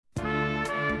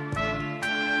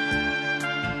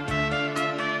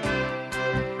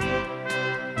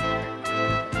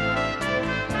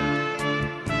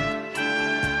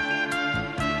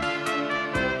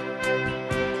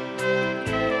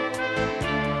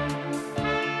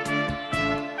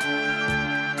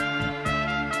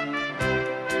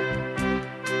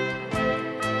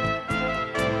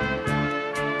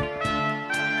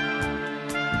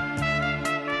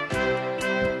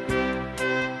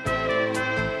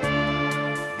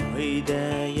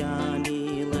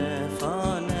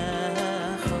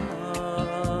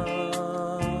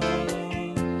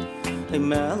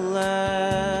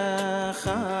melech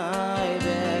chai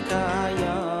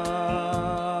v'kayam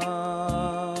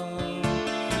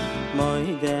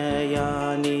moidei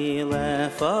ani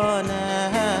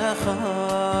lefanecha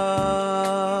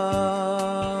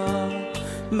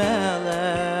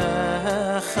melech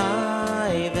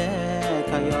chai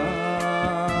v'kayam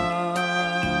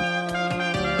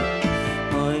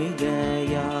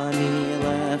moidei ani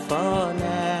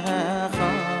lefanecha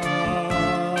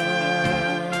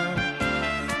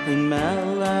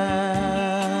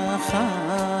melech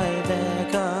chai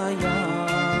v'kayam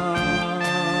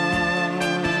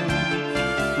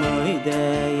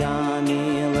moidei ani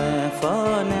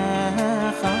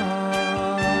lefanecha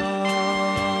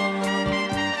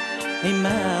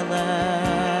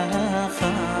melech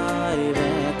chai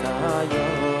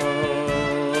v'kayam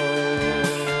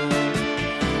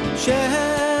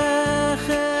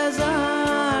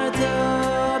shechazarta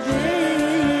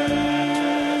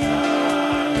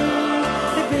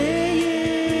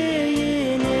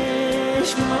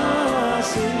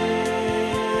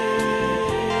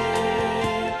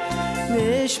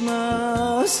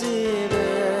nishmasi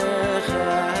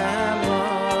b'chema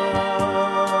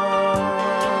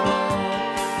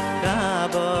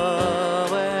Rabbi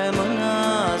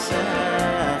v'munasecha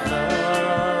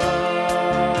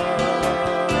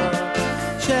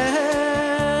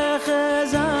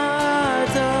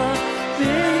shechazarta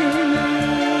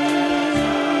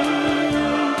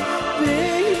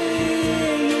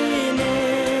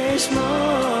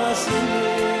nishmasi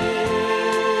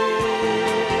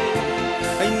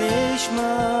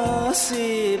nishmasi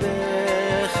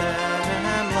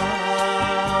b'chema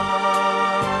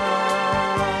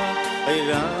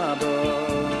Rabbi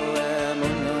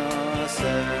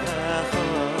v'munasecha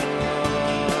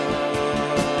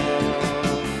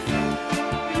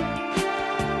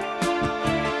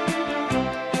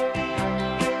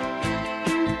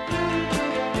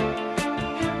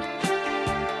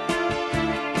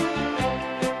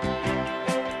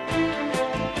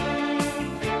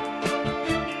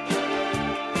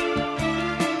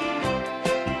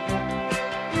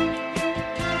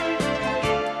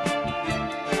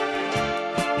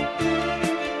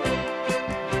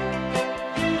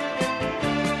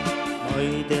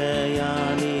moidei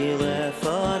ani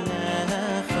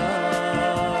lefanecha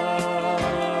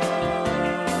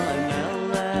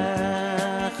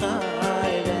melech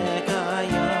chai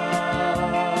v'kayam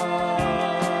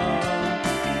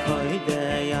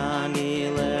moidei ani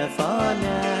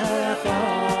lefanecha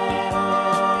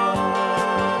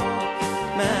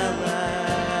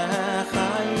melech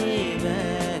chai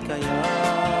v'kayam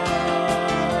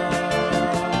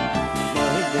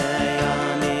moidei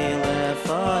ani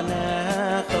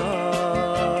lefanecha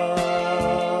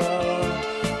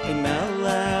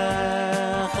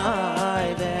melech chai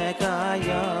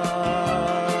v'kayam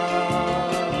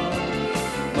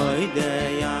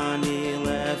moidei ani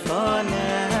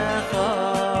lefanecha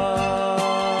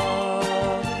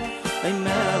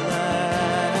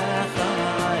melech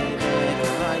chai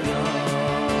v'kayam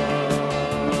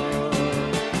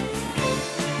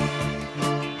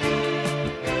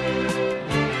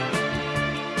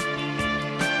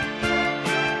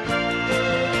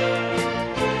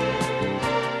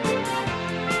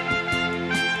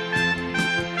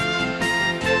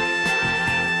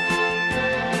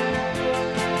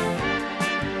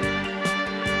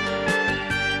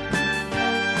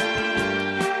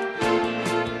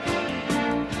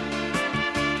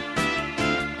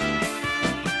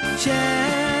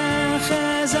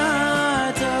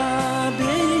shechazarta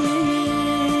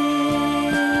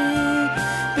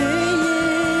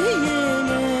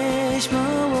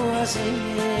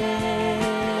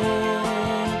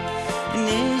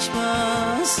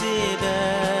nishmasi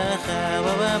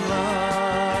b'chema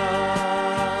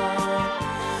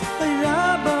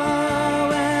Rabbi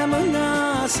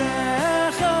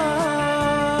v'munasecha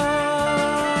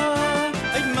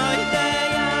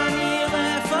moidei ani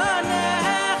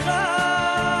lefanecha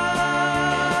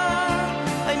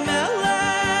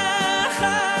melech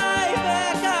chai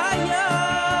v'kayam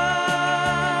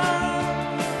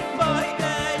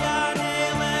moidei ani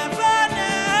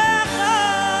lefanecha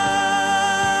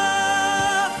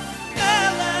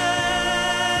melech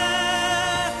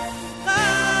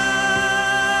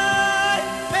chai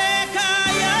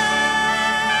v'kayam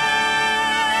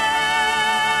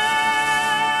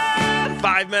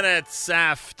 5 minutes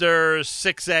after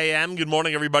 6 a.m. Good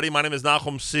morning, everybody. My name is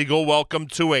Nachum Siegel. Welcome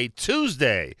to a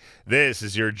Tuesday. This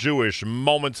is your Jewish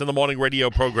Moments in the Morning radio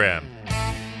program.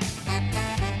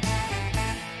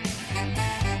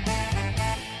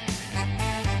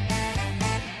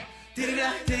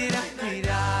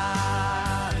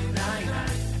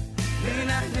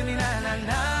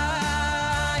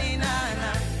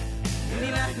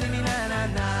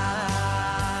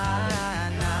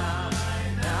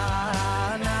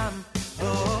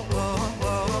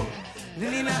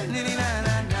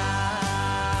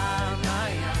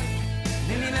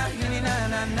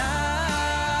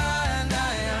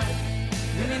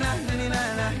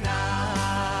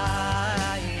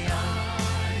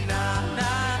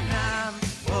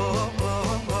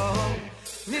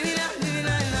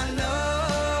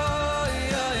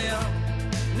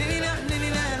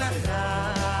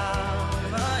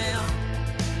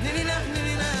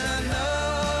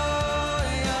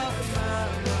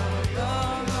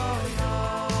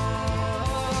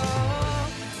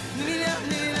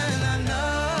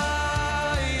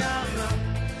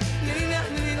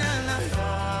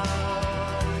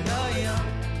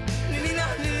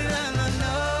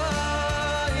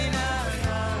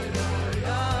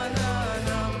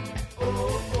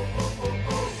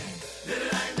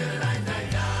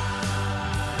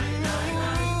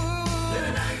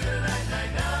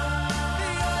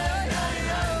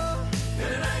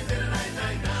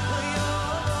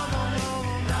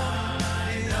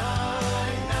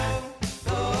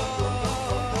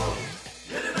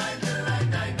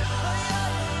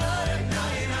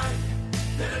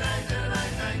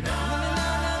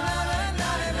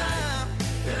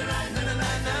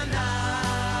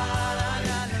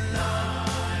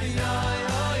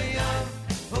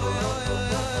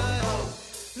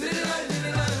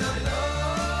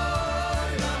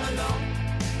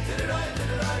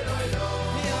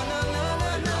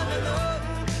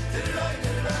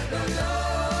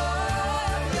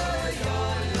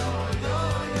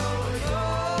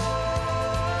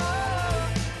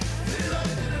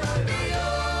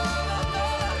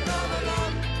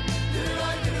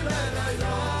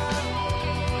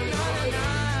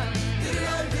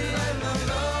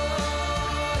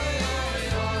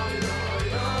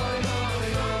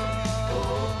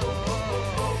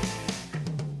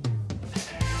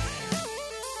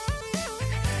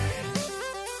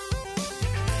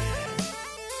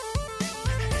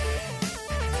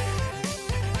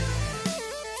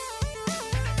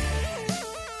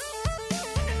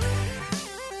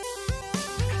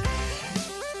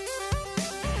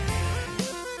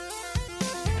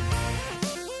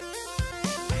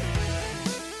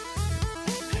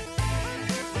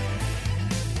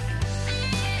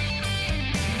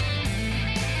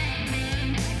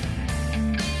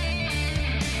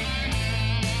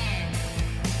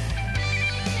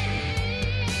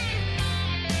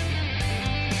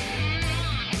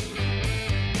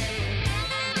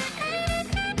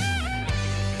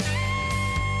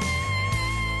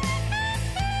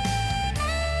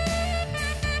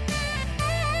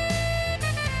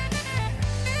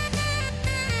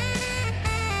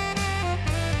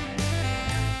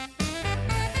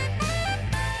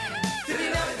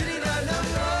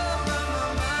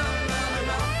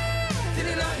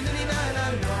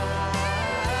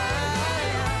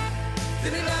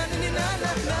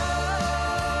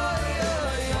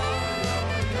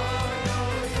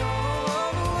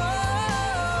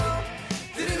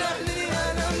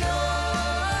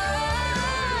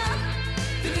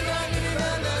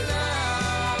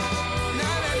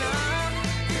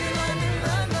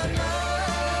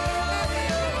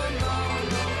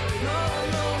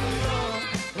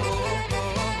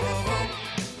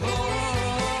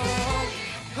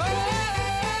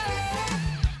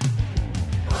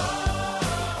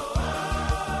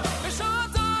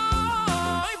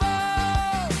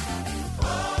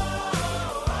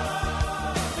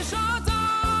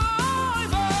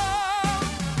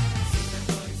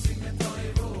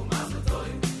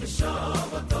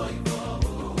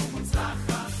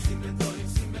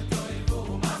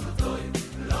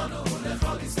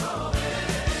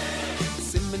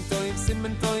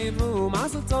 simen toivu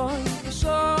mazel tov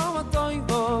shova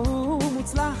toivu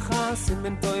mutzlacha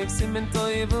simen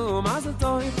toivu mazel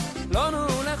tov lonu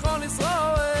lechol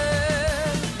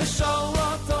Israel shova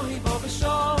toivu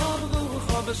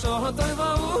shova toivu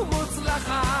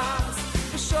mutzlacha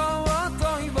shova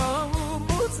toivu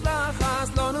mutzlacha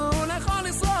lonu lechol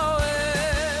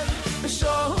Israel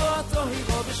shova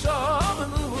toivu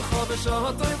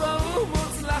shova toivu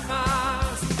mutzlacha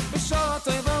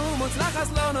Shotoy va mutzlachas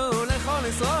lonu lechol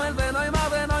Israel venoy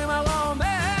mar romei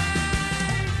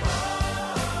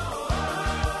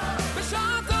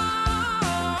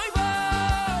Shotoy va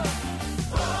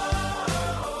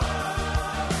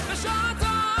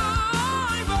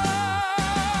Shotoy va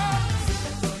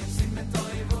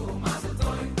Simetoy va mazel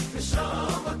toy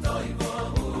Shotoy va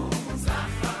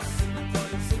mutzlachas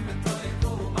Simetoy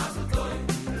va mazel toy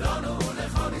lonu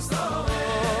lechol Israel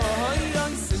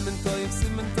Simetoy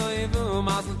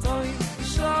mazel toy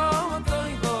shom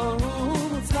toy vo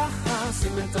mutzlacha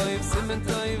simen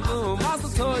toy vo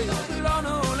mazel toy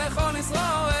lanu lechol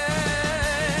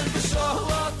Israel shom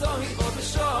toy vo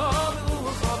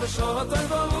shom toy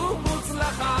vo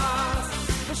mutzlacha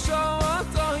shom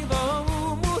toy vo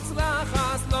mutzlacha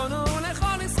lanu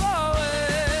lechol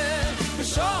Israel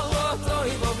shom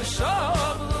toy vo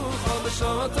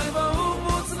shom toy vo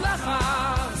mutzlacha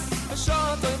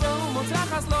Shotoy va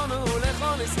mutzlachas lonu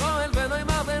lechol Israel venoy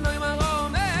mar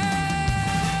romei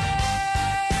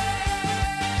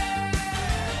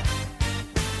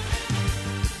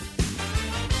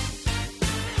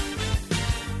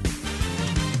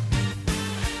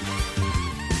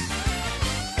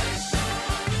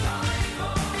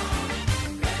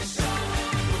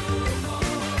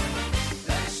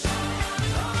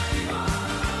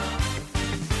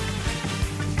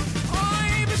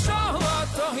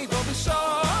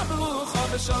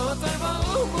Shotoy va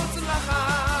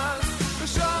mutzlachas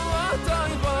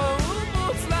Shotoy va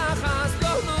mutzlachas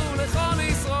lonu lechol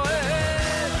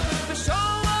Israel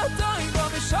Shotoy va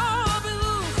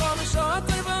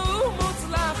Shotoy va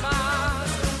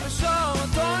mutzlachas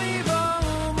Shotoy va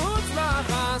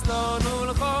mutzlachas lonu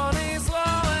lechol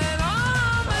Israel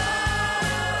Amen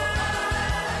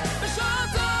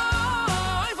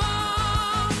Shotoy va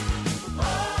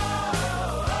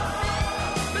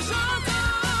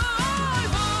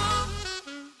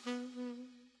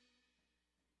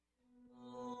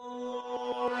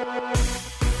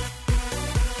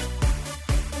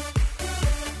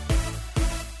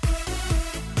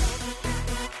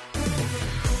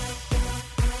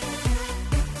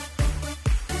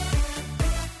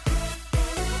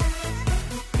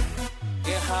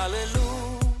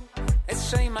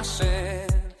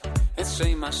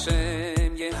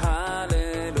Hashem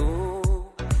yehalelu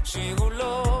shiru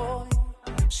loy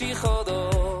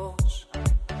shichodosh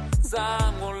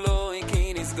zamu loy ki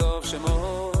nisgov shemo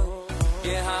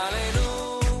yehalelu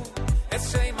es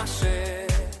shem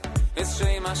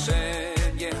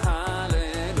Hashem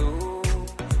yehalelu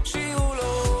shiru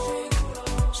loy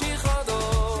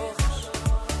shichodosh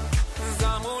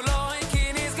zamu loy ki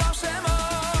nisgov shemo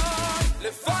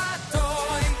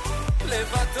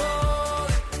levatoy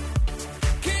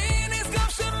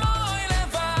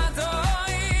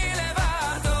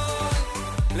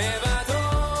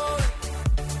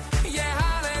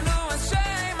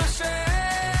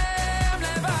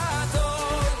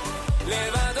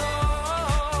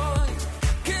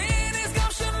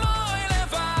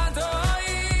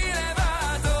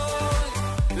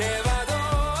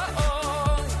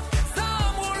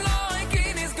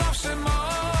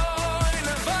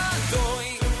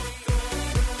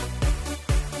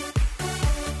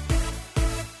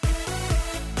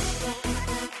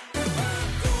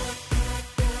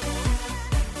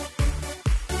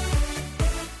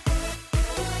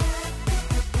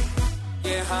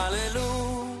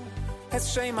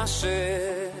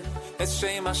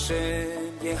Shem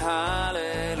Hashem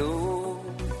yehalelu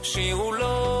shiru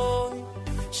loy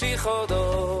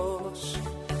shichodosh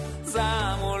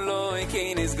zamu loy ki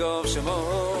nisgov shemo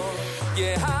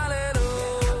yehalelu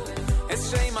es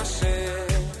Shem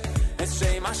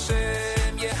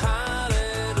Hashem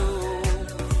yehalelu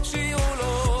shiru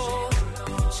loy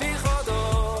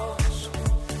shichodosh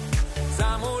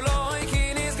zamu loy ki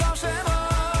nisgov shemo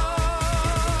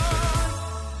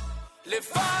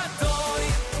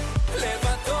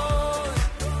levatoy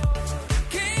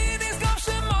ki nisgov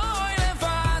shemo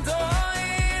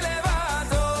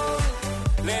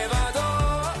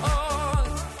levatoy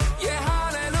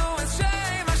yehalelu es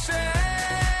Shem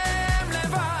Hashem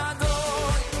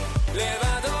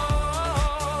levatoy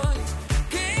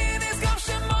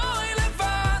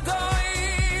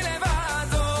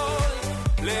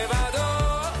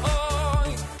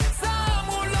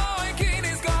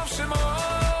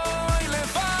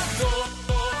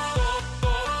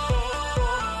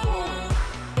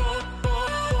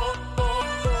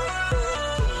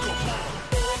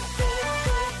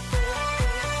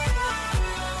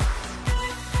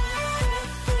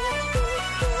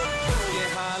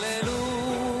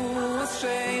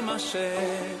את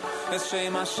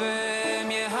שם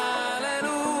השם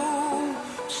יהללו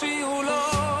שירו לו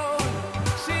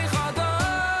שיר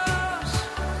חדש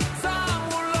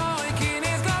זמרו לו כי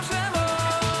נשגב שמו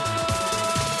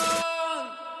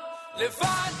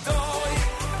לבדוי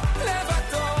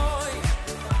לבדוי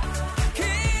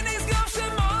כי נשגב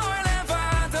שמו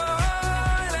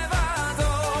לבדוי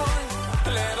לבדוי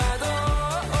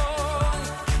לבדוי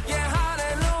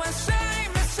יהללו את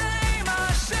שם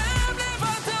השם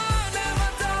לבדוי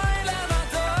לבדוי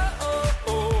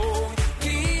לבדוי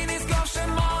כי נשגב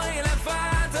שמו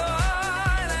לבדוי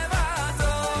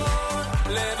לבדוי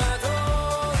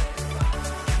לבדוי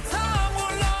זמרו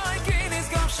לו כי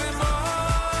נשגב שמו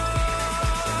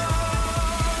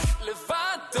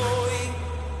לבדוי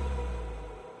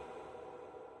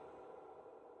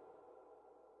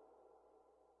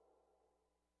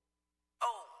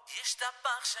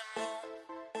ישתבח שמו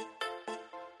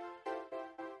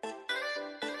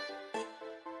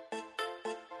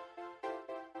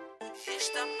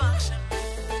ישתבח שמו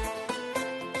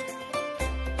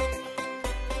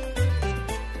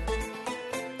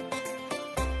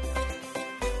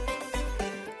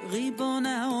ריבון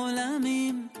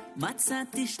העולמים,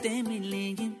 מצאתי שתי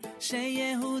מילים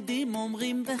שיהודים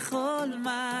אומרים בכל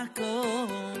מקום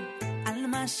על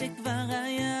מה שכבר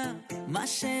היה, מה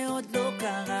שעוד לא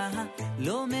קרה,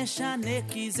 לא משנה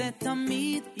כי זה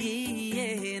תמיד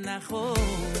יהיה נכון.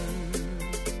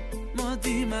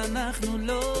 מודים אנחנו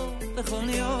לא בכל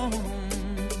יום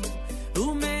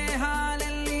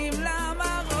ומהללים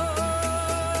למרום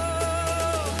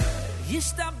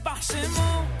ישתבח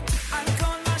שמו על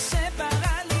כל מה שברא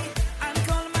לי, על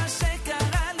כל מה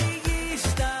שקרה לי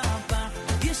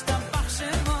ישתבח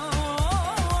שמו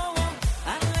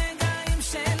על רגעים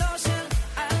של אושר,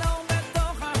 על אור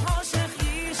בתוך החושך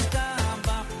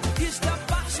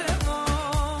ישתבח שמו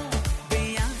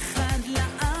ביחד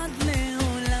לעד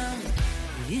לעולם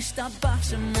ישתבח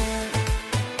שמו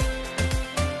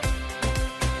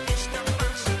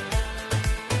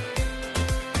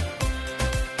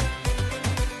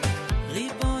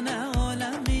ריבון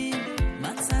העולמים,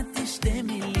 מצאתי שתי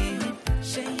מילים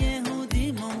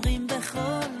שיהודים אומרים בכל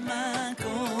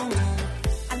מקום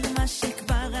על מה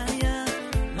שכבר היה,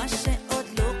 מה שעוד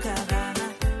לא קרה,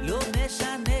 לא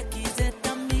משנה כי זה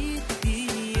תמיד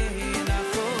יהיה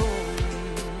נכון.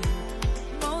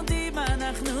 מודים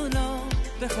אנחנו לא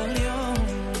בכל יום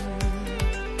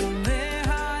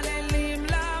ומהללים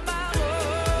למרום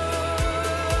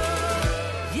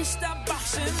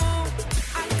ישתבח שמו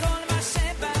על כל מה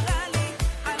שברא לי,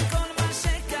 על כל מה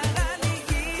שקרה לי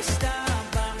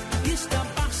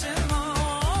ישתבח שמו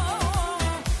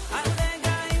על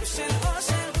רגעים של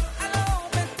אושר, על אור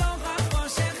בתוך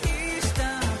החושך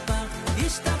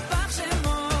ישתבח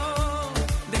שמו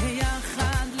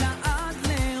ביחד לעד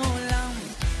לעולם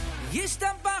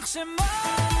ישתבח שמו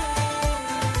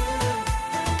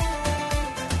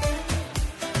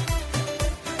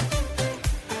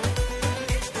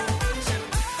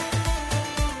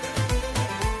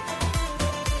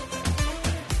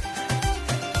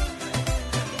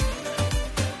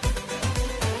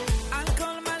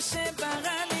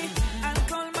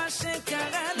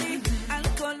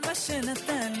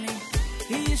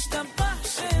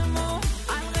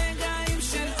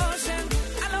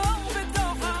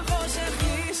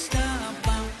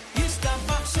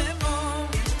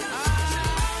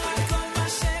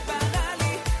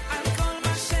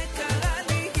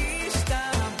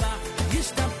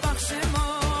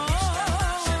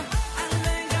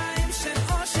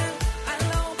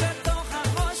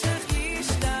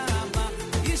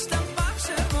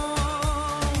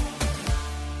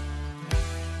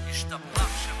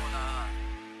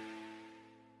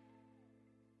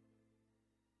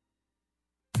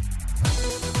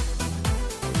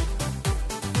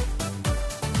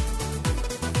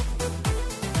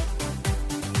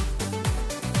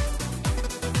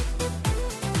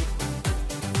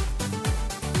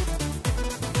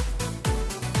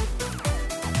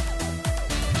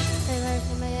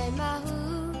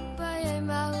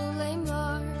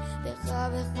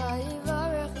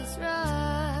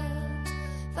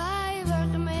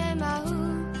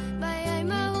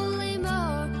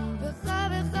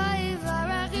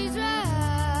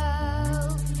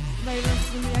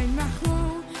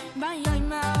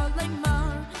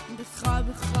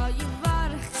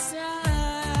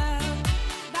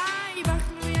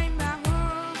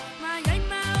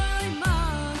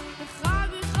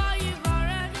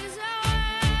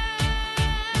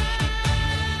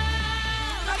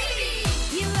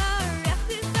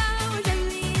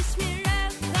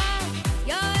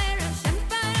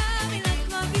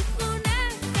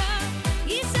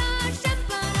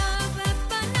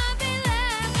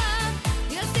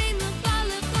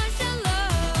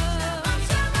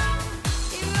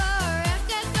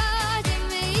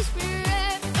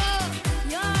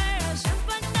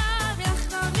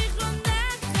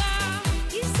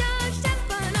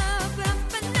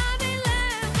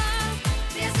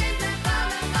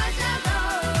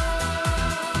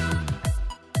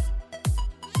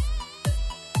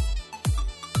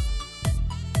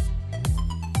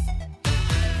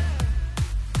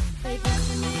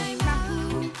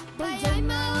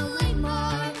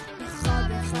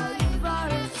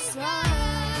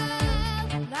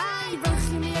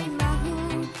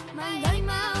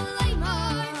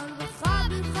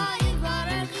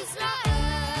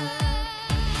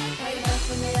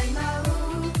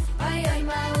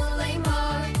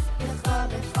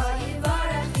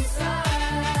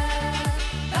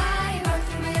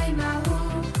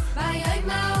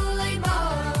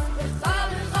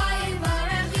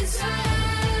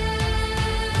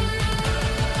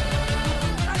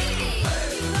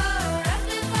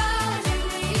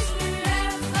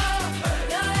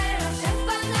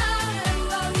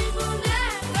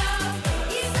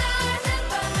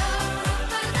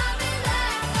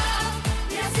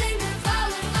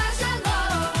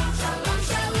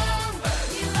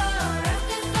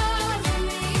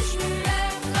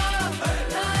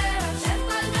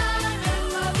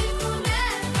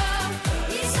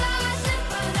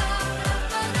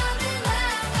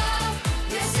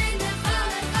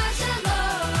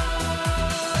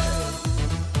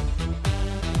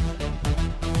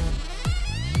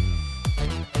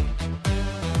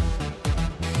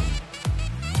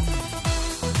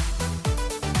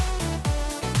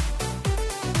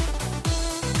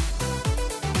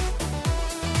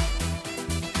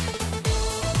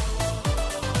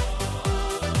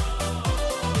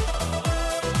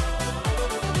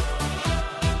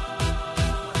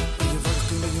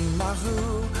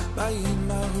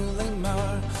Vayimahu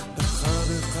leimar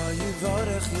B'chabecha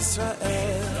yivarech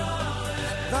Yisrael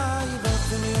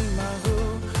Vayivatim yimahu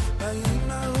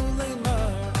Vayimahu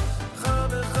leimar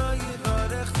B'chabecha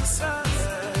yivarech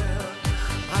Yisrael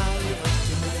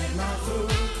Vayivatim yimahu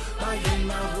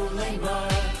Vayimahu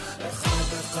leimar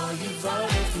B'chabecha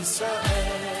yivarech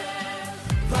Yisrael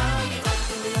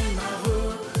Vayivatim yimahu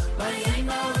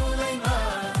Vayimahu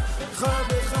leimar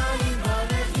B'chabecha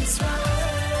yivarech Yisrael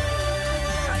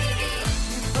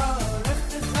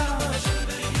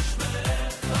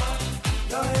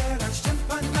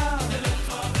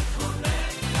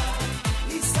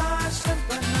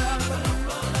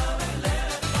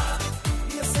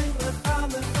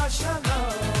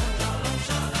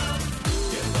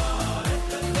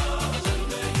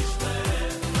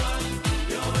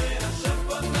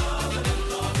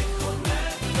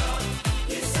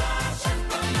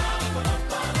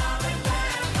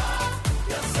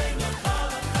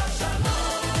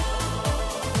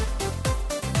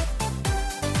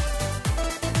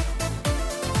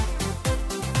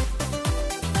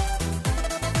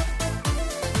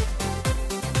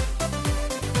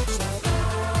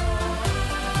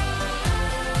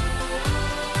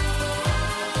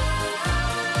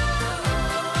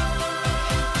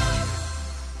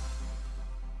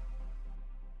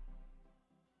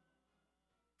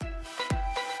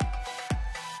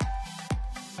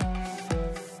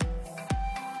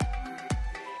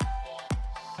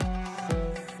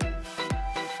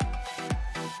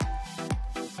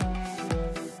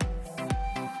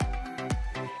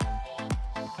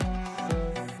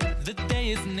The day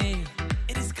is near,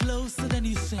 it is closer than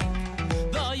you think.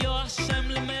 V'yo Hashem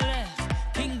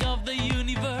lemelech, King of the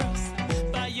universe.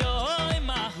 V'yo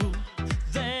imahu,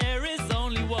 there is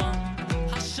only one.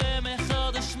 Hashem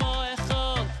echad, Shmo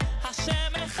echad,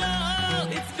 Hashem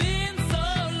echad. It's been so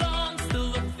long,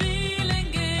 still the feeling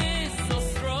is so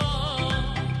strong,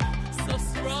 so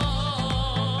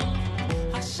strong.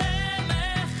 Hashem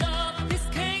echad, His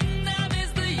kingdom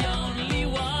is the only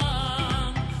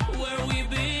one where we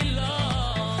belong.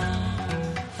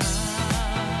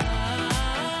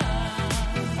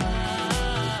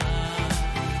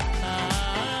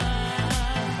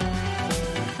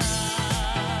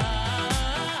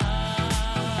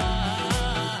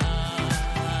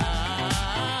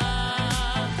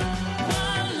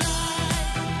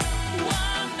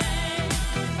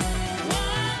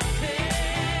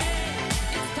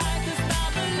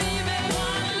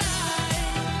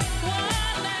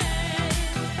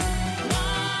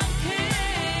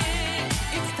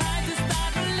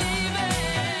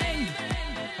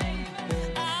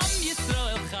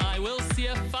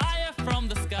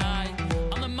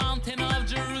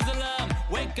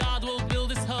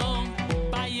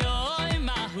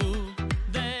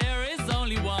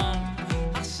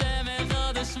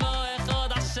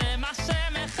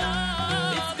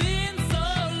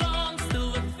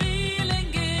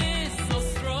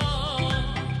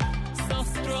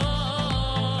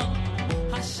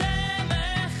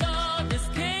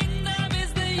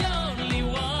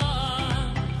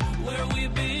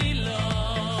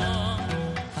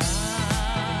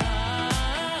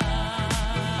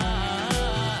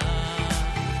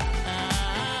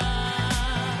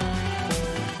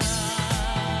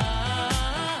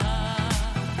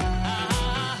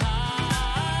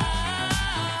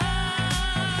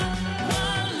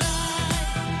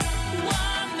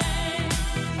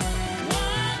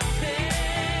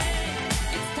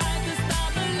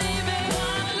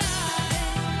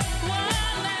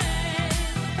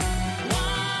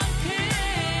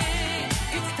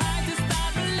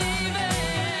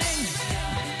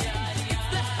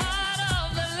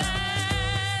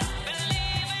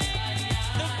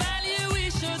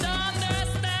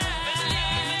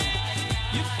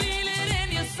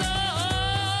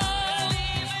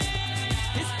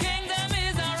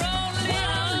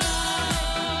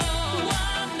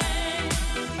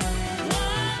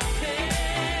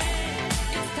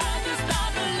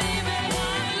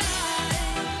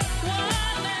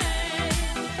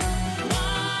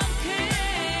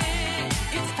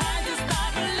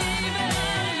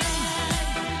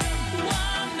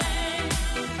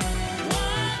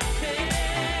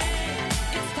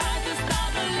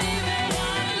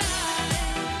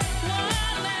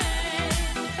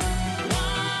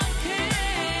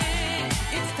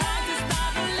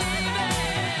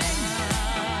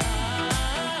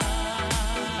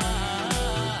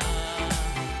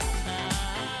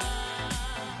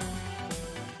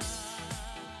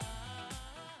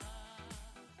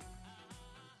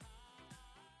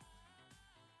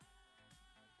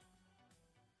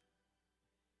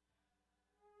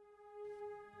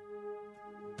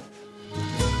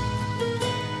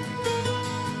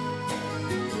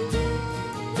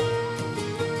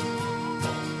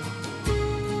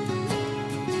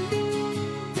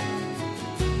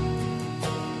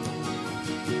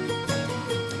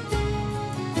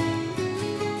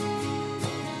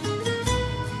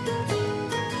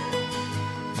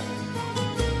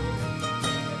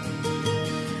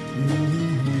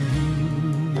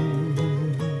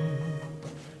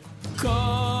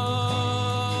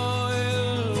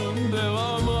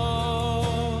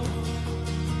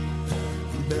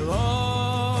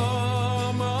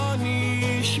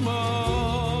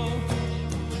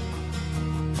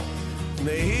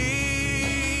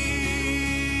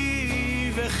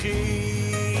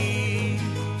 וכי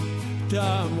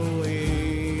תמורים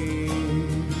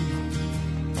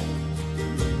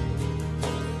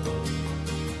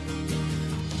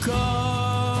כל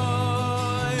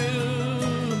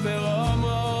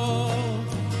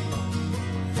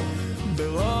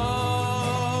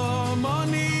ברומו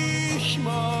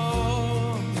נשמע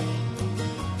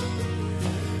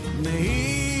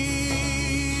נהי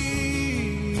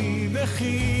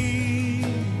וכי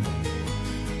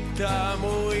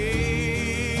תמורים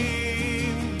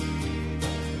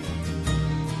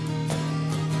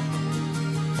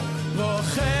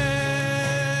רוכל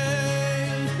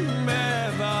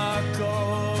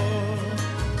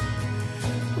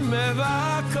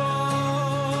מבקו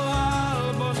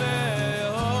על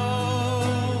בונהו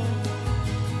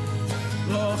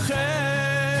רוכל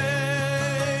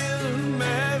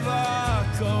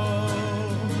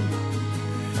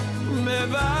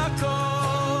מבקו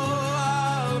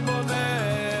על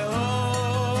בונהו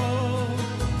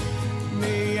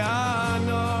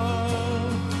מיינו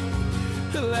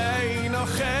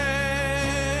לינוחם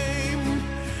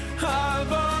על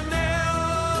בונהו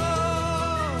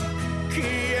כי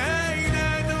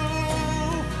איננו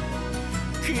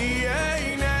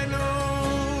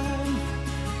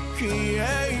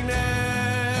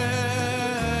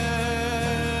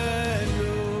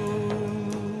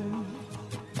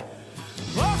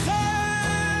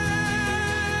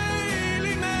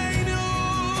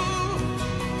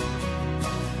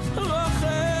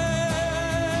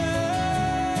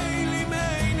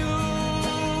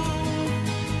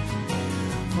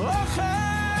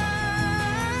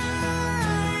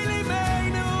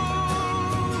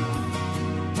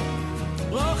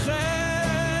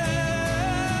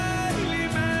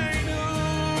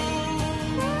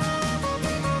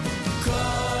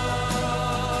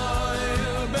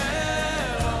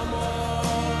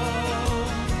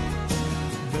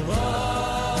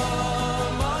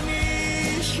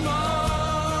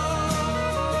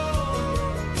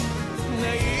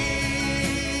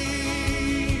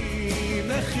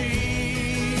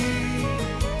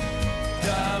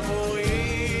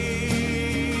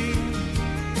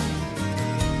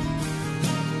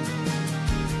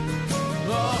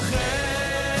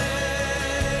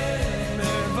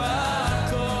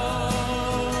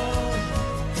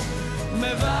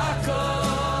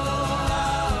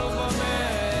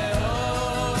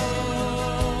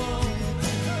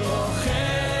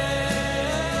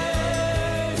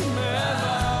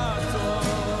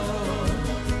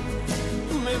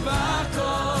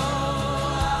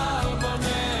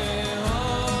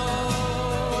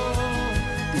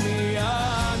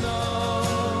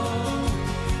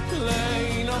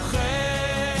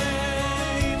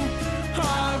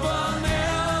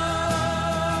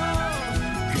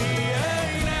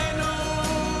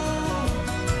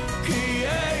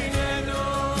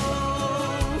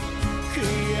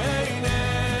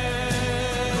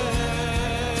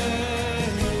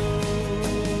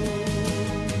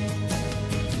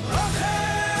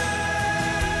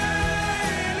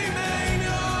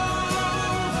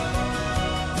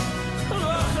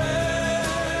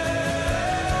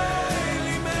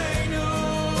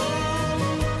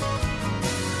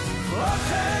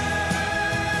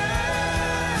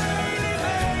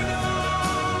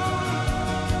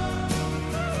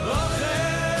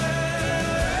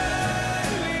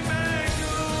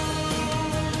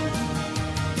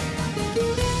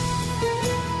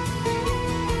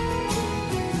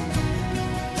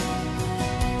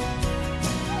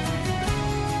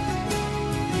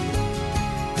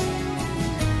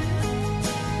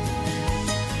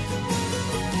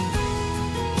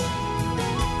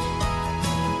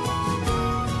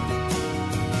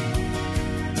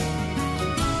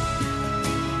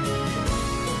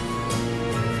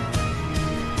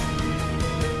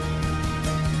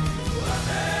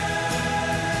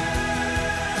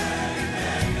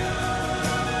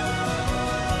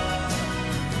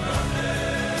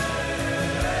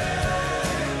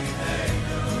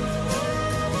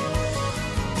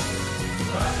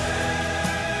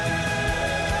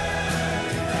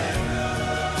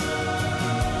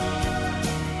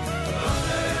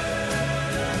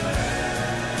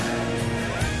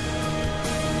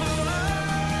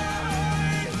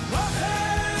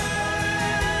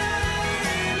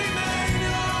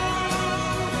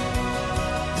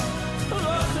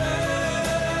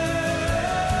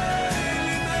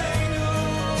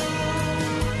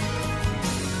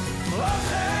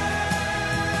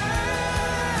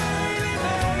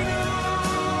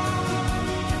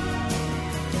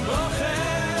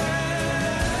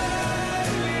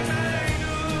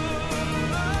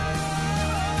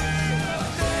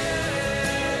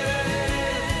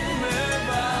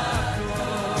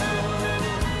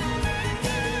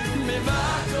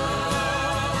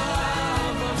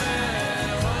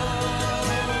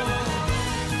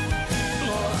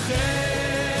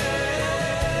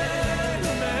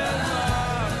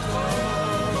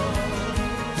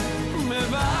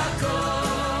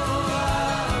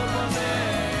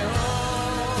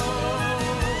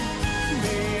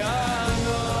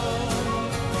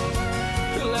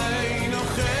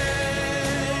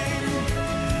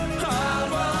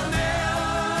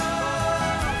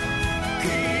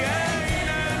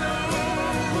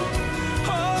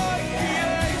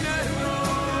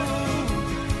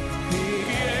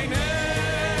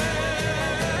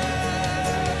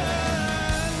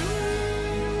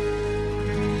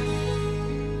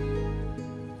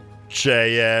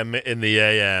JM in the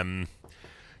AM.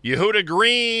 Yehuda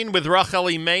Green with Rachel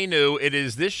Imenu. It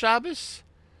is this Shabbos?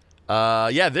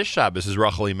 This Shabbos is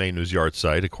Rachel Imenu's yard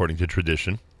site, according to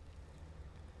tradition.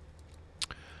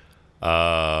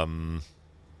 That's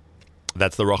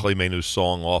the Rachel Imenu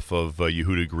song off of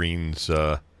Yehuda Green's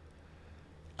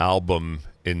album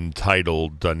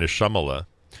entitled Neshamala.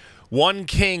 One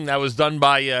King, that was done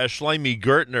by Shlomi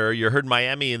Gertner. You heard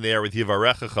Miami in there with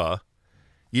Yivarechacha.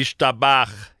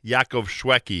 Yishtabach, Yaakov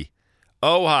Shweki.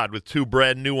 Ohad with two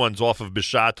brand new ones off of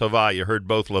B'Shah Tovah. You heard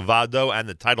both Levado and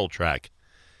the title track.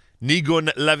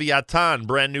 Nigun Leviathan,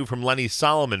 brand new from Lenny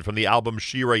Solomon from the album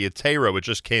Shira Yetera, which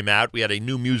just came out. We had a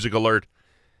new music alert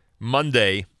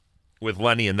Monday with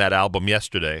Lenny in that album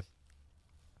yesterday.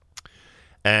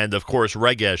 And, of course,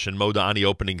 Regesh and Modani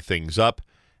opening things up.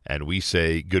 And we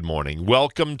say good morning.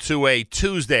 Welcome to a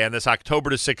Tuesday on this October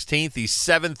the 16th, the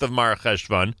 7th of Mar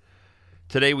Cheshvan.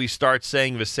 Today we start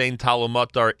saying V'sein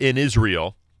Talumatar in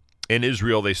Israel. In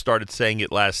Israel, they started saying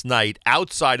it last night.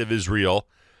 Outside of Israel,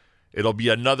 it'll be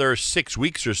another 6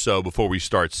 weeks or so before we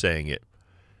start saying it.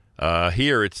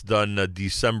 Here, it's done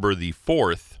December the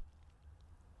 4th.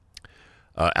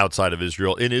 Outside of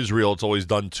Israel. In Israel, it's always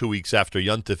done 2 weeks after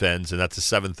Yontif ends, and that's the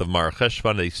 7th of Mar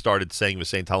Cheshvan. They started saying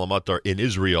V'sein Talumatar in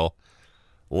Israel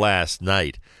last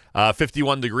night.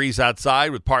 51 degrees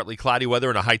outside with partly cloudy weather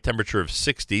and a high temperature of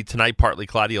 60. Tonight, partly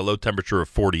cloudy, a low temperature of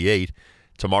 48.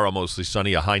 Tomorrow, mostly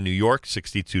sunny, a high New York,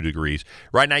 62 degrees.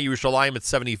 Right now, Yerushalayim at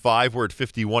 75. We're at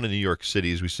 51 in New York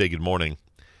City as we say good morning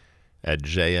at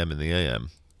JM in the AM.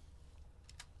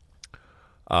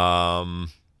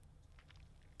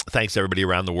 Thanks, everybody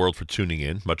around the world, for tuning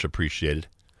in. Much appreciated.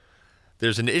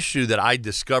 There's an issue that I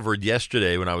discovered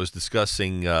yesterday when I was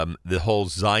discussing the whole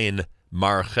Zion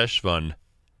Mar Cheshvan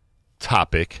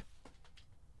topic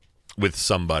with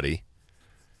somebody.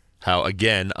 How,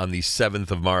 again, on the 7th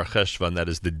of Mar Cheshvan, that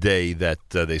is the day that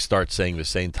they start saying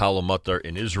V'sein Talumatar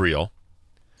in Israel.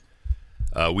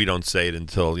 We don't say it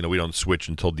until, we don't switch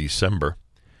until December.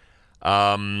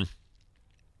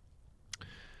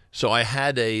 So I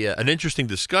had an interesting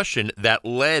discussion that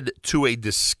led to a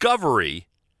discovery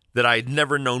that I had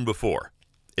never known before.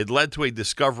 It led to a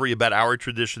discovery about our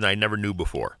tradition that I never knew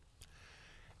before.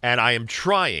 And I am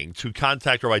trying to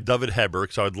contact Rabbi David Heber,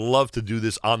 because I would love to do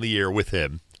this on the air with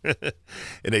him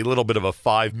in a little bit of a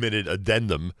 5-minute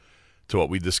addendum to what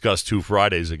we discussed 2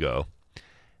 Fridays ago.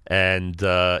 And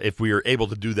if we are able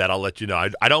to do that, I'll let you know.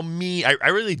 I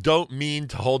really don't mean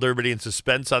to hold everybody in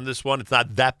suspense on this one. It's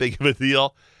not that big of a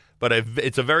deal. But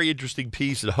it's a very interesting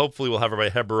piece, and hopefully we'll have Rabbi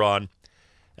Heber on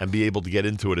and be able to get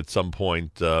into it at some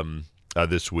point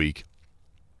this week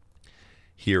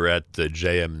here at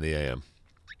JM in the AM.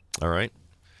 All right?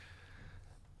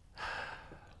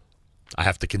 I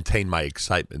have to contain my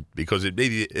excitement because it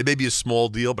may be a small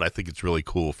deal, but I think it's really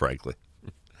cool, frankly.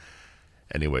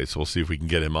 Anyway, so we'll see if we can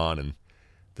get him on and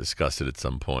discuss it at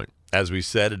some point. As we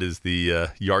said, it is the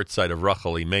yard site of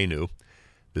Rachel Imenu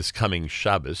this coming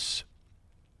Shabbos.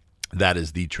 That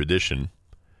is the tradition.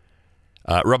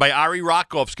 Rabbi Ari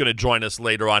Rockoff's going to join us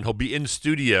later on. He'll be in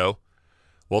studio.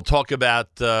 We'll talk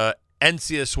about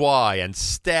NCSY and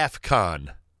StaffCon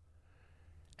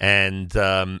and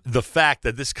the fact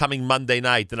that this coming Monday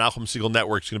night, the Nachum Segal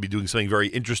Network is going to be doing something very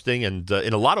interesting and,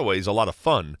 in a lot of ways, a lot of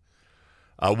fun.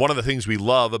 One of the things we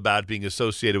love about being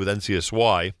associated with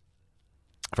NCSY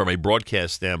from a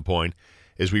broadcast standpoint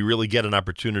is we really get an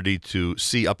opportunity to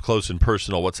see up close and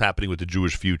personal what's happening with the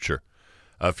Jewish future.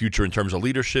 Future in terms of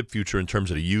leadership, future in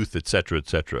terms of the youth, etc.,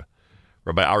 etc.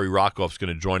 Rabbi Ari Rockoff is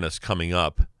going to join us coming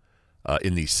up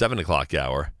in the 7 o'clock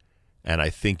hour, and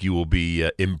I think you will be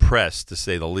impressed, to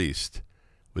say the least,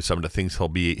 with some of the things he'll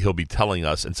be telling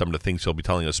us and some of the things he'll be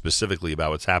telling us specifically about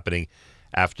what's happening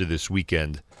after this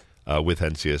weekend with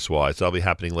NCSY. So that'll be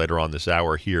happening later on this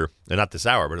hour here, and not this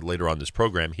hour, but later on this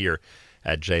program here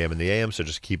at JM in the AM, so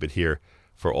just keep it here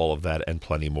for all of that and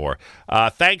plenty more.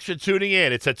 Thanks for tuning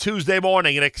in. It's a Tuesday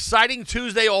morning, an exciting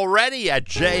Tuesday already at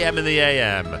JM in the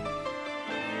AM.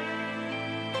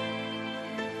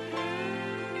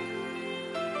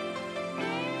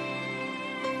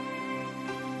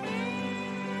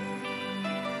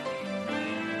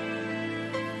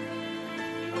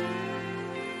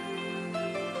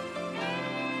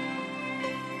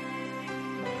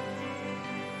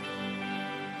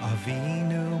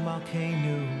 Avinu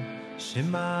Malkeinu,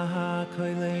 Shema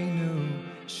Koilenu,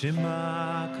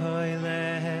 Shema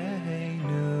Koilenu.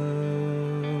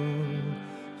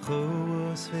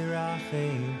 Chus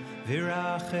virachem,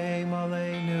 virachem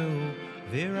aleinu,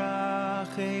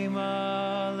 virachem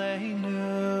aleinu.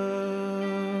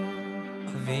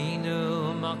 Avinu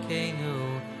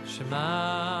Malkeinu,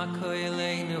 Shema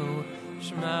koilenu,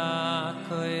 Shema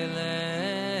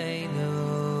koilenu.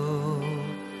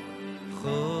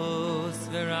 Chus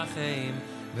v'rachem,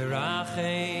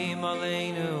 v'rachem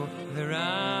aleinu,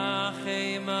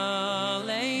 v'rachem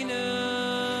aleinu.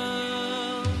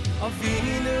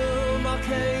 Avinu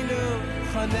malkeinu,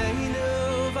 chaneinu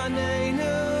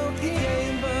v'aneinu, ki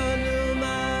ein banu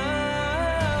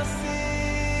ma'asim.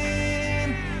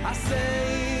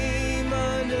 Asei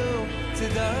manu,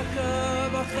 tzedaka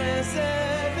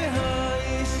v'chesed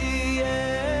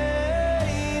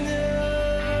v'ha'ishiyenu.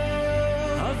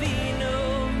 Avinu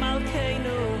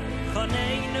malkeinu,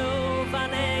 choneinu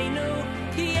vaneinu,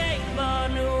 ki ein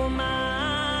banu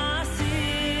ma'asim.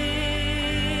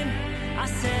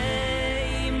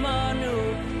 Asei manu,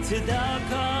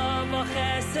 tzedaka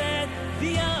v'chesed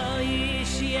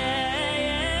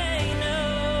v'ha'ishiyenu.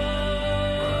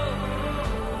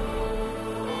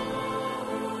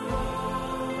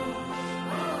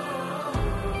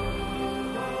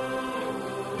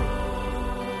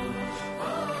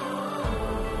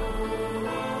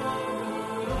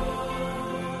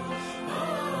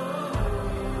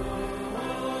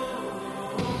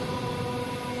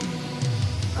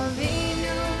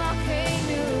 Avinu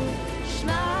malkeinu,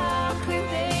 Shema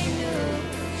koilenu,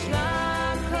 Shema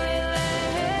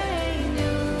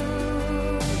koilenu.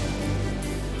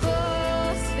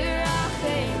 Chos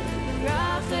v'rachem,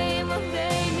 v'rachem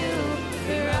aleinu,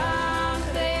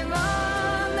 v'rachem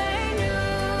aleinu.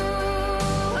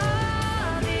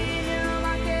 Avinu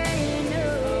malkeinu,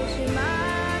 Shema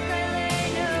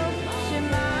koilenu,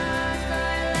 Shema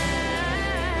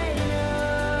koilenu.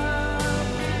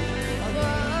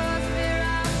 Chos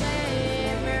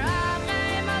v'rachem,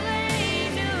 v'rachem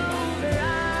aleinu,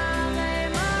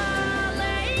 v'rachem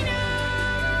aleinu.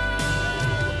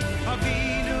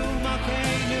 Avinu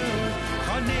malkeinu,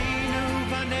 chaneinu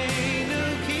v'aneinu,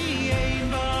 ki ein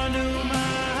banu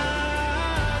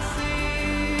ma'asim.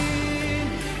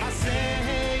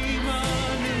 Asei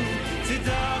manu,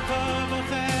 tzedaka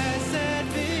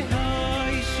v'chesed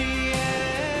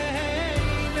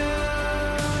v'ha'ishiyenu.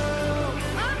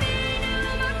 Avinu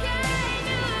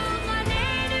malkeinu,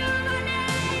 chaneinu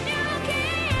v'aneinu, ki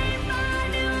ein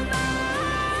banu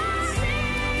ma'asim.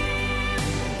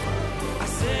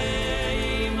 Asei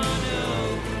manu,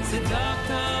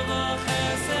 tzedaka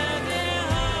v'chesed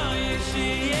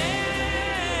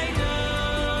v'ha'ishiyenu.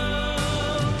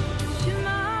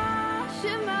 Shema,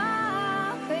 Shema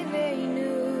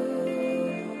koilenu,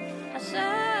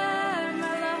 Hashem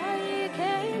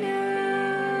Eloheinu.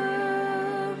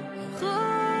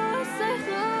 Chus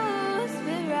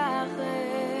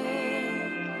v'rachem,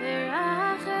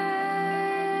 v'rachem.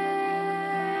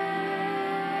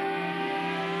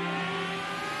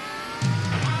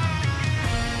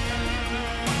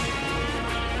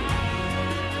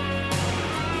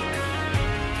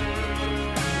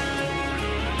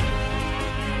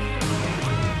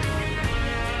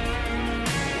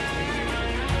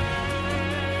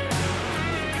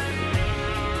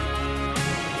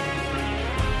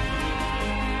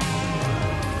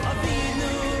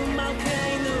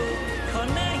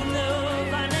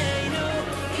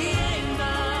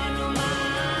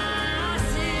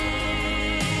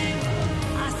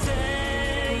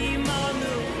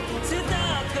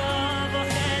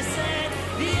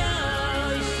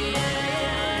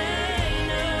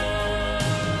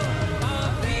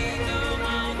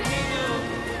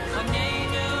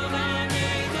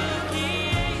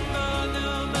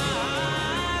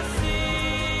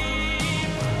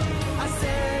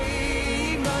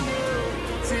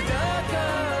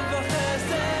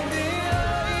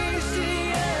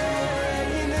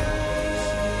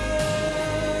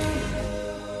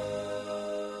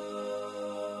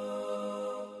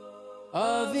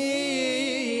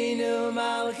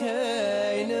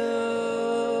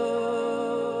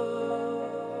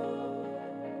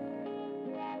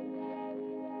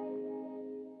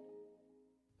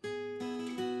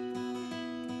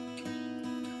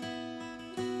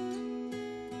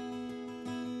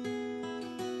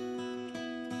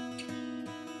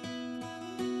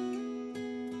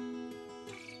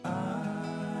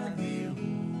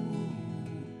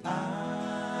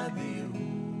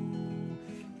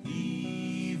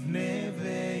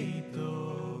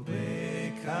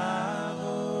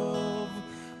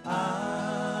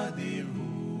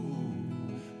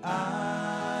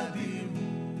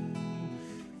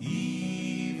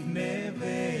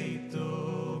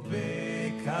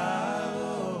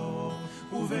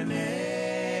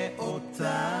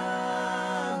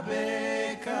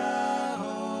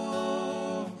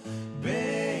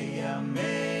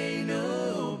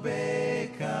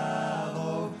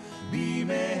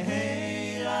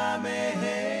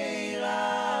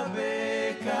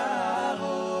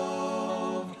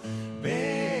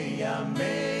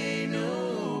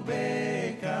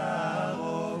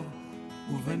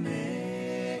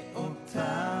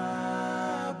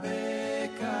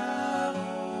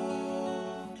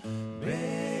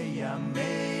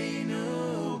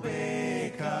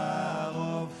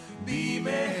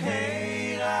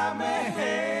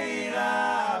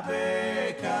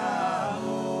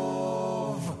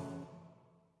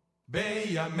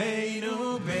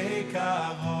 בימינו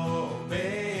בקרוב,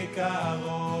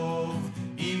 בקרוב,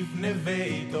 יבנה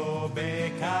ביתו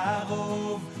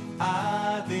בקרוב,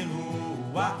 אדיר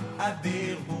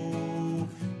הוא,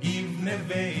 יבנה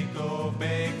ביתו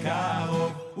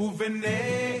בקרוב, ובנה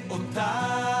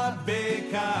אותה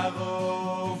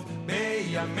בקרוב,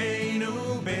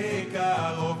 בימינו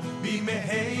בקרוב,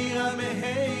 במהרה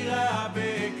מהרה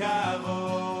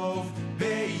בקרוב,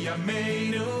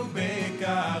 בימינו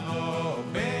בקרוב,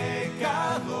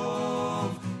 בקרוב,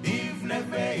 יבנה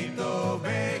ביתו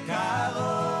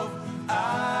בקרוב,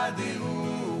 אדיר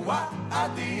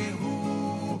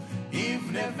הוא,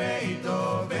 יבנה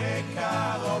ביתו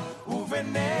בקרוב,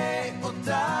 ובנה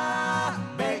אותה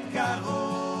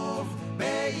בקרוב,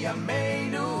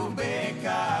 בימינו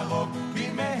בקרוב,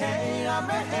 במהרה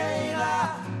מהרה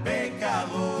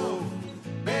בקרוב,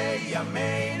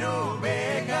 בימינו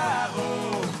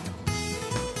בקרוב.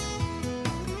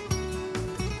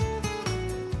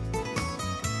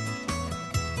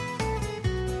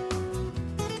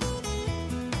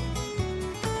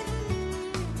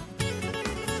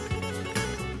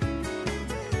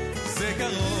 זה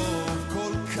קרוב,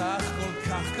 כל כך, כל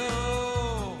כך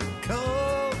קרוב.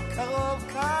 קרוב, קרוב,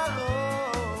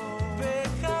 קרוב,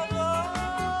 בקרוב.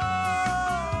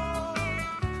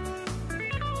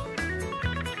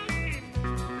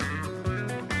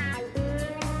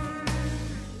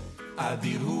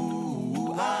 אדיר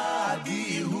הוא,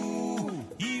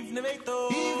 יבנה ביתו.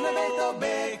 יבנה ביתו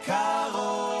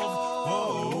בקרוב,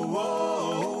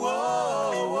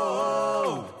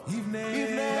 יבנה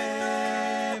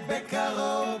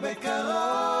בקרוב,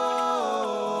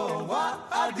 בקרוב,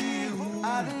 אדיר הוא,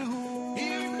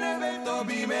 יבנה ביתו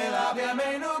במהרה,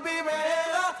 בימינו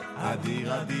במהרה, אדיר,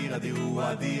 אדיר, אדיר הוא,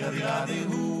 אדיר, אדיר, אדיר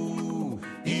הוא,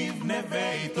 יבנה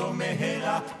ביתו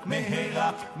מהרה,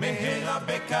 מהרה, מהרה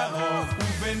בקרוב,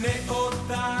 ובנה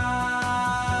אותה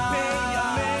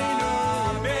בימינו,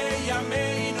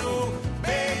 בימינו,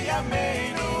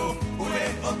 בימינו, ובנה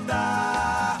אותה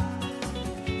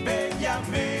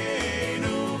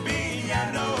בימינו,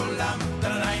 בניין עולם,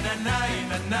 דלי נאי נאי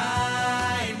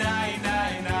נאי נאי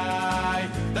נאי נאי,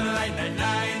 דלי נאי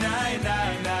נאי נאי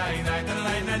נאי נאי נאי,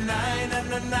 דלי נאי נאי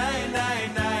נאי נאי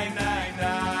נאי נאי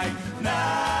נאי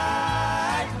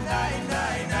נאי נאי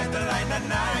נאי נאי, דלי נאי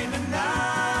נאי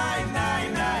נאי נאי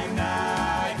נאי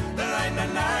נאי, דלי נאי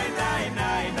נאי נאי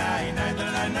נאי נאי נאי,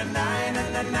 דלי נאי נאי נאי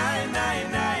נאי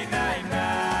נאי נאי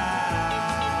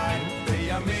נאי,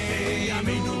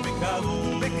 בימינו בקרוב,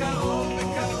 בקרוב,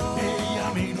 בקרוב,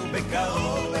 בימינו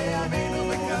בקרוב, בימינו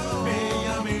בקרוב,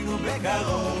 בימינו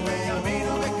בקרוב,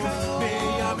 בימינו בקרוב,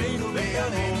 בימינו,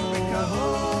 בימינו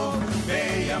בקרוב,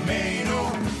 בימינו,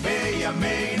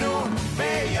 בימינו,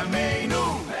 בימינו.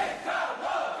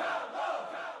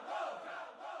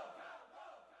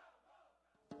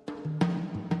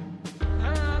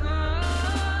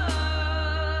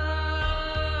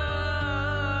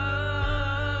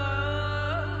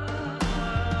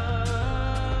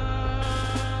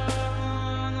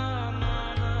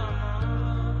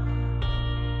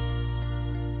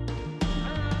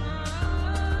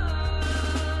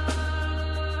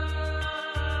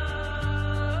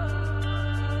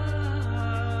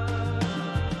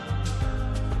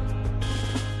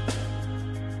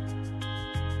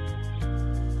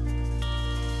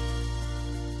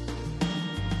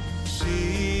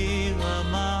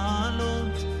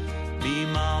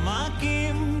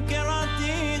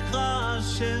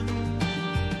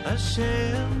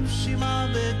 השם שמע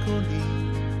בקולי,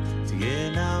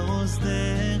 תהיינה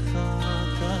אוזניך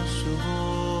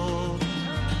קשובות.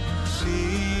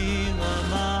 שיר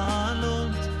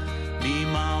המעלות,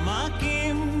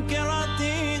 ממעמקים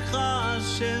קראתיך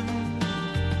השם.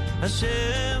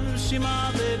 השם שמע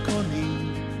בקולי,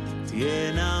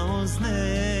 תהיינה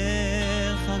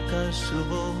אוזניך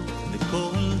קשובות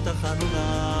לכל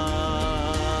תחנונה.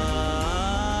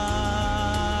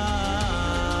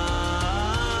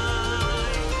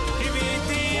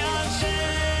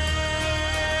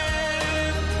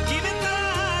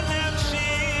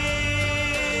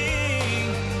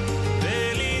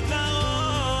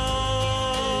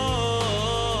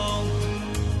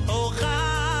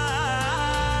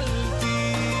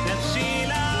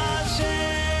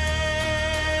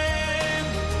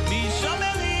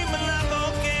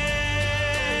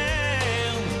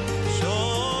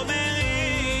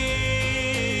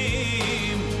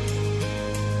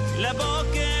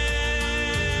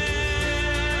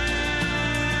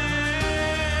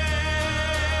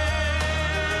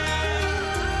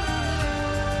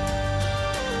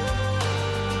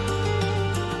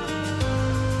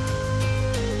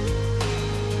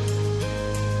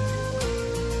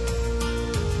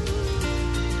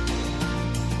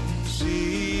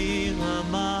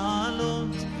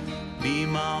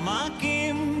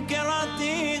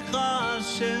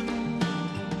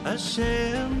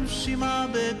 השם שמע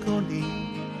בקולי,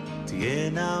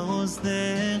 תהיינה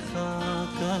אוזניך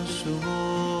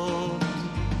קשובות.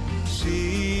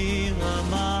 שיר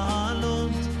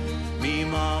המעלות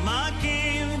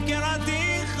ממעמקים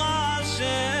קראתיך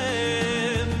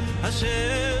השם,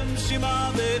 השם שמע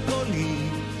בקולי,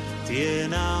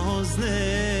 תהיינה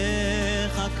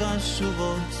אוזניך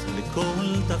קשובות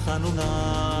לכל תחנונה,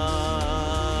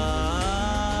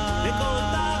 לכל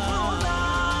תחנונה.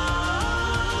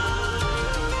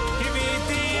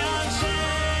 קיוויתי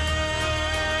השם,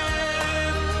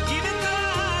 כי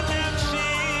נתן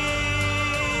להקשיב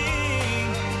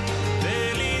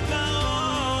ולהתברור,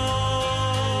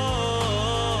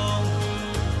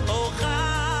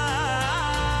 אוכלתי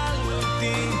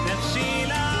נפשי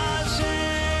להשם,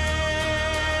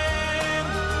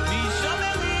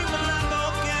 משומרים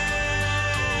לבוקר,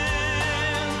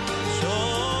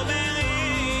 שומרים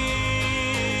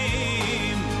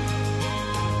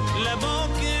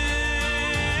לבוקר.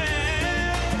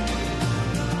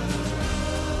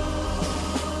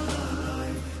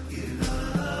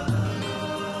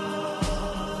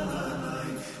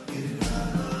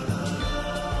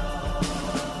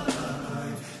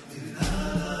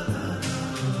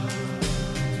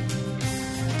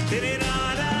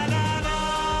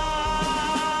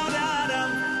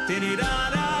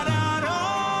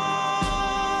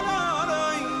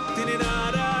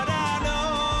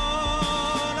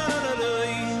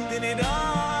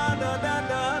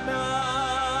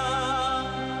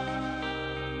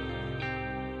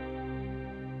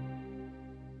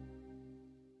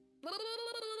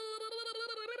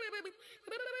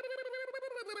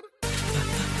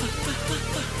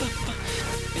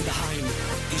 In the Heim,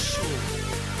 is Schul,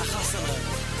 a Chasana,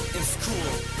 in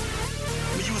school,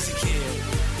 music here,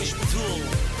 is Betul,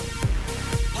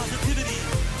 positivity,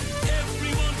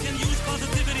 everyone can use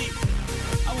positivity,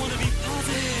 I want to be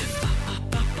positive,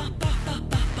 positive,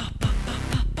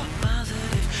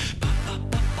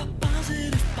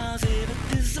 positive,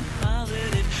 positivism,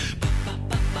 positive,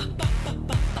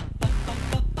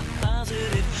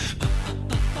 positive,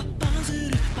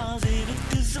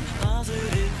 positivism,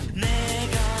 positive.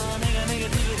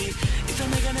 Negativity, it's a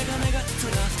nega to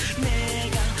us.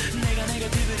 Negativity,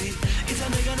 it's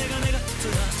a nega to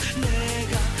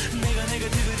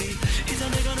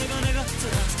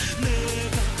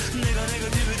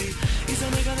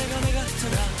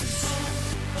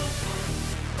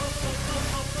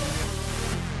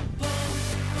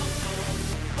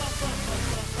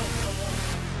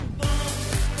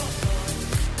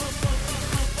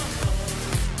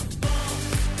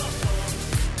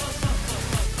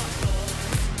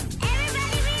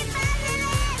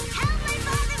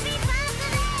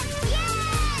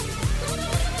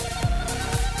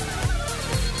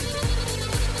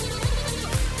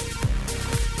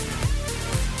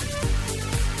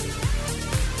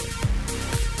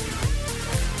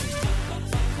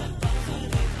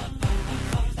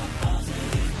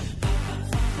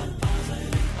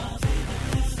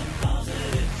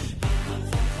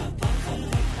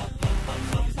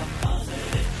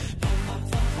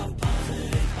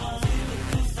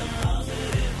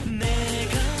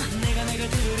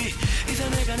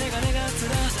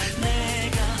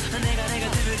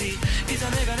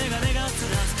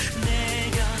us.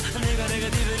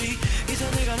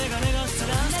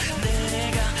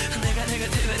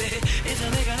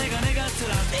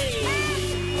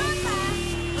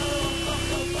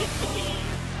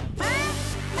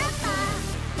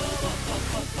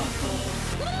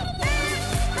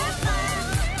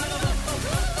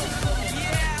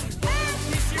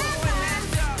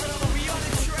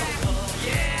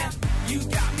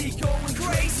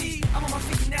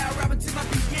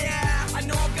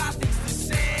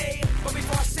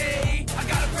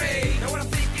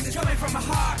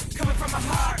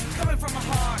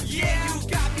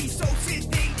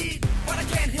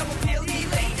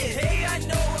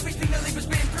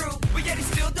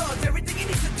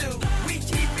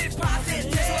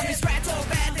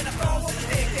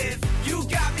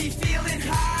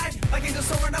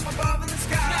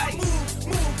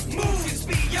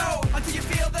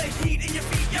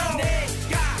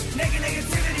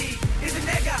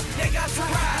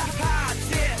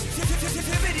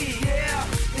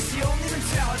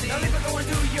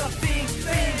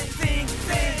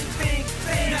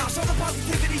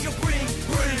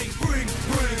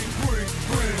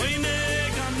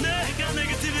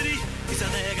 Negativity, it's a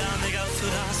nega to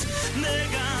us.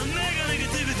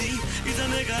 Negativity, it's a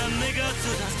nega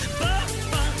to us.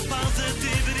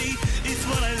 Positivity is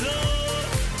what I love.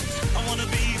 I wanna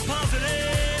be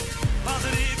positive,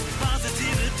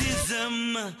 positivism.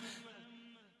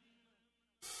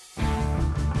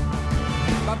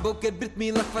 בבוקר ברית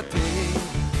מילה כבתי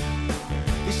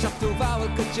אישה טובה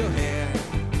ולקט your hair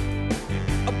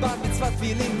בר מצווה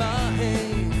תפילים מהי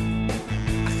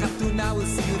החתונה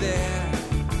will see you there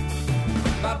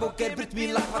בבוקר ברית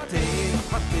מילה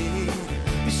כבתי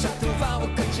אישה טובה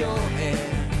ולקט your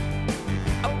hair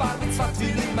בר מצווה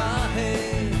תפילים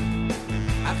מהי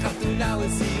החתונה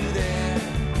will see you there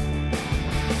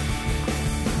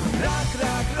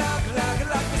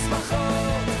רק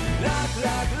משמחות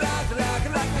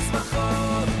רק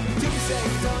משמחות תומסק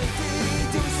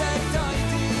טויטי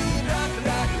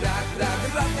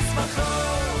רק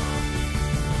משמחות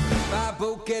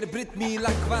בבוקר ברית מילה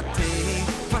כבתי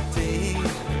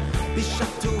אישה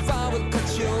טובה will cut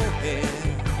your hair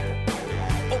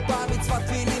או בר מצווה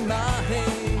תפילים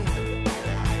מהי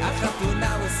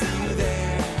החתונה will see you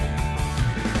there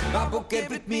בבוקר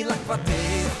ברית מילה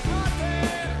כבתי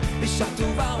אישה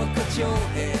טובה will cut your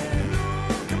hair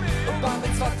או בר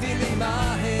מצווה תפילים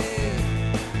מהי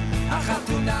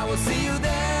החתונה will see you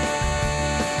there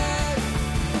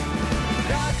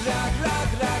רק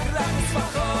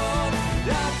משמחות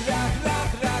רק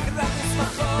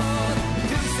משמחות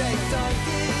תומסק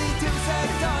טויטי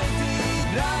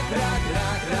רק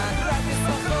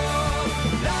משמחות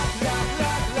רק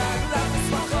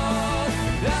משמחות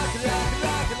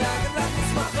רק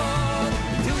משמחות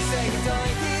תומסק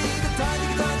טויטי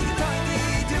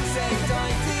תומסק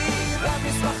טויטי רק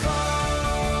משמחות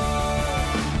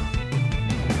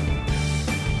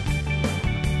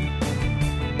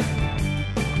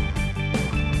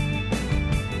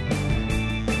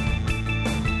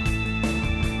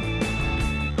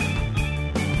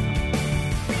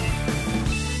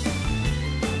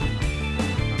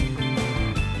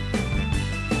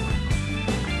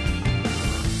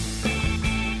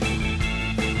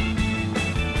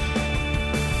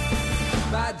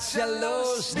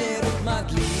שלוש נרות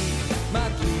מדליק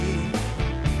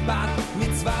בת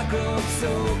מצווה grows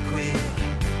so quick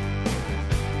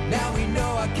now we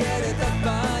know I get it up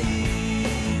by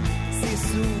see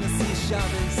soon see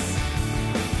Shabbos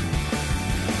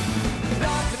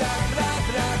רק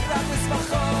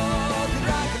משמחות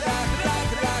רק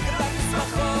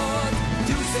משמחות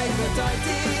תומסק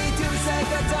טויטי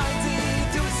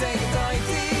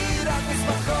רק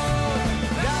משמחות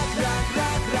רק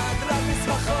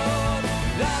משמחות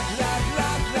רק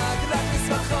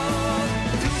משמחות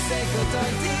תומסק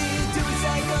טויטי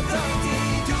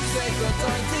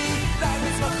רק משמחות רק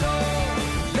משמחות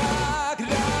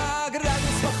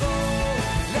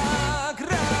רק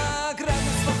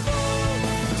משמחות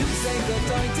תומסק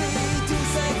טויטי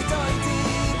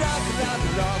רק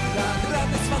משמחות רק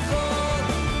משמחות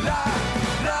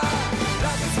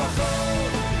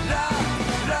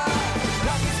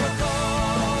רק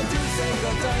משמחות תומסק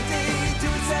טויטי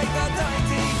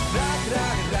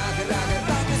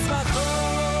רק משמחות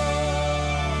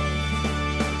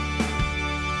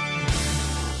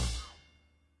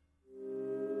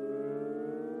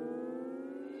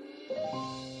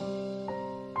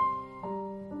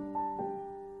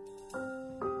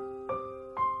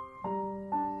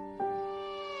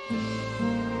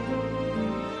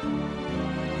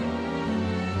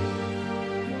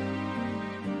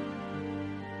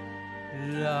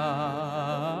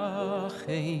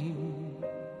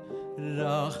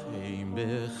רחם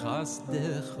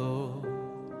בחסדך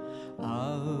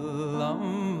על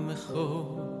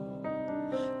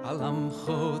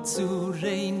עמך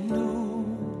צורנו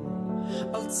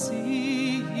על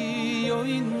ציון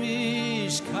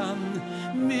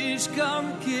משכן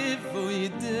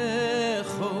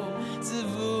כבודך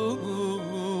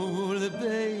זבול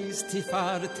בייס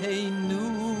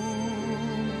תפארתנו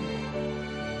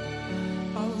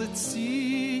על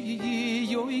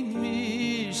ציון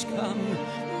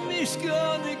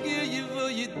משכן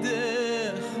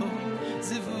כבודך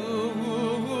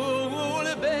זבול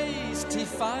בייס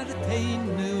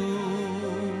תפארתנו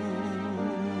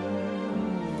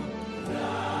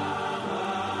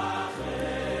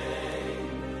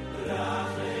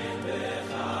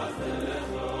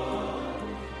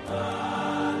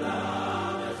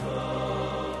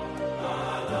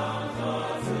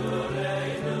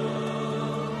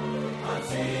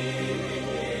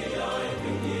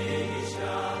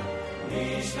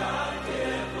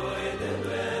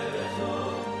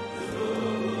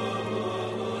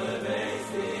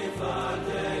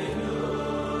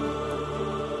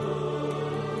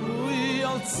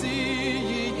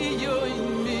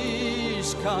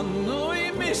kanoi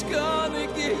mishkan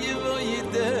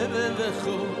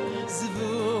gevoydevecho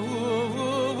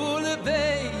zvul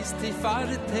beist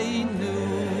tifarteinu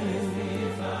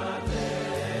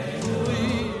oi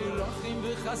rachim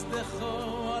bechasdecho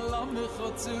alam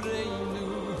chotzreinu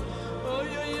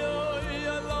Oy oy oy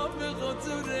Allah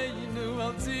bechotzureinu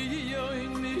al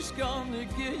ziyoin mishkan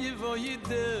gevo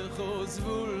yidechos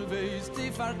vul beis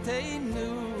tifarteinu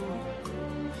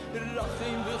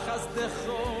Rachim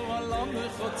v'chazdecho Allah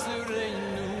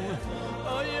bechotzureinu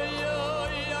Oy oy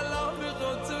oy Allah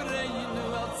bechotzureinu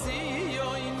al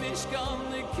ziyoin mishkan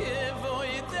gevo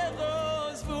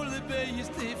yidechos vul beis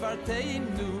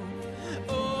tifarteinu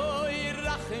Oy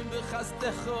Rachim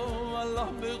v'chazdecho Allah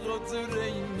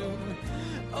bechotzureinu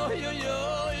Oy oy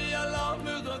oy Allah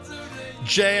bechotzureinu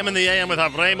JM in the AM with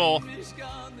Avremel.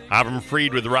 Avram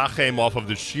Fried with Rachem off of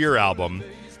the Shir album.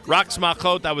 Rox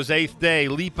Machot, that was 8th day.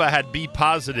 Lipa had B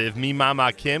positive. Mi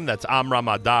Mama Kim, that's Amra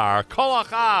Madar. Kol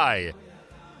Achai,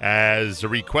 as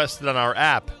requested on our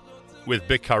app with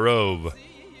Bikarov.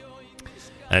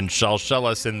 And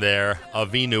Shalshelas in there.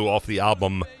 Avinu off the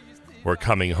album We're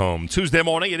Coming Home. Tuesday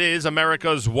morning, it is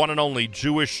America's one and only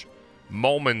Jewish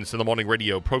Moments in the Morning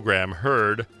radio program,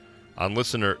 heard on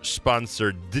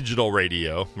listener-sponsored digital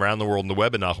radio around the world on the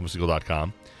web at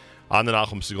NachumSegal.com, on the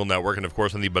Nachum Segal Network, and, of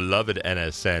course, on the beloved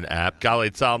NSN app.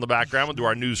 Galei Tzal in the background. We'll do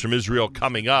our news from Israel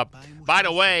coming up. By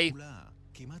the way,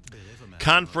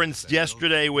 conference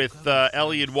yesterday with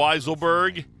Elliot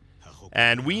Weiselberg,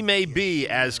 and we may be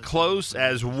as close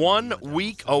as 1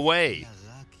 week away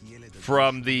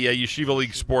from the Yeshiva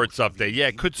League Sports Update. Yeah,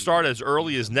 it could start as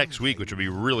early as next week, which would be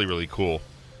really, really cool.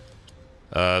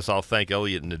 So I'll thank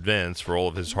Elliot in advance for all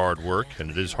of his hard work, and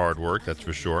it is hard work, that's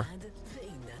for sure.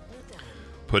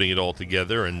 Putting it all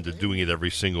together and doing it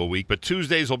every single week. But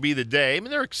Tuesdays will be the day. I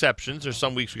mean, there are exceptions. There's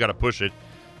some weeks we got to push it.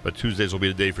 But Tuesdays will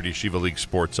be the day for the Yeshiva League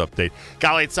Sports Update.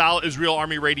 Galei Tzal, Israel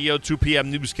Army Radio, 2 p.m.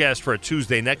 newscast for a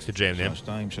Tuesday next to JM.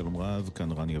 שלום רב,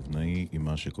 כאן רני אבנאי עם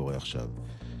מה שקורה עכשיו.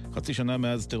 חצי שנה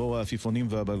מאז טרור העפיפונים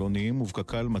והבלונים,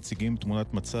 ובקק"ל מציגים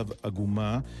תמונת מצב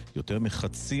עגומה. יותר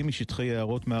מחצי משטחי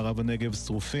יערות מערב הנגב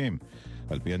שרופים.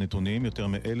 על פי הנתונים, יותר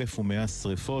מ-1,100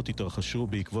 שריפות התרחשו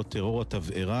בעקבות טרור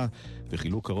התבערה,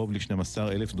 וחילוק קרוב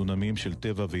ל-12,000 דונמים של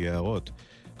טבע ויערות.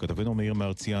 כתבנו מאיר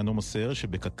מרציאנו מוסר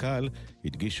שבקק"ל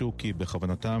הדגישו כי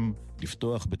בכוונתם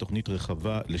לפתוח בתוכנית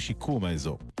רחבה לשיקום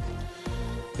האזור.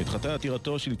 נדחתה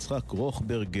עתירתו של יצחק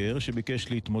רוכברגר,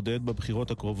 שביקש להתמודד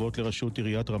בבחירות הקרובות לראשות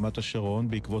עיריית רמת השרון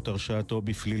בעקבות הרשעתו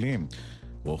בפלילים.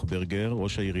 רוכברגר,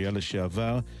 ראש העירייה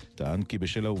לשעבר, טען כי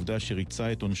בשל העובדה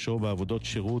שריצה את עונשו בעבודות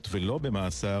שירות ולא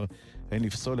במאסר, אין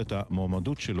לפסול את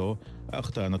המועמדות שלו, אך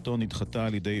טענתו נדחתה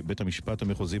על ידי בית המשפט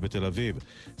המחוזי בתל אביב.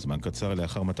 זמן קצר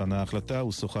לאחר מתן ההחלטה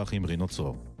הוא שוחח עם רינו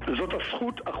צרור. זאת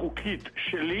הזכות החוקית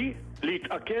שלי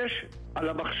להתעקש על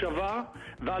המחשבה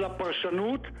ועל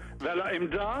הפרשנות ועל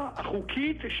העמדה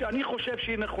החוקית שאני חושב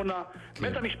שהיא נכונה.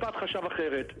 בית המשפט חשב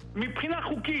אחרת. מבחינה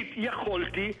חוקית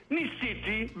יכולתי,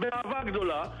 ניסיתי, באהבה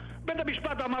גדולה. בית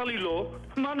המשפט אמר לי לא,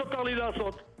 מה נותר לי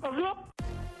לעשות? אז לא.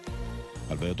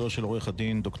 הלווייתו של עורך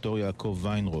הדין דוקטור יעקב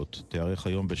ויינרוט תארך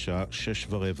היום בשעה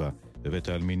 6:15 בבית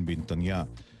העלמין בנתניה.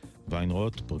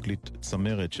 ויינרוט, פרקליט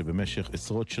צמרת שבמשך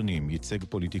עשרות שנים ייצג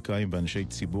פוליטיקאים ואנשי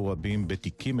ציבור רבים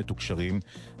בתיקים מתוקשרים,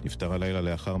 נפטר הלילה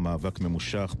לאחר מאבק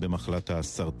ממושך במחלת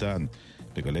הסרטן.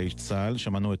 בגלי צה"ל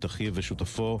שמענו את אחיו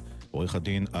ושותפו, עורך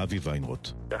הדין אבי ויינרוט.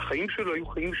 החיים שלו היו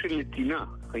חיים של נתינה,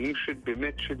 חיים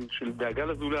באמת של דאגה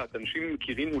לזולת. אנשים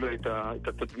מכירים אולי את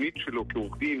התדמית שלו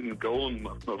כעורך דין, גאון,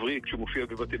 מבריק, שמופיע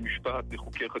בבתי משפט,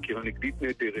 לחוקר חקירה נגדית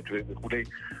נהדרת וכו'.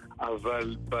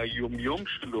 אבל ביומיום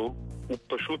שלו הוא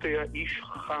פשוט היה איש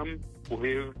חכם,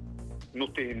 אוהב,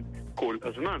 נותן כל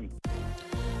הזמן.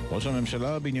 ראש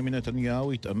הממשלה בנימין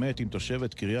נתניהו התעמת עם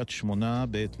תושבת קריית שמונה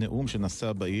בעת נאום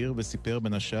שנשא בעיר וסיפר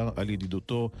בין השאר על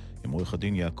ידידותו עם עורך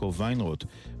הדין יעקב ויינרוט.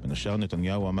 בין השאר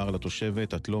נתניהו אמר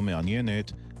לתושבת, את לא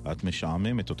מעניינת, את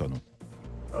משעממת אותנו.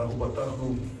 אנחנו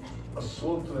פתחנו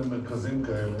עשרות מרכזים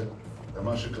כאלה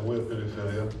למה שקרוי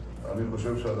הפריפריה. אני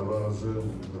חושב שהדבר הזה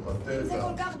הוא מבטא את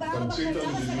תמצית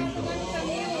המדיניות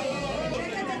שלנו.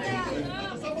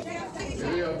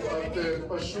 תראי, את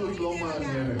פשוט לא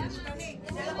מעניינת.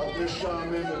 את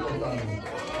משעממת אותנו.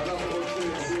 אנחנו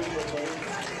רוצים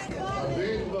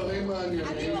להביא דברים מעניינים.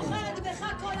 אני בוחרת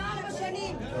בך כל 4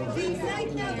 שנים. ואם זה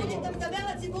ההתנהגות, אתה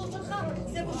מדבר לציבור שלך,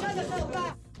 זה בושה וחרפה.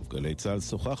 בגלי צה"ל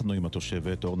שוחחנו עם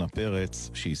התושבת אורנה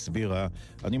פרץ, שהסבירה,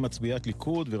 אני מצביעת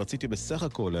ליכוד ורציתי בסך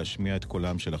הכל להשמיע את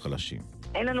קולם של החלשים.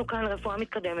 אין לנו כאן רפואה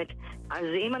מתקדמת, אז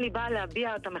אם אני באה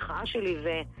להביע את המחאה שלי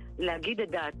ולהגיד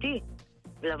את דעתי,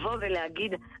 לבוא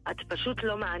ולהגיד, את פשוט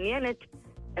לא מעניינת,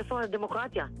 איפה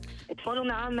הדמוקרטיה? אתמול הוא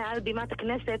נאם מעל בימת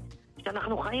הכנסת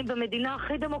שאנחנו חיים במדינה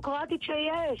הכי דמוקרטית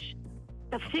שיש.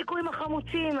 תפסיקו עם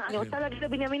החמוצים. אני רוצה להגיד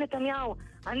לבנימין נתניהו,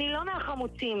 אני לא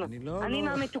מהחמוצים, אני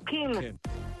מהמתוקים.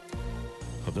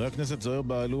 חבר הכנסת זוהיר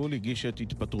בהלול הגיש את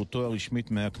התפטרותו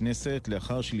הרשמית מהכנסת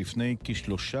לאחר שלפני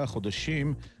כ3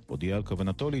 חודשים הודיע על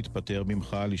כוונתו להתפטר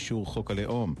במחאה על אישור חוק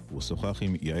הלאום. הוא שוחח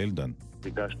עם יעל דן.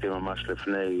 הגשתי ממש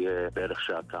לפני בערך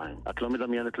שעתיים. את לא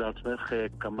מדמיינת לעצמך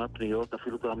כמה פניות,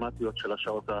 אפילו דרמטיות של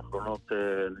השעות האחרונות,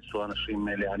 ניסו אנשים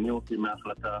להניע אותי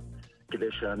מההחלטה כדי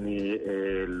שאני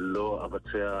לא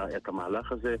אבצע את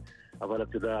המהלך הזה. אבל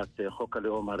את יודעת, חוק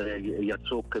הלאום הרי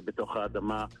יצוק בתוך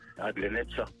האדמה עד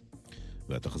לנצח.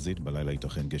 והתחזית בלילה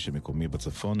ייתכן גשם מקומי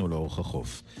בצפון ולאורך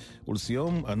החוף.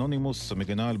 ולסיום, אנונימוס,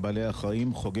 המגנה על בעלי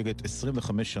החיים, חוגגת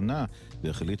 25 שנה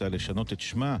והחליטה לשנות את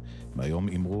שמה. מהיום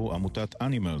אמרו עמותת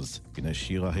אנימלס. הנה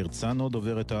שירה הרצנו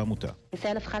דוברת העמותה.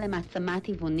 ישראל הפכה למעצמה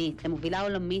טבעונית, למובילה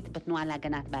עולמית בתנועה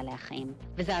להגנת בעלי החיים.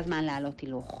 וזה הזמן לעלות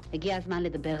הילוך. הגיע הזמן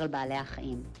לדבר על בעלי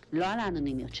החיים. לא על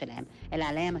האנונימיות שלהם, אלא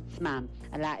עליהם עצמם.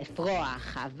 על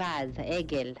האפרוח, האבז,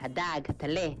 העגל, הדג,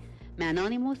 הטלה.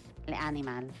 מאנונימוס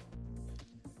לאנימלס.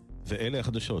 ואלה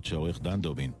החדשות שעורך דן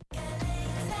דובין.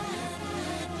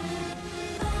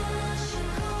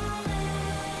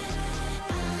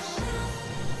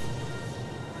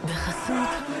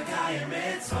 בחסות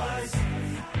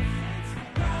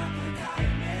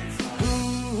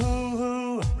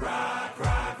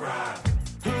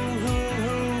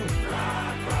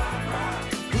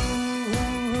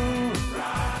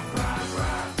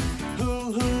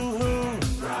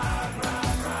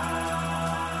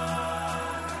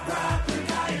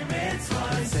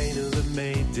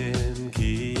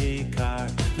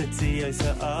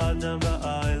האדם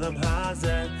בעולם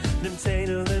הזה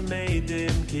נמצאנו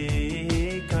למדים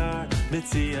כיכר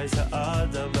מציע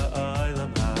האדם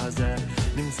בעולם הזה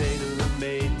נמצאנו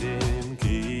למדים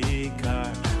כיכר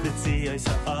מציע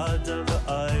האדם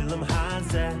בעולם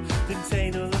הזה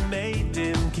נמצאנו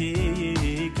למדים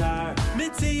כיכר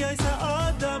מציע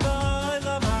האדם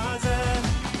בעולם הזה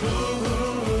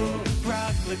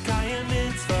רק לקיים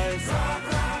מצוות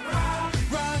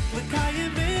רק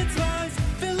לקיים מצוות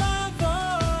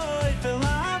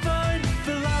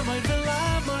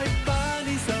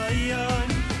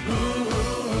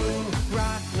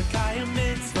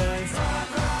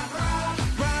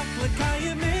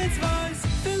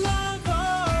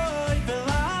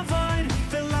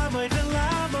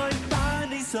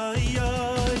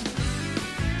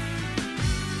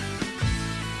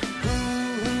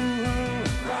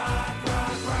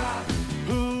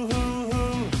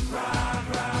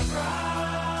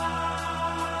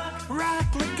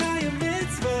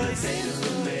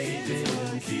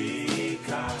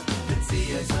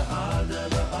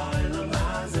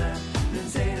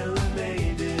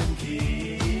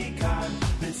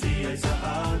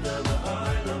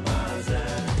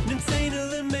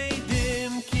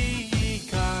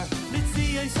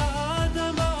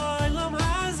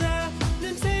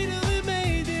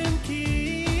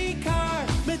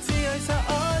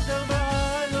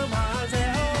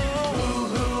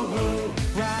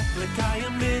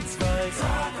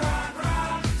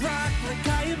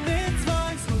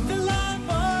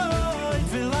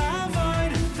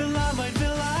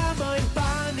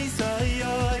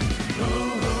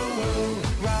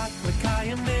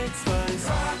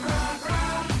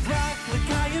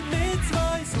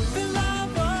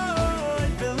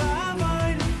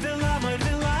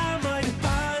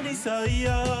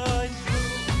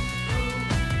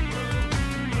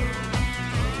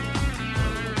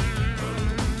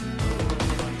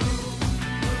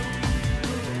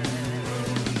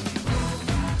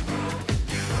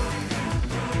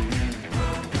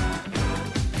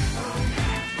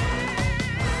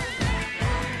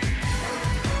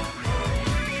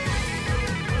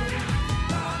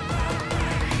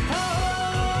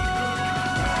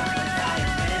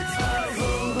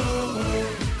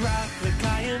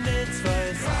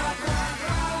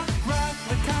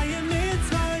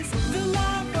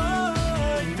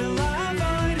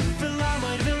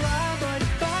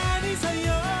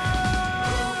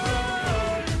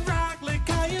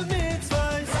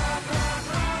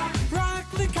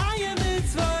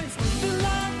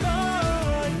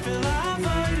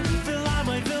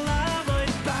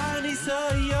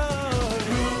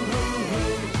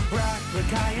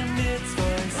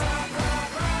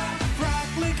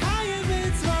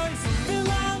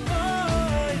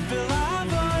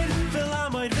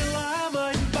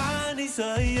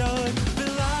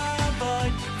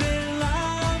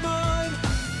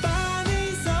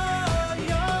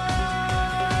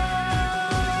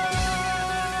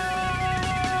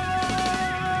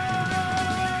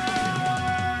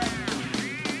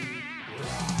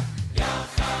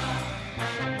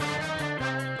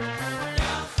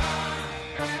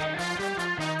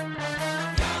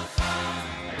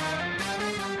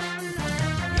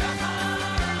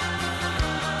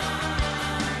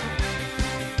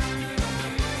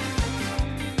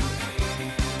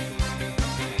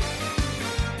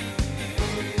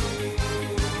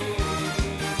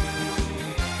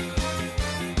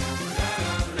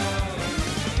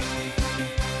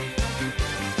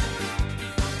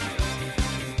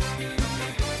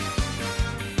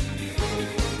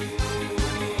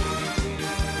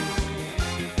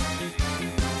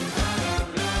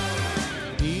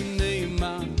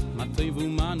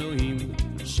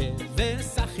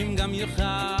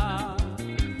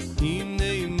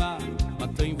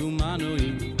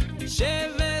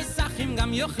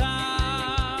גם יוכל.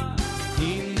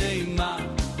 הנה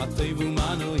מה טוב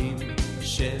ומה נעים,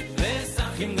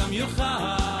 שבסחים גם יוכל.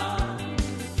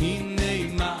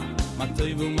 הנה מה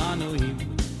טוב ומה נעים,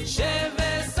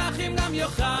 שבסחים גם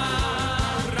יוכל.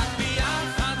 רק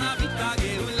ביחד נביא את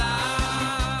הגאולה,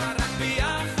 רק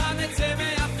ביחד נצא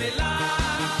מאפלה,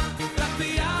 רק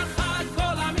ביחד כל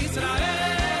עם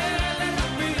ישראל,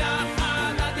 רק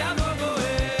ביחד עד יבוא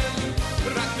גואל.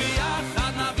 רק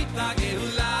ביחד נביא את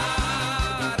הגאולה,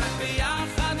 רק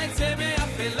ביחד נצא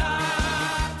מאפלה,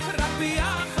 רק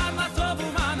ביחד מה טוב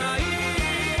ומה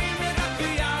נעים, רק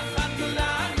ביחד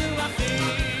כולנו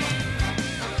אחים.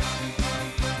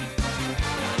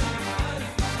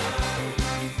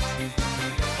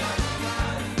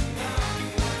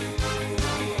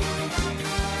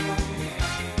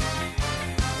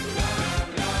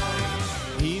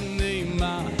 הנה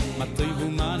מה טוב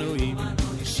ומה נעים,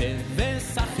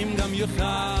 שבסחים גם יוכל.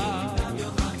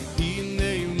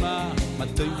 הנה מה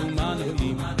טוב ומה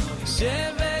נעים,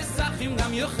 שבסחים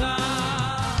גם יוכל.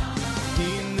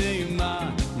 הנה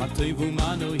מה טוב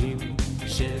ומה נעים,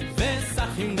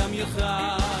 שבסחים גם יוכל.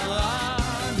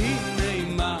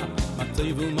 הנה מה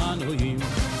טוב ומה נעים,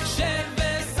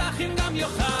 שבסחים גם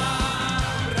יוכל.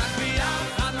 רק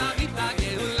ביחד נביא את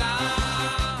הגאולה,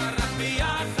 רק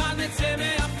ביחד נצא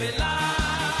מאפלה,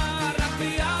 רק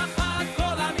ביחד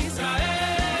כל עם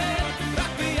ישראל,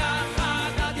 רק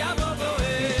ביחד עד יבוא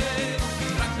גואל.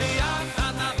 רק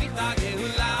ביחד נביא את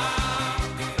הגאולה,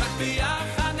 רק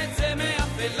ביחד נצא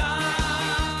מאפלה,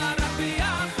 רק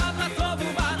ביחד מה טוב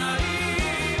ומה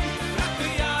נעים, רק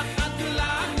ביחד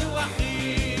כולנו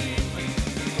אחים.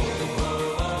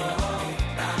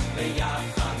 רק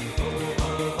ביחד,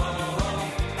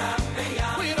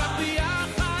 רק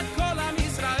ביחד כל עם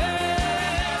ישראל,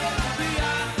 רק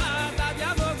ביחד עד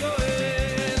יבוא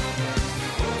גואל.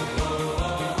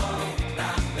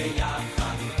 רק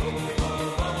ביחד,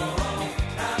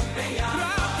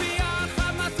 רק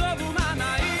ביחד מה טוב ומה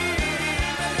נעים,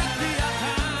 רק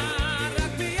ביחד,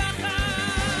 רק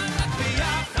ביחד, רק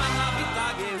ביחד נביא את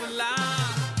הגאולה,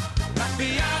 רק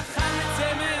ביחד נצא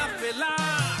מאפלה,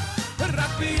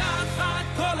 רק ביחד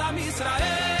כל עם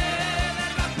ישראל,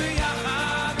 רק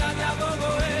ביחד עד יבוא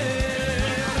גואל.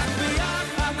 רק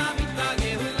ביחד נביא את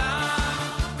הגאולה,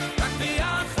 רק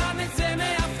ביחד נצא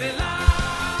מאפלה,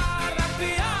 רק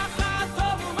ביחד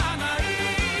טוב ומה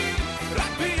נעים,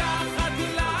 רק ביחד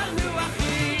כולנו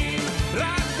אחים.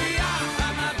 רק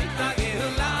ביחד נביא את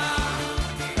הגאולה,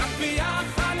 רק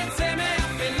ביחד נצא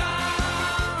מאפלה,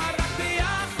 רק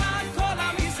ביחד כל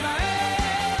עם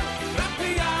ישראל, רק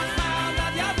ביחד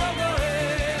עד יבוא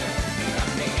גואל. רק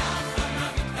ביחד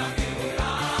נביא את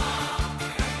הגאולה,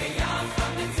 רק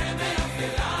ביחד נצא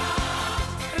מאפלה,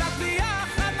 רק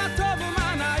ביחד מה טוב ומה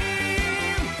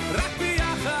נעים, רק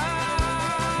ביחד.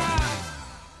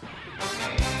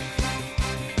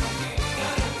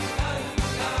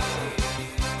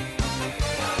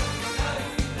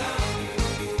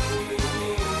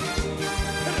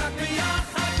 רק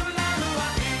ביחד כולנו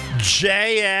אחים.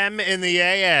 JM in the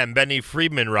AM, Benny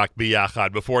Friedman, Rock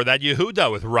Biyachad. Before that,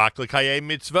 Yehuda with Rock L'Kayem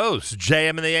Mitzvos.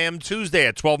 JM in the AM Tuesday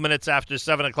at 12 minutes after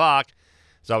 7 o'clock.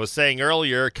 As I was saying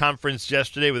earlier, conference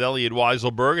yesterday with Elliot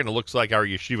Weiselberg, and it looks like our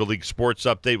Yeshiva League sports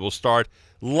update will start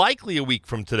likely a week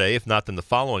from today, if not then the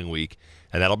following week.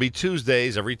 And that'll be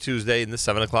Tuesdays, every Tuesday in the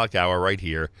 7 o'clock hour right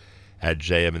here at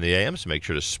JM in the AM. So make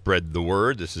sure to spread the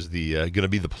word. This is the going to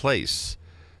be the place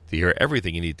to hear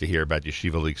everything you need to hear about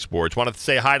Yeshiva League sports. Wanted to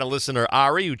say hi to listener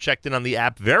Ari, who checked in on the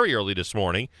app very early this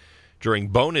morning during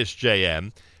Bonus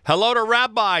JM. Hello to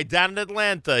Rabbi down in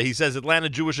Atlanta. He says Atlanta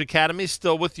Jewish Academy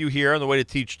still with you here on the way to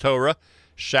teach Torah.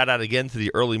 Shout out again to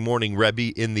the early morning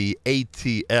Rebbe in the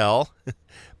ATL.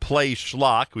 Play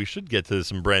Schlock. We should get to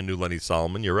some brand new Lenny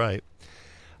Solomon. You're right.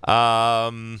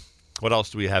 What else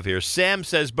do we have here? Sam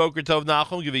says, Boker Tov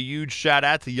Nachum, give a huge shout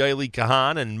out to Yaeli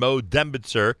Kahan and Mo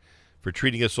Dembitzer for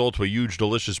treating us all to a huge,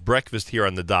 delicious breakfast here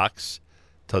on the docks.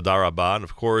 Tadar Rabba. And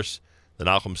of course, the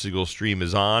Nachum Siegel stream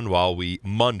is on while we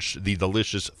munch the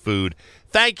delicious food.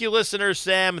 Thank you, listener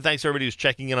Sam, and thanks everybody who's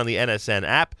checking in on the NSN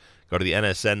app. Go to the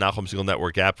NSN Nachum Siegel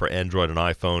Network app for Android and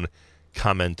iPhone.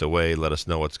 Comment away. Let us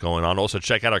know what's going on. Also,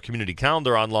 check out our community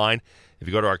calendar online. If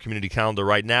you go to our community calendar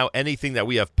right now, anything that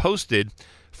we have posted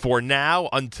for now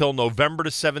until November the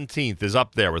 17th is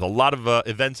up there with a lot of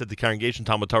events at the Congregation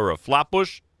Talmud Torah of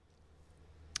Flatbush,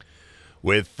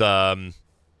 with the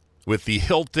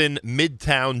Hilton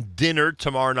Midtown dinner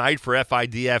tomorrow night for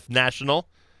FIDF National.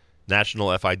 National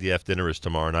FIDF dinner is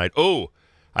tomorrow night. Oh,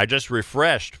 I just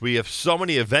refreshed. We have so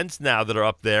many events now that are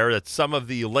up there that some of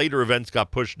the later events got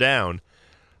pushed down.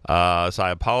 So I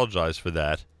apologize for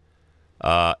that.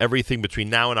 Everything between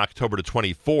now and October the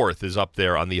 24th is up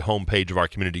there on the homepage of our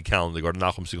community calendar. Go to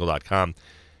NachumSegal.com,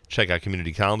 check out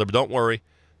community calendar. But don't worry,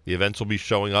 the events will be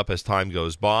showing up as time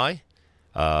goes by.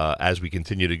 As we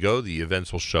continue to go, the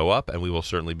events will show up, and we will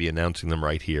certainly be announcing them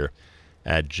right here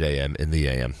at JM in the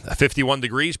AM. 51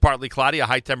 degrees, partly cloudy, a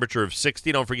high temperature of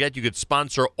 60. Don't forget, you could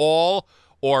sponsor all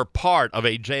or part of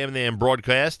a JM in the AM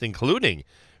broadcast, including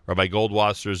Rabbi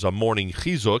Goldwasser's Morning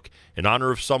Chizuk, in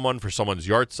honor of someone, for someone's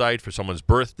yahrzeit, for someone's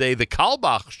birthday. The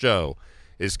Kalbach Show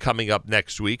is coming up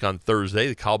next week on Thursday.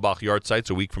 The Kalbach Yahrzeit,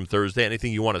 a week from Thursday.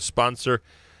 Anything you want to sponsor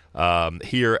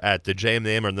here at the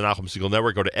JM or the Nachum Segal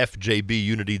Network, go to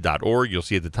fjbunity.org. You'll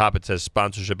see at the top it says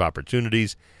sponsorship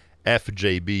opportunities,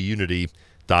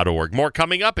 fjbunity.org. More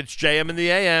coming up. It's JM in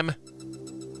the AM.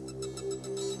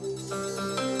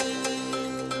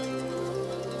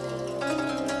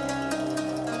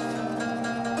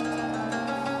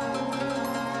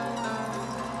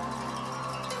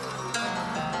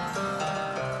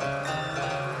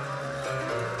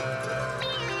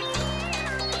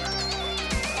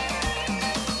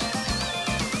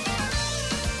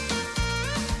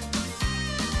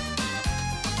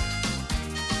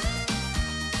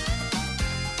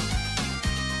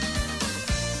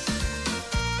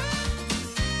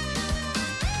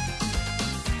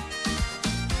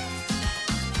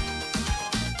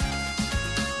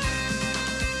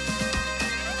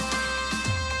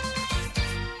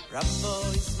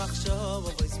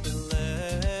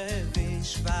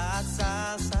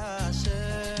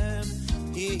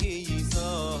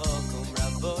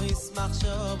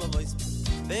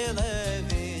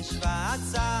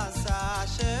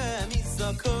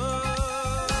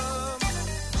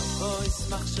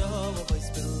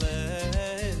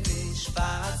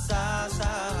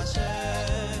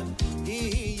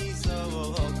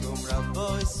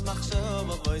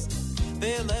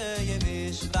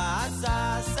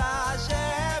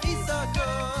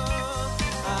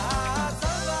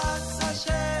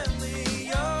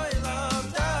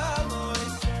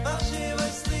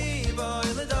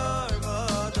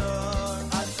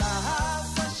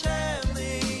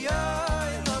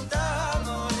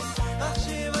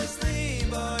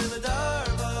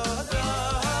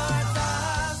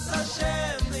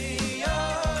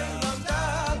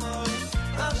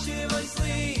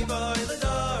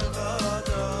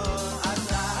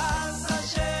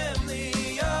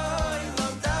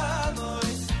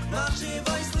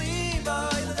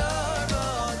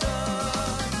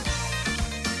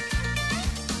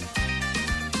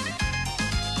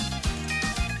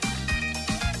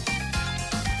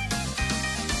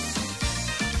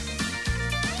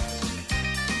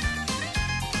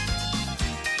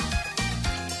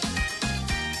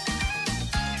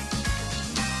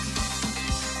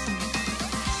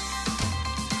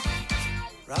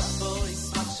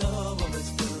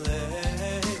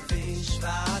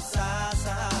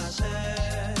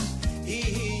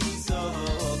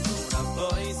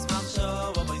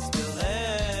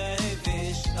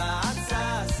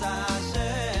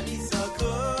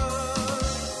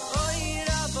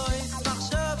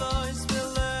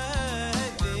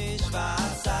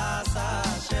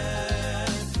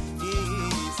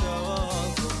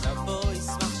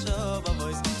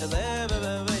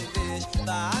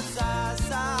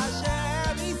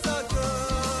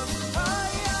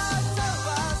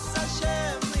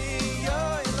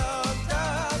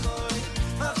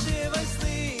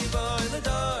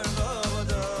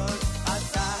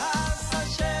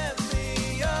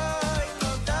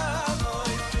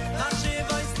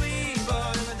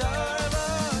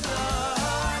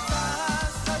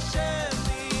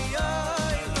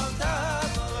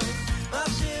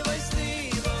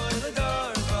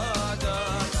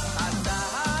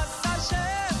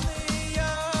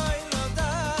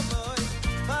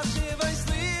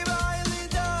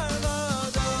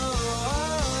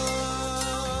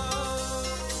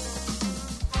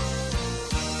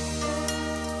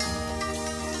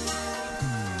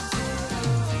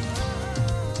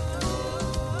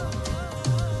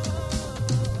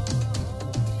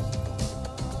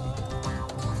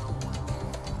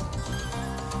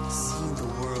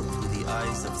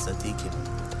 tzaddikim,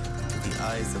 through the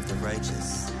eyes of the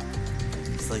righteous.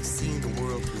 It's like seeing the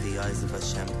world through the eyes of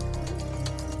Hashem.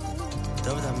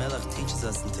 David HaMelech teaches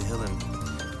us in Tehillim,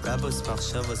 Rabos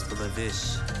machshavos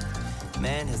b'levish.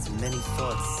 Man has many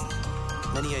thoughts,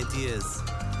 many ideas,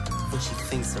 which he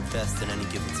thinks are best in any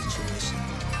given situation.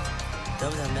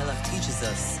 David HaMelech teaches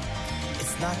us,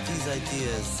 it's not these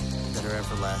ideas that are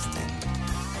everlasting,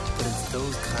 but it's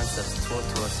those concepts taught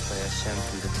to us by Hashem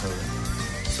through the Torah.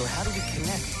 So how do we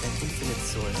connect that infinite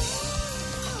source?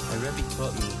 My Rabbi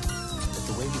taught me that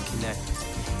the way we connect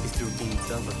is through being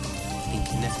tzavah, being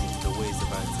connected to the ways of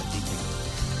our tzaddikim.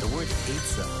 The word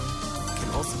Eitzah can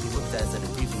also be looked at as an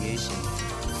abbreviation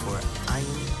for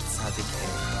Ayin Tzadik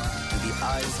Hey. And the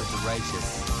eyes of the righteous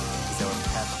is our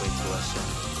pathway to Hashem.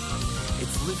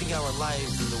 It's living our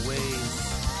lives in the ways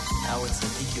our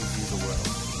tzaddikim view the world.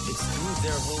 It's through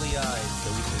their holy eyes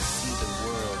that we can see the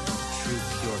world in true,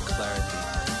 pure clarity.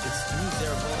 It's through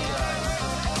their holy eyes.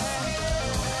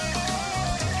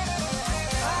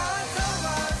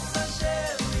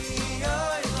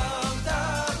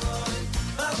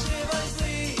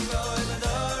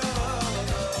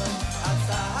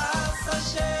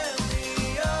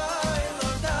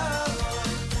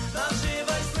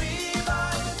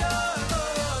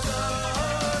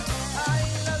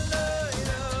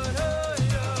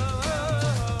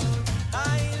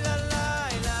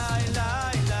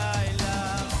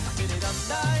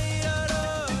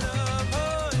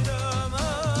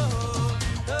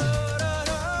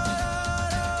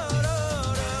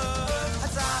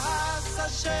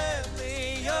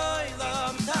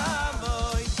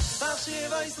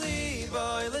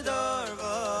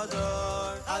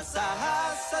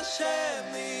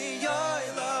 Hashem li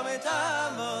yoylam et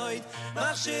hamoid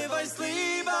machshavay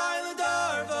slivay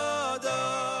l'dor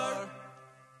v'dor.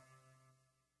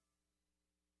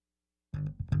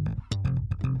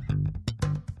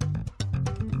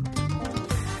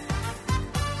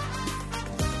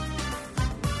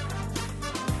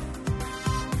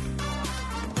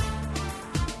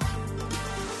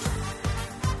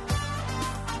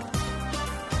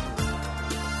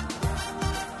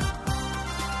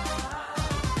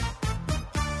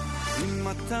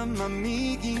 אתה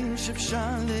מאמין שאפשר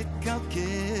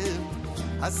לקלקל,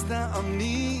 אז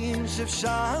תאמין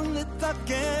שאפשר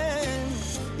לתקן.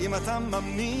 אם אתה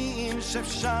מאמין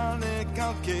שאפשר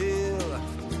לקלקל,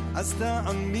 אז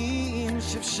תאמין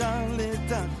שאפשר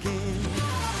לתקן.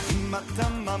 אם אתה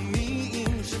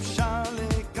מאמין שאפשר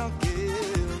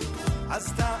לקלקל,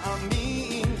 אז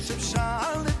תאמין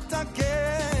שאפשר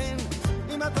לתקן.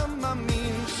 אם אתה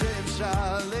מאמין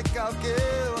שאפשר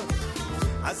לקלקל,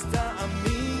 אז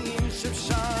תאמין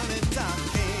שאפשר לתקן.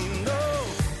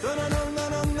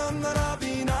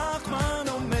 רבי נחמן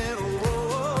אומר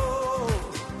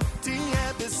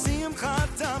תהיה בשמחה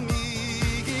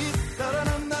תמיד.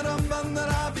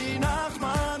 רבי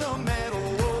נחמן אומר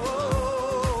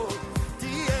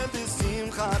תהיה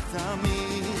בשמחה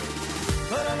תמיד.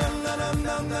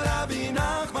 רבי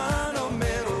נחמן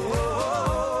אומר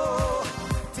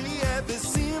תהיה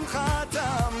בשמחה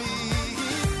תמיד.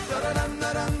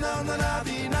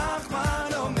 רבי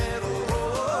נחמן אומר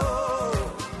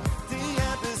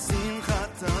תהיה בשמחה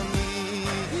תמיד.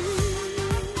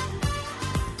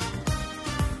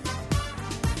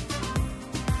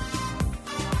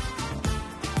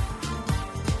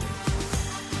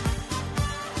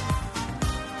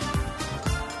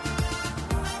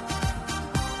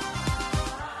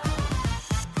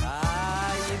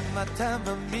 אם אתה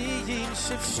מאמין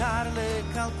שאפשר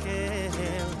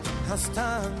לקלקל, אז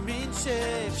תאמין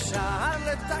שאפשר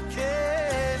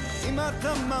לתקן. אם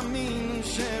אתה מאמין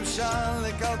שאפשר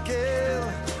לקלקל,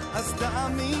 אז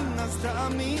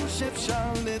תאמין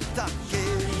שאפשר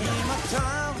לתקן. אם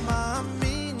אתה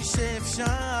מאמין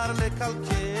שאפשר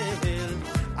לקלקל,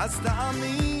 אז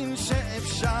תאמין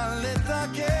שאפשר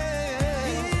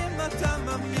לתקן. אם אתה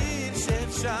מאמין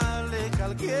שאפשר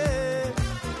לקלקל,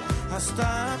 אז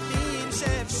תאמין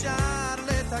שאפשר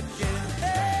לתקן.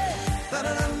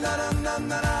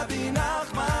 רבי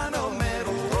נחמן אומר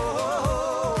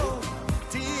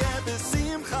תהיה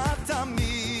בשמחה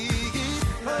תמיד.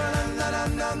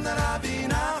 רבי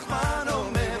נחמן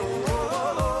אומר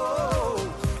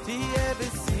תהיה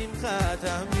בשמחה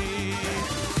תמיד.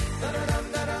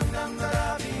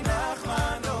 רבי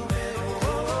נחמן אומר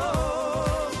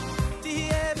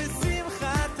תהיה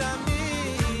בשמחה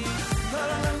תמיד.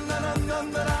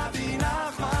 רבי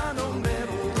נחמן אומר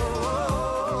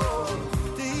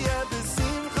תהיה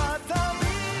בשמחה תמיד.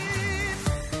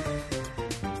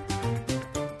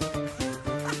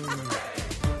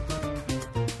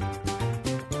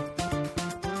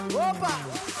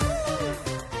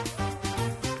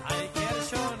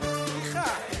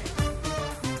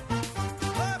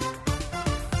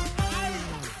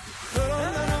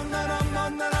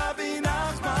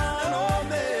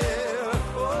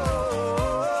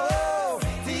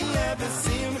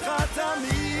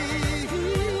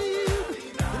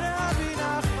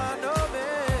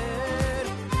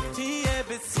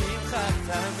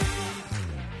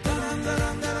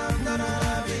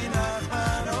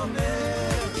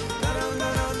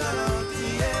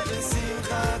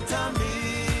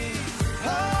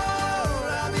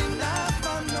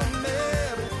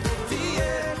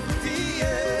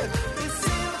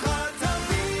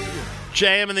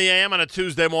 JM in the AM on a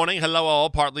Tuesday morning. Hello all.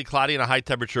 Partly cloudy and a high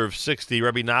temperature of 60.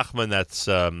 Rabbi Nachman, that's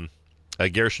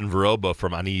Gershon Veroba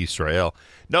from Ani Yisrael.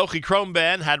 Nochi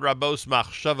Kronban had Rabos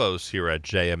Machshavos here at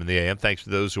JM in the AM. Thanks to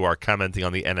those who are commenting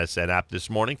on the NSN app this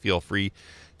morning. Feel free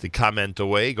to comment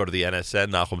away. Go to the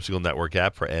NSN, Nachum Segal Network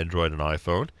app for Android and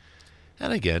iPhone.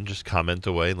 And again, just comment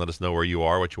away and let us know where you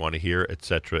are, what you want to hear,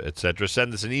 etc., etc.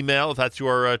 Send us an email if that's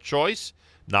your choice.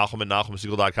 Nachum at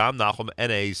NachumSegal.com. Nachum,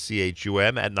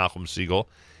 N-A-C-H-U-M, at Nachum Segal,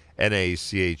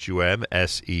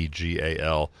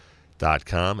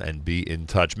 NACHUM-SEGAL.com, and be in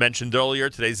touch. Mentioned earlier,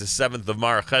 today's the 7th of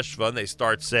Mar Cheshvan. They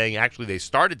started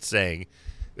saying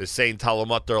the Saint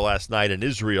Talmutar last night in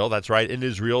Israel. That's right, in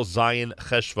Israel, Zion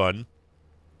Cheshvan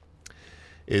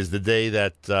is the day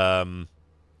that the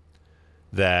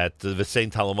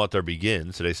Saint Talmutar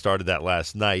begins. So they started that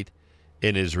last night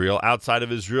in Israel. Outside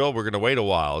of Israel, we're going to wait a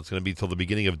while. It's going to be till the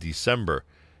beginning of December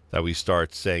that we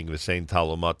start saying the Saint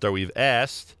Talmutar. We've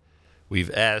asked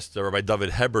Rabbi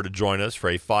David Heber to join us for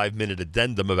a 5-minute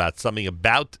addendum about something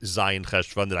about Zion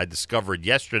Cheshvan that I discovered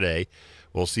yesterday.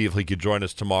 We'll see if he could join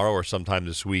us tomorrow or sometime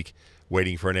this week.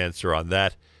 Waiting for an answer on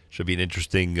that. Should be an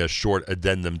interesting short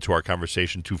addendum to our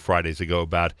conversation 2 Fridays ago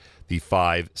about the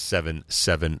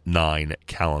 5779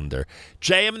 calendar.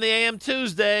 JM in the AM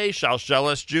Tuesday,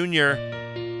 Shalshelis Jr.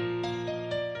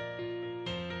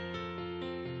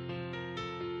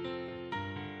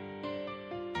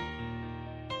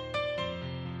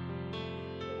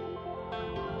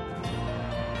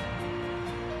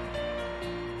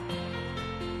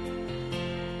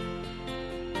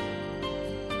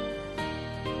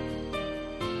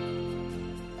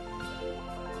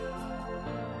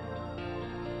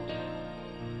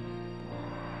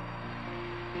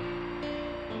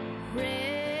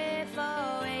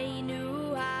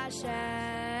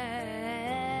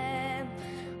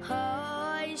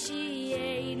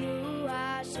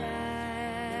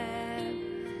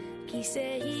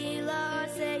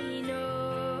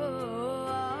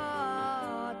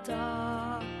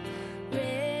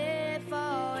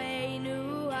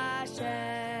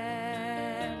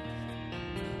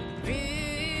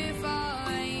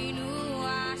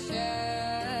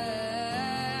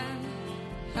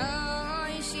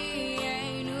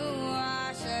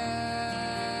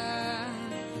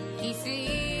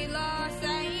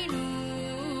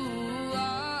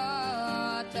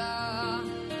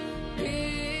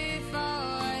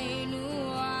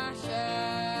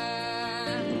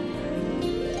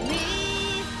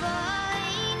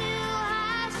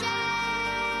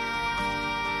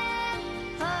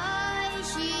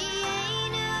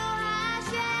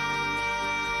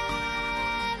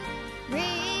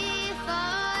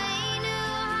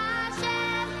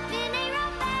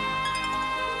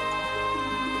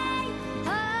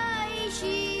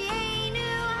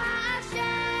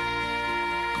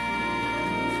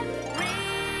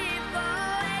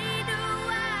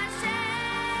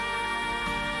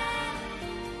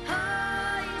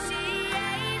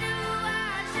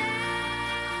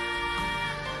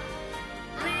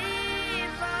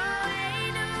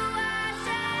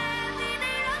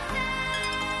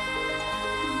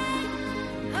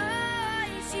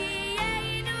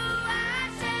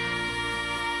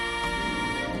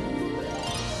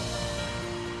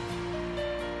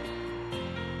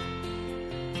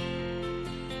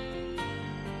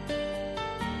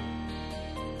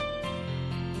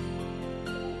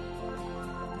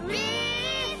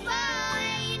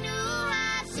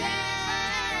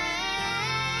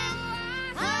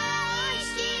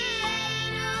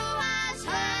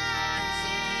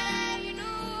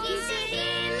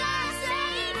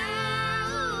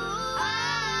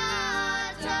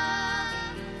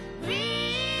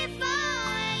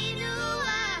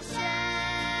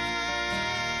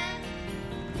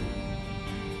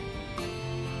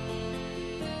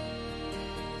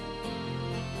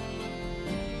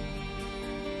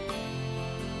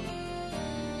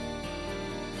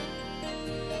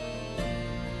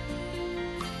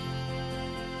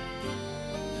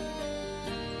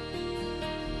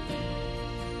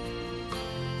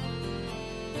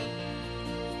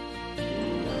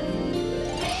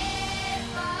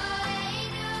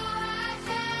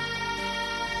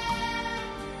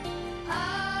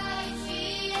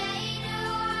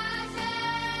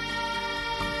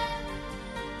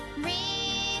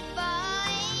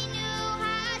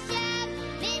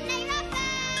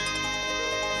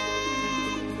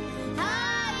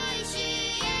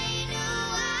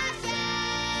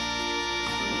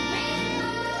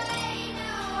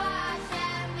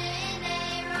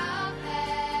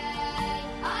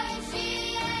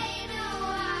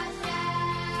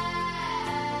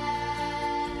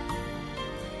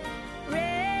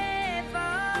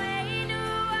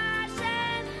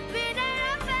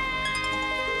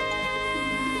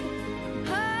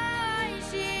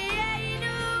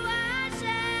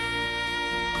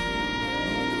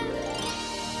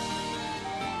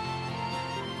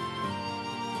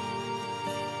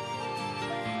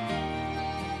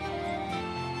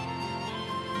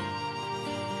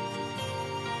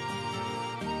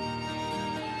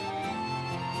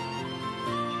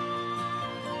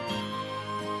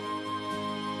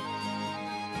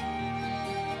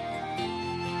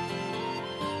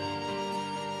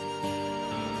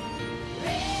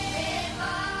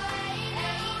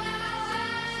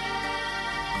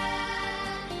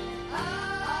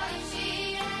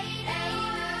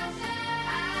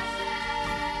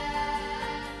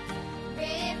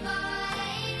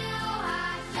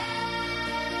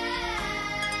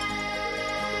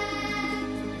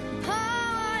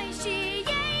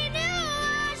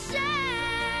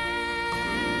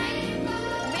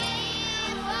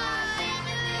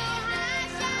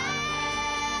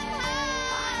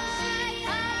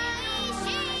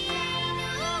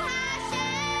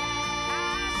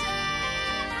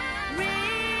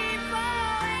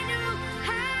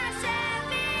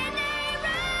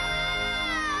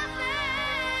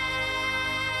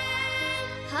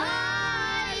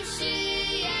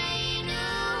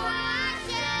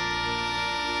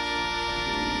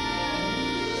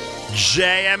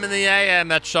 JM in the AM.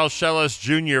 That's Shalshelis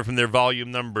Jr. from their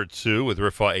volume number 2 with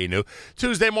Rifa Einu.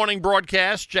 Tuesday morning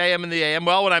broadcast, JM in the AM.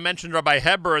 Well, when I mentioned Rabbi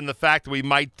Heber and the fact that we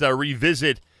might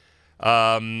revisit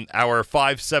our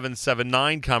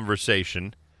 5779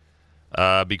 conversation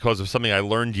because of something I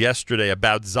learned yesterday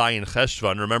about Zayin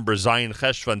Cheshvan. Remember, Zayin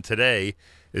Cheshvan today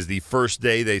is the first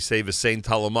day they say V'sein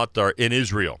Talomatar in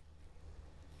Israel.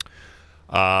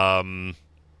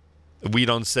 We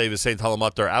don't say V'sein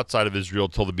Talomatar outside of Israel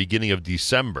till the beginning of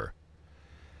December.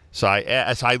 So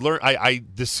I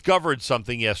discovered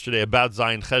something yesterday about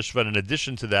Zayin Cheshvan in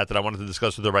addition to that I wanted to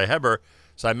discuss with Rabbi Heber.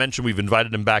 So I mentioned we've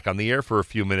invited him back on the air for a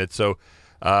few minutes. So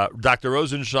Dr.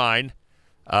 Rosenshine,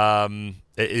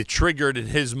 it triggered in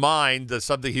his mind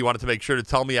something he wanted to make sure to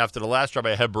tell me after the last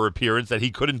Rabbi Heber appearance, that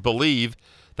he couldn't believe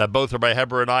that both Rabbi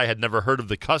Heber and I had never heard of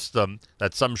the custom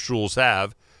that some shuls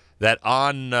have, that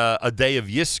on a day of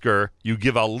Yisker, you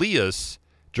give aliyas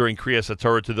during Kriyas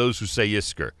HaTorah to those who say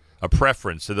Yisker, a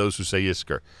preference to those who say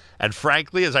Yisker. And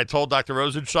frankly, as I told Dr.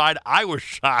 Rosenshine, I was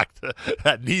shocked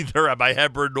that neither Rabbi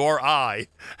Heber nor I,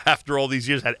 after all these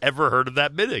years, had ever heard of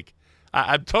that minhag.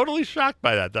 I'm totally shocked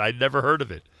by that I'd never heard of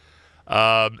it.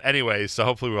 Anyway, so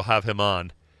hopefully we'll have him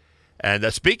on.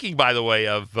 And speaking, by the way,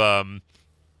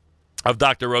 of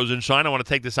Dr. Rosenshine, I want to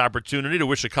take this opportunity to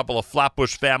wish a couple of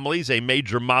Flatbush families a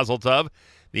major mazel tov.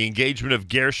 The engagement of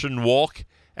Gershon Walk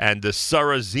and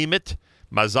Sarah Zimit.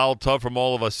 Mazel tov from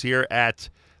all of us here at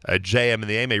JM and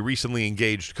the AM, a recently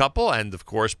engaged couple, and of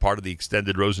course part of the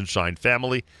extended Rosenshine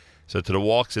family. So to the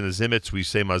Walks and the Zimits, we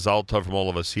say Mazel tov from all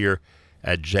of us here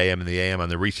at JM and the AM on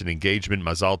the recent engagement.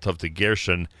 Mazel tov to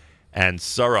Gershon and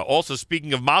Sarah. Also,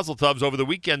 speaking of Mazel tovs, over the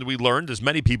weekend we learned, as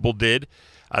many people did,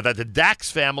 that the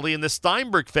Dax family and the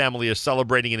Steinberg family are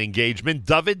celebrating an engagement.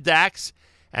 David Dax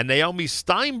and Naomi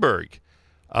Steinberg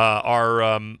are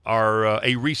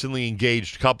a recently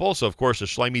engaged couple. So, of course, to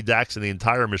Shlomi Dax and the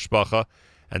entire mishpacha,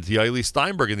 and to Yaeli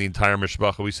Steinberg and the entire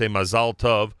mishpacha, we say Mazal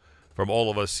Tov from all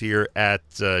of us here at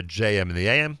JM in the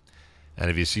AM. And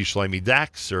if you see Shlomi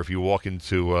Dax, or if you walk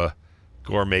into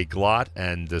Gourmet Glot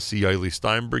and see Yaeli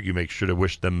Steinberg, you make sure to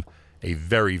wish them a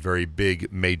very, very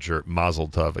big, major Mazel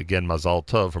Tov. Again, Mazel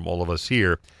Tov from all of us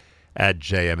here at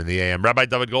JM in the AM. Rabbi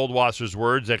David Goldwasser's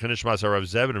words, Zecher Nishmas Harav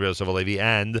Zev and Rabbi Yosef Alevi,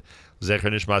 and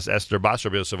Zecher Nishmas Esther Bas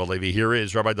Rabbi Yosef Alevi. Here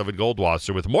is Rabbi David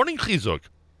Goldwasser with Morning Chizuk.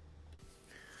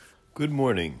 Good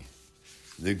morning.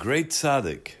 The great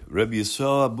tzaddik, Rabbi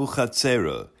Yisrael Abu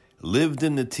Chatzera, lived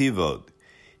in Netivot.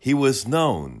 He was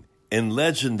known and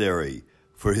legendary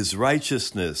for his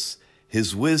righteousness,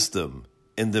 his wisdom,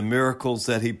 and the miracles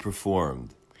that he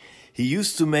performed. He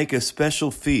used to make a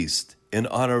special feast in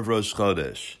honor of Rosh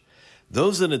Chodesh.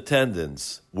 Those in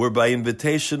attendance were by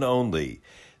invitation only.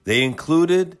 They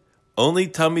included only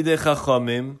Talmidei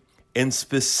Chachamim and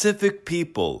specific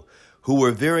people who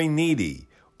were very needy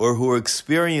or who were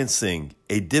experiencing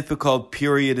a difficult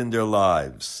period in their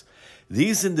lives.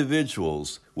 These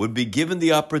individuals would be given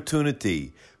the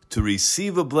opportunity to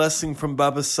receive a blessing from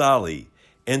Baba Sali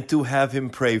and to have him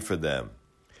pray for them.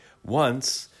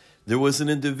 Once, there was an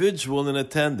individual in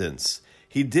attendance.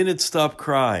 He didn't stop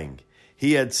crying.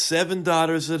 He had 7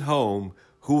 daughters at home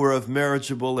who were of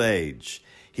marriageable age.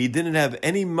 He didn't have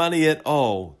any money at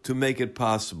all to make it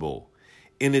possible.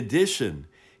 In addition,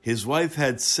 his wife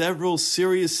had several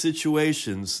serious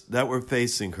situations that were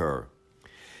facing her.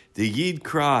 The Yid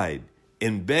cried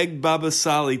and begged Baba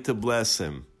Sali to bless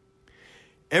him.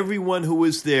 Everyone who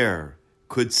was there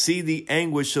could see the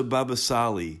anguish of Baba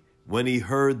Sali when he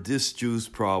heard this Jew's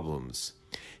problems.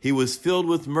 He was filled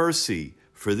with mercy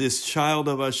for this child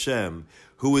of Hashem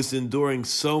who was enduring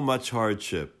so much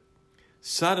hardship.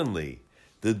 Suddenly,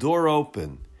 the door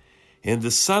opened, and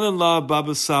the son-in-law of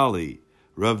Baba Sali,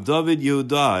 Rav David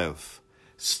Yehudaev,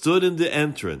 stood in the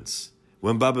entrance.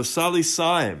 When Baba Sali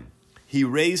saw him, he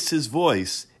raised his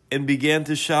voice and began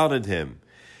to shout at him.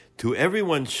 To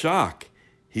everyone's shock,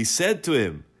 he said to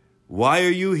him, "Why are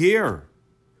you here?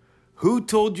 Who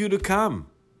told you to come?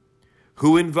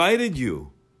 Who invited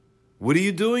you? What are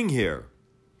you doing here?"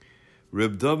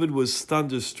 Reb David was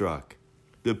thunderstruck.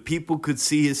 The people could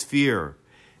see his fear.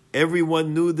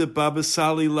 Everyone knew that Baba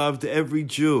Sali loved every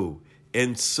Jew,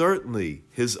 and certainly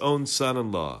his own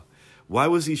son-in-law. Why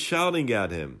was he shouting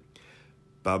at him?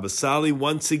 Baba Sali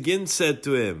once again said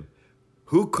to him,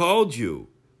 "Who called you?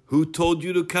 Who told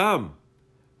you to come?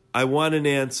 I want an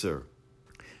answer."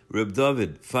 Reb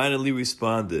David finally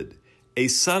responded, "A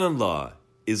son-in-law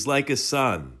is like a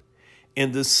son,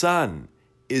 and the son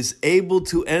is able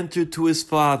to enter to his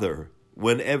father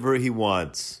whenever he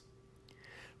wants."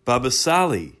 Baba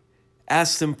Sali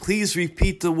asked him, "Please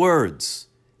repeat the words,"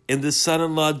 and the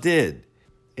son-in-law did.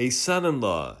 "A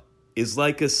son-in-law is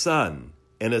like a son,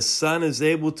 and a son is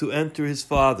able to enter his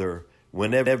father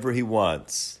whenever he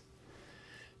wants.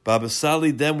 Baba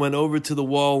Sali then went over to the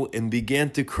wall and began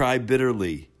to cry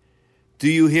bitterly. Do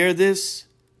you hear this?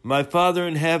 My Father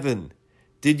in heaven,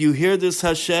 did you hear this,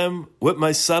 Hashem, what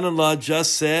my son-in-law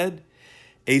just said?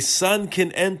 A son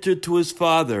can enter to his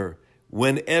father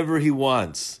whenever he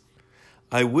wants.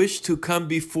 I wish to come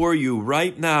before you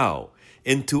right now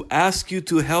and to ask you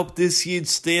to help this Yid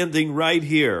standing right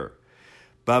here.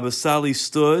 Baba Sali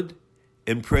stood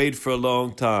and prayed for a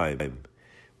long time.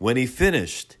 When he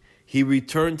finished, he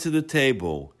returned to the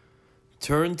table,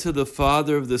 turned to the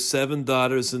father of the 7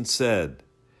 daughters and said,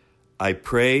 I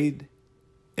prayed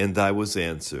and I was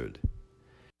answered.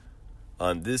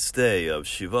 On this day of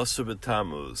Shivasar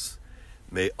B'Tammuz,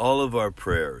 may all of our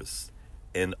prayers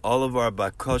and all of our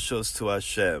bakoshos to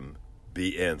Hashem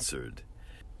be answered.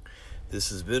 This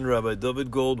has been Rabbi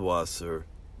David Goldwasser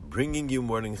bringing you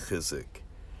Morning Chizuk.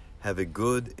 Have a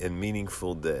good and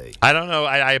meaningful day. I don't know.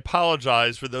 I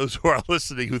apologize for those who are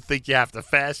listening who think you have to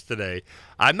fast today.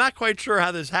 I'm not quite sure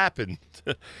how this happened.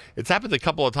 It's happened a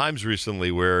couple of times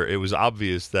recently where it was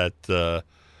obvious that the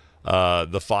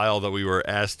file that we were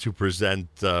asked to present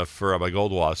for Rabbi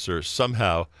Goldwasser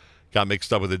somehow got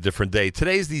mixed up with a different day.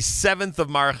 Today is the 7th of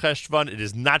Mar Cheshvan. It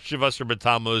is not Shivasar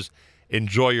B'Tammuz.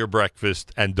 Enjoy your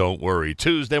breakfast and don't worry.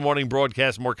 Tuesday morning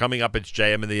broadcast, more coming up. It's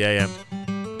JM in the AM.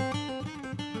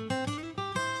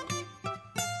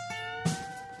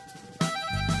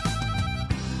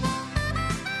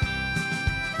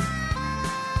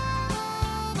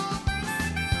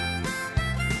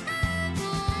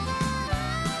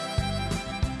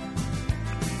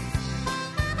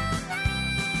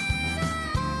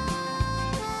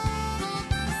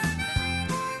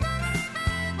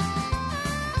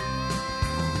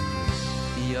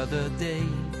 The other day,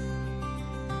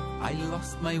 I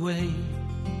lost my way.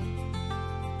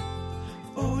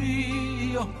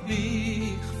 Oy, oh,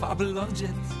 ich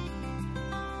fabelonget.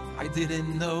 I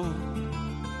didn't know.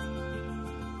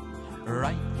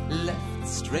 Right, left,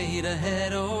 straight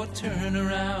ahead, or turn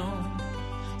around.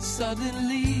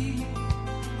 Suddenly,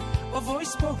 a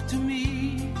voice spoke to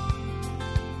me.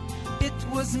 It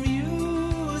was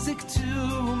music to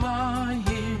my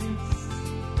ears.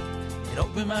 It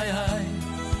opened my eyes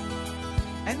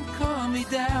and calmed me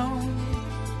down.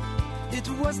 It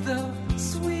was the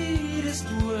sweetest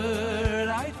word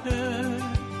I'd heard.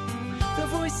 The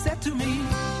voice said to me,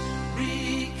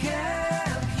 recalculate.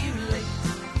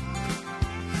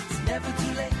 It's never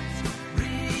too late.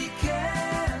 Recalculate.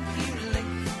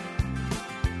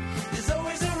 There's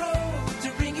always a road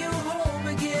to bring you home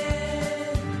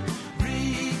again.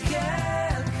 Recalculate.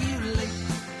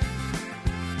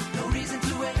 No reason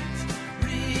to wait.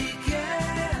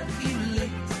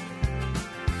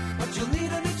 But you'll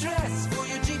need an address for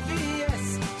your GPS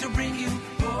to bring you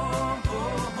home,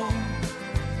 home, home,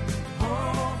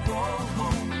 home, home,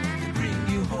 home, to bring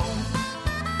you home.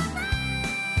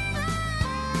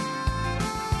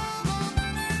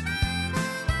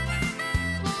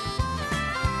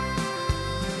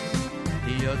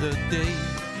 The other day,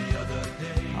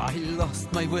 I lost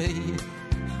my way.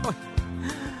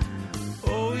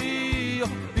 Oh,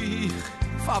 ich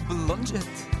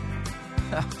fabelonget.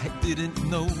 I didn't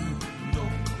know. No.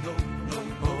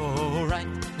 Oh, right,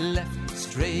 left,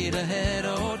 straight ahead,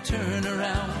 or turn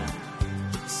around.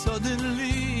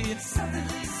 Suddenly,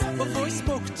 a voice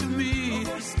spoke to me.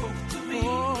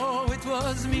 Oh, it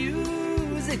was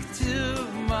music to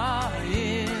my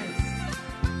ears.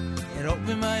 It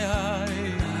opened my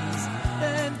eyes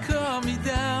and calmed me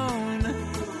down.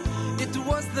 It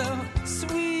was the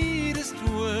sweetest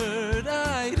word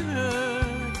I'd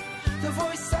heard. The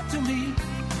voice said to me,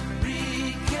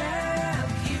 recalculate.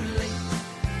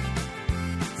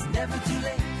 It's never too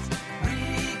late.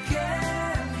 Recalculate.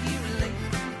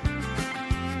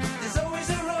 There's always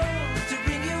a road to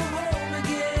bring you home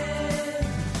again.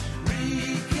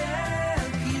 Recalculate.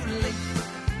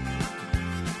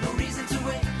 No reason to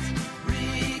wait.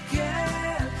 Recalculate.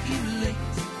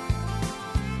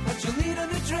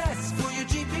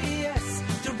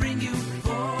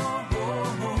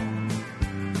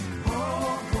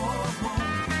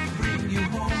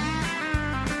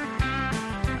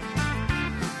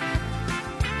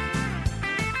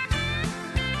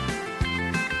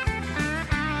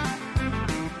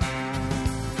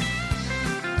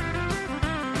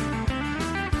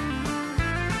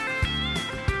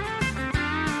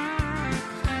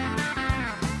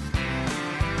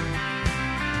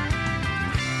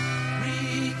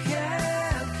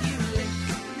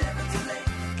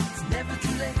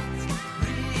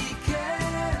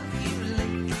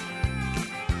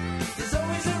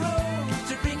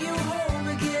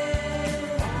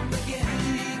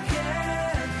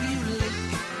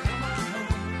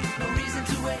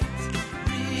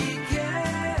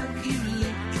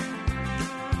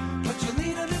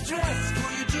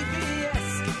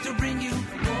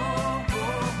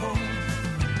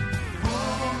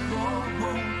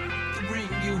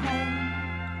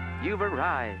 you've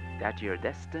arrived at your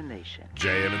destination.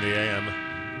 JM in the AM.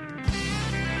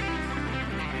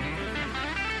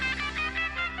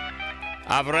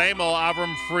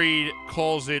 Avram Fried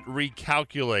calls it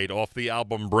Recalculate off the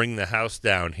album Bring the House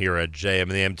Down here at JM in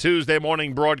the AM. Tuesday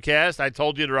morning broadcast. I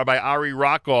told you that Rabbi Ari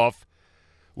Rockoff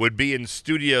would be in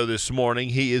studio this morning.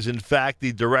 He is, in fact,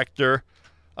 the director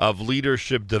of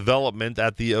leadership development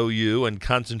at the OU and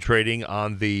concentrating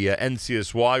on the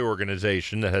NCSY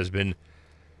organization that has been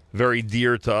very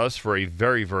dear to us for a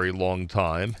very, very long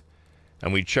time.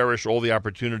 And we cherish all the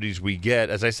opportunities we get.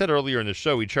 As I said earlier in the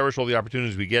show, we cherish all the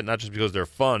opportunities we get, not just because they're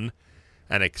fun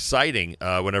and exciting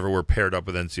whenever we're paired up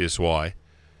with NCSY,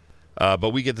 but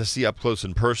we get to see up close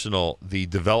and personal the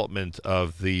development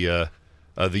of the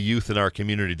youth in our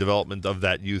community, development of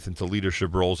that youth into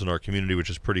leadership roles in our community, which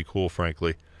is pretty cool,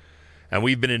 frankly. And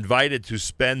we've been invited to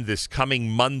spend this coming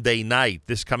Monday night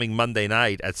at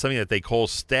something that they call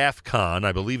Staff Con.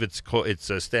 I believe it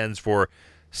stands for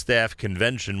Staff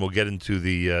Convention. We'll get into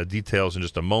the details in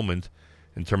just a moment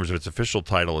in terms of its official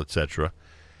title, etc.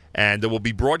 And we'll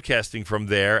be broadcasting from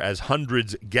there as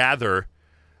hundreds gather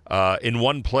in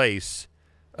one place,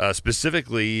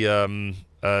 specifically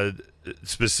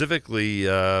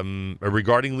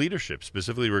regarding leadership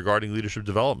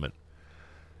development.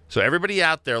 So everybody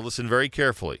out there, listen very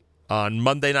carefully. On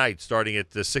Monday night, starting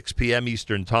at 6 p.m.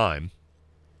 Eastern Time,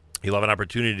 you'll have an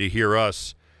opportunity to hear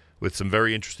us with some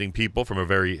very interesting people from a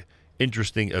very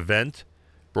interesting event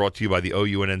brought to you by the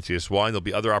OU and NCSY. And there'll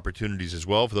be other opportunities as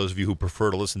well for those of you who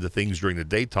prefer to listen to things during the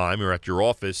daytime or at your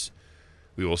office.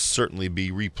 We will certainly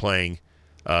be replaying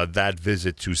that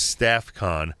visit to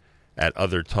StaffCon at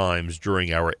other times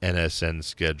during our NSN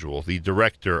schedule. The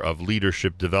Director of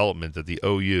Leadership Development at the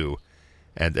OU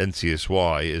and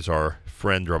NCSY is our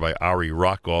friend, Rabbi Ari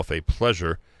Rockoff. A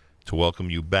pleasure to welcome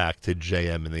you back to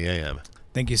JM in the AM.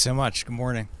 Thank you so much. Good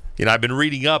morning. You know, I've been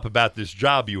reading up about this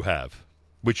job you have,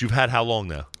 which you've had how long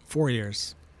now? 4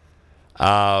 years.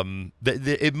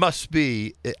 It must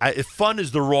be, if fun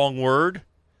is the wrong word,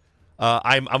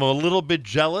 I'm a little bit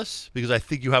jealous because I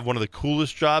think you have one of the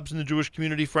coolest jobs in the Jewish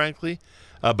community, frankly.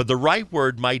 But the right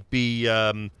word might be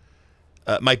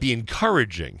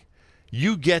encouraging.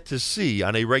 You get to see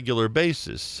on a regular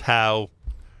basis how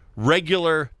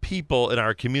regular people in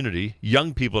our community,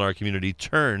 young people in our community,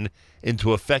 turn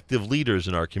into effective leaders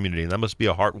in our community, and that must be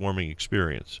a heartwarming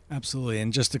experience. Absolutely.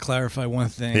 And just to clarify one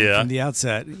thing from the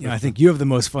outset, I think you have the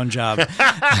most fun job.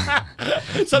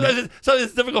 Sometimes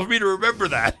it's difficult for me to remember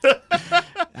that.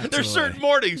 There's certain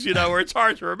mornings, where it's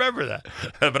hard to remember that.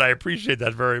 But I appreciate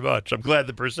that very much. I'm glad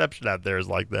the perception out there is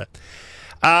like that.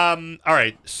 All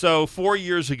right. So 4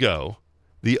 years ago,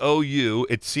 the OU,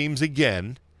 it seems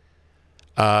again,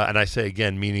 and I say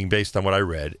again, meaning based on what I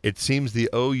read, it seems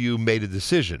the OU made a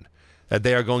decision that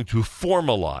they are going to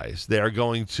formalize, they are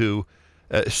going to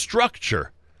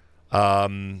structure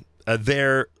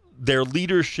their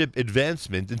leadership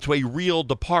advancement into a real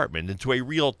department, into a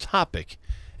real topic,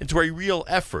 into a real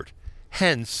effort.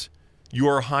 Hence,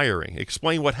 your hiring.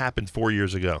 Explain what happened 4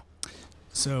 years ago.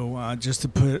 So just to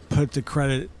put the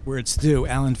credit where it's due,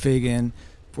 Alan Fagan,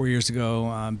 4 years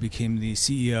ago, became the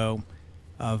CEO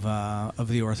of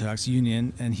the Orthodox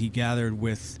Union, and he gathered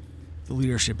with the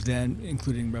leadership then,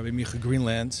 including Rabbi Micha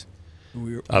Greenland,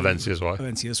 of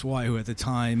NCSY, who at the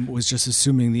time was just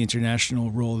assuming the international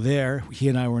role there. He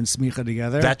and I were in Smicha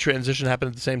together. That transition happened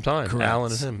at the same time. Correct.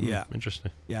 Alan and him. Yeah.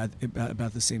 Interesting. Yeah,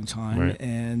 about the same time. Right.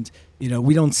 And,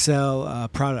 we don't sell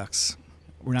products.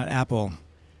 We're not Apple.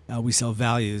 We sell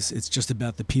values. It's just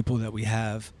about the people that we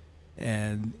have.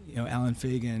 And, Alan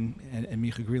Fagan and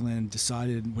Micha Greenland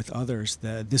decided with others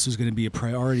that this was going to be a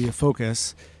priority of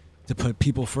focus to put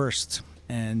people first.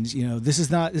 And, this is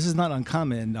not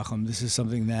uncommon, Nachum. This is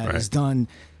something that is done,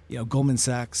 Goldman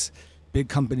Sachs, big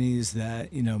companies that,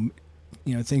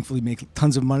 thankfully make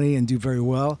tons of money and do very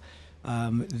well.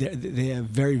 They have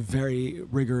very, very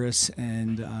rigorous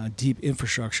and deep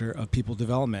infrastructure of people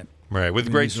development. Right, with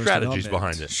great strategies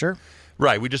behind it. Sure.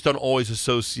 Right, we just don't always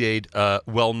associate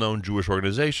well-known Jewish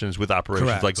organizations with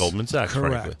operations like Goldman Sachs.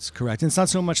 Correct. And it's not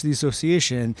so much the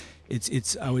association.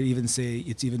 It's I would even say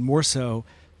it's even more so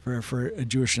for a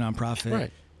Jewish nonprofit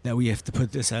that we have to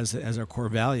put this as our core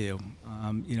value.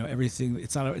 Everything.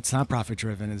 It's not profit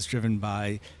driven. It's driven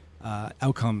by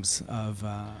outcomes of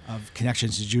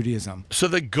connections to Judaism. So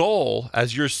the goal,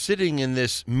 as you're sitting in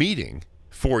this meeting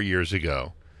 4 years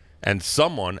ago, and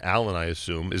someone, Alan, I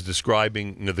assume, is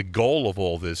describing the goal of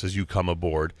all this as you come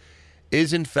aboard,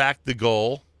 is in fact the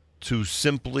goal to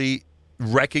simply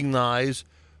recognize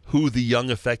who the young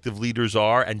effective leaders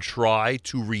are and try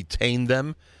to retain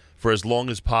them for as long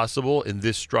as possible in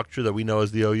this structure that we know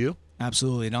as the OU?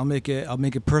 Absolutely, and I'll make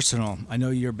it personal. I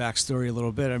know your backstory a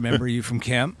little bit. I remember you from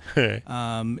camp.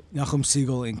 Nachum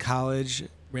Siegel in college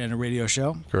ran a radio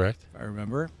show. Correct. If I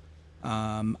remember.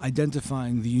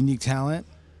 Identifying the unique talent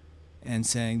and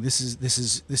saying this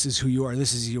is who you are.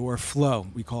 This is your flow.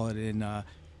 We call it in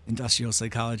industrial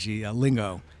psychology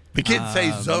lingo. The kids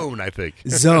say zone, I think.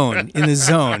 Zone, in the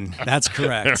zone. That's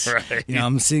correct. Right.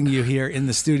 I'm seeing you here in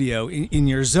the studio, in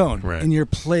your zone, right. in your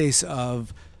place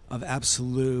of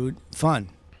absolute fun.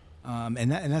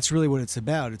 And that's really what it's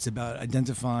about. It's about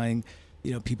identifying,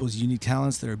 people's unique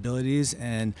talents, their abilities,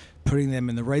 and putting them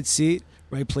in the right seat,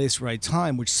 right place, right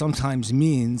time, which sometimes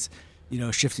means,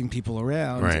 shifting people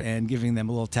around right. and giving them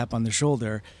a little tap on the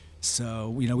shoulder. So,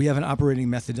 we have an operating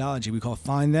methodology. We call it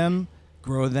find them,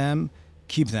 grow them,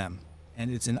 keep them.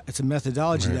 And it's a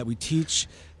methodology right. that we teach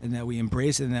and that we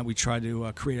embrace and that we try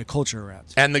to create a culture around.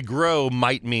 And the grow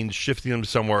might mean shifting them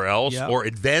somewhere else Yep. or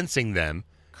advancing them,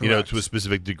 Correct. to a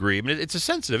specific degree. I mean, it's a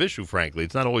sensitive issue, frankly.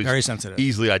 It's not always Very sensitive.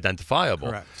 easily identifiable.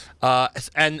 Correct.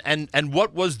 And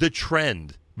what was the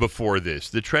trend before this?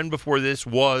 The trend before this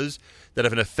was that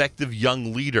if an effective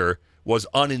young leader was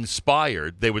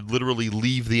uninspired, they would literally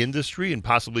leave the industry and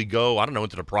possibly go, I don't know,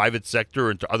 into the private sector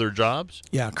or into other jobs?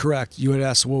 Yeah, correct. You had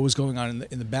asked what was going on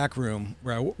in the back room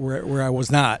where I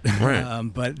was not. Right.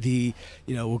 But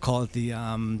we'll call it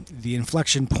the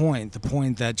inflection point, the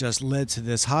point that just led to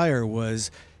this hire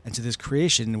and to this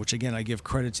creation, which again, I give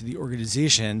credit to the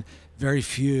organization. Very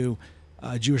few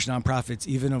Jewish nonprofits,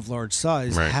 even of large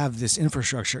size, right. have this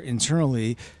infrastructure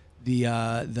internally.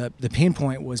 The pain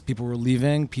point was people were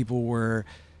leaving, people were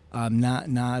not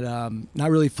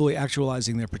really fully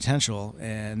actualizing their potential,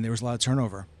 and there was a lot of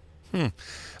turnover.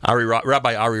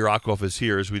 Rabbi Ari Rockoff is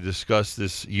here as we discuss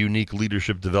this unique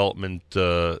leadership development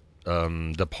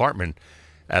department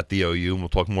at the OU, and we'll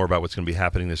talk more about what's going to be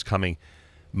happening this coming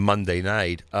Monday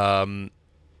night.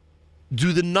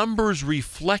 Do the numbers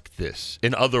reflect this?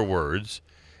 In other words,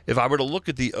 if I were to look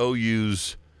at the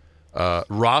OU's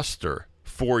roster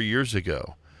 4 years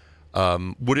ago,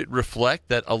 would it reflect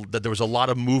that there was a lot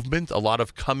of movement, a lot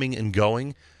of coming and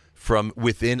going from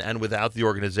within and without the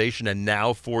organization, and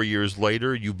now 4 years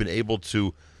later, you've been able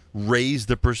to raise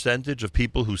the percentage of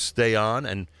people who stay on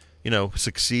and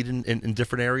succeed in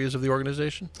different areas of the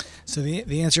organization? So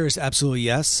the answer is absolutely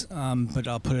yes, but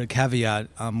I'll put a caveat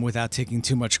without taking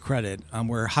too much credit.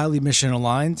 We're highly mission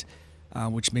aligned,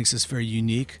 which makes us very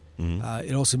unique. Mm-hmm.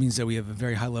 It also means that we have a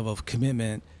very high level of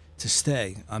commitment to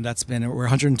stay. We're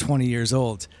 120 years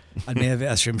old. I may have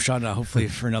asked Shana hopefully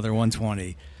for another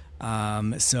 120.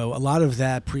 So a lot of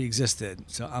that pre-existed.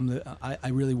 So I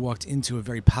really walked into a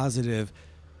very positive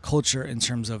culture in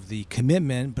terms of the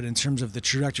commitment, but in terms of the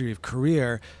trajectory of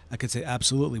career, I could say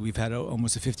absolutely. We've had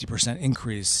almost a 50%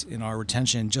 increase in our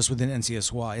retention just within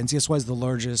NCSY. NCSY is the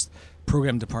largest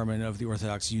program department of the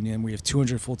Orthodox Union. We have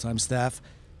 200 full-time staff,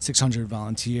 600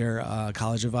 volunteer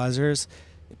college advisors,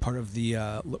 part of the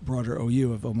broader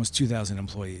OU of almost 2,000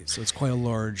 employees. So it's quite a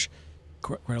large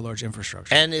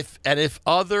infrastructure. And if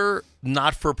other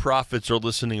not-for-profits are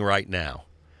listening right now,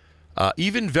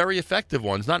 even very effective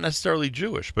ones, not necessarily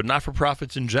Jewish, but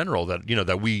not-for-profits in general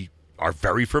that we are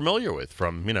very familiar with,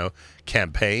 from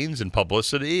campaigns and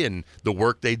publicity and the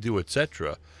work they do,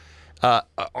 etc.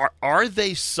 Are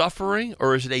they suffering,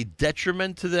 or is it a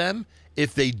detriment to them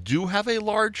if they do have a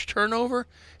large turnover?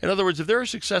 In other words, if there are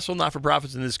successful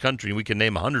not-for-profits in this country, and we can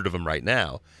name 100 of them right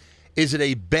now, is it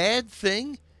a bad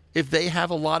thing if they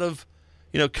have a lot of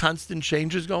constant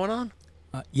changes going on?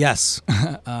 Yes.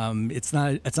 It's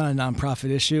not a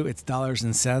nonprofit issue. It's dollars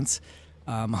and cents.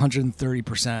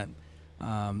 130%.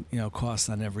 Cost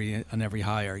on every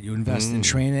hire. You invest in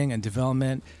training and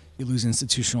development. You lose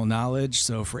institutional knowledge.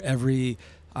 So for every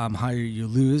hire you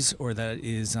lose, or that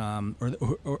is,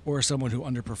 or someone who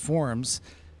underperforms,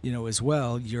 as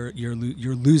well, you're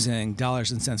losing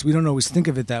dollars and cents. We don't always think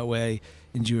of it that way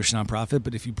in Jewish nonprofit,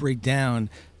 but if you break down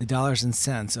the dollars and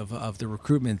cents of the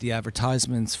recruitment, the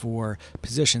advertisements for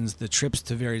positions, the trips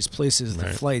to various places, right.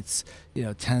 the flights,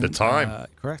 the time,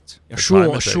 correct. A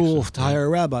shul to hire a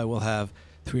rabbi will have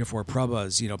 3 or 4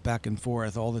 prabas, back and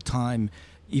forth all the time.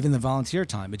 Even the volunteer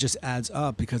time, it just adds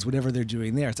up, because whatever they're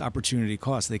doing there, it's opportunity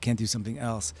cost. They can't do something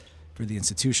else for the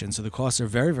institution, so the costs are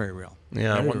very, very real.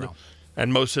 Yeah, very real.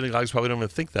 And most synagogues probably don't even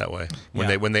think that way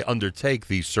when they undertake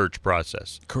the search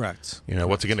process. Correct.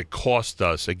 What's it going to cost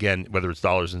us, again, whether it's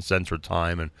dollars and cents or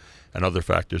time and other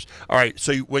factors. All right,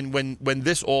 so when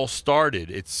this all started,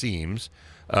 it seems,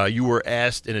 you were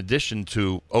asked, in addition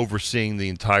to overseeing the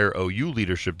entire OU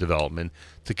leadership development,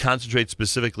 to concentrate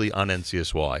specifically on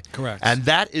NCSY. Correct. And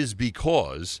that is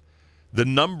because the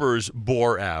numbers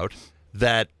bore out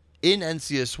that in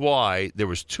NCSY there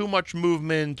was too much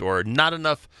movement or not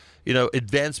enough,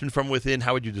 advancement from within?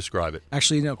 How would you describe it?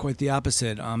 Actually, no, quite the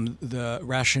opposite. The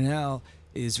rationale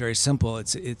is very simple.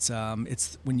 It's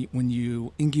when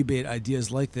you incubate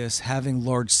ideas like this, having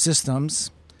large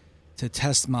systems to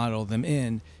test model them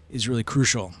in is really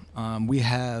crucial. We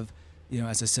have,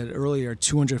 as I said earlier,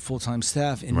 200 full-time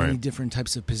staff in many different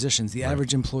types of positions. The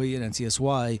average employee at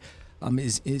NCSY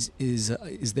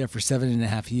is there for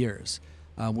 7.5 years.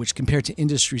 Which compared to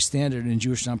industry standard in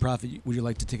Jewish nonprofit, would you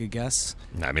like to take a guess?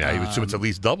 I mean, I would assume it's at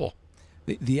least double.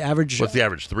 The average. What's the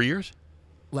average? 3 years?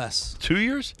 Less. 2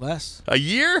 years? Less. A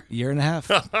year? Year and a half.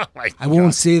 Oh my I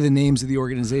won't say the names of the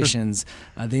organizations.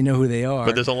 They know who they are.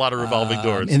 But there's a lot of revolving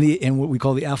doors. In what we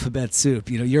call the alphabet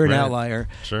soup. You're an outlier.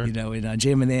 Sure. And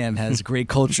JM&AM has great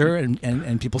culture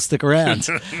and people stick around.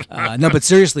 No, but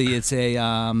seriously, it's a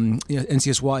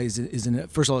NCSY is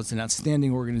first of all, it's an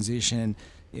outstanding organization.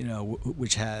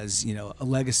 Which has, a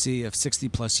legacy of 60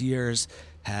 plus years,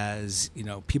 has,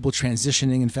 people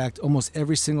transitioning. In fact, almost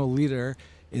every single leader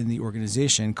in the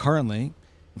organization currently,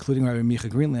 including Rabbi Micha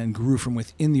Greenland, grew from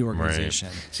within the organization.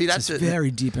 Right. See, that's a very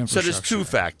deep infrastructure. So there's two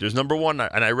factors. Number one,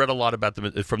 and I read a lot about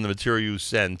from the material you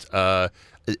sent,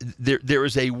 there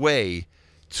is a way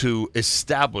to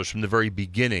establish from the very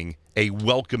beginning a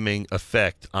welcoming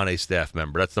effect on a staff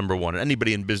member. That's number one.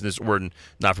 Anybody in business or in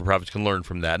not-for-profits can learn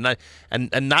from that. And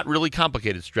not really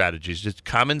complicated strategies, just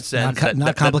common sense.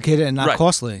 Not complicated and not right,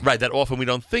 costly. Right, that often we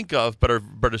don't think of, but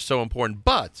are so important.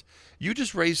 But you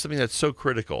just raised something that's so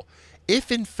critical.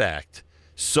 If, in fact,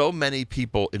 so many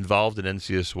people involved in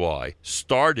NCSY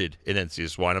started in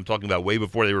NCSY, and I'm talking about way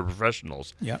before they were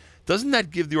professionals, doesn't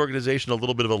that give the organization a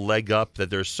little bit of a leg up that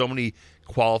there's so many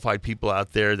qualified people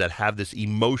out there that have this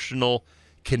emotional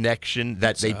connection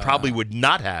that they probably would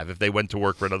not have if they went to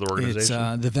work for another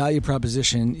organization? The value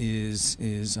proposition is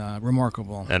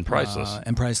remarkable. And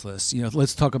priceless.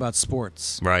 Let's talk about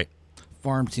sports. Right.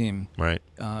 Farm team. Right.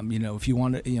 If you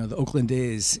want to, the Oakland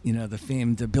A's, the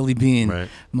famed Billy Bean,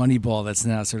 Moneyball, that's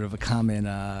now sort of a common,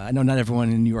 I know not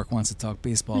everyone in New York wants to talk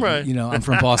baseball, but, I'm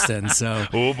from Boston, so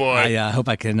oh boy. I hope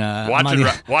I can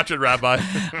watch it, Rabbi.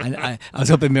 I was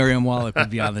hoping Miriam Wallach would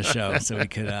be on the show so we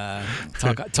could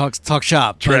talk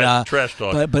shop. Trash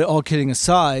talk. But all kidding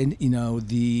aside,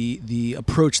 the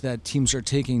approach that teams are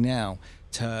taking now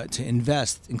to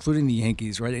invest, including the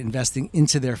Yankees, right? Investing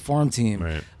into their farm team,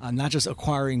 not just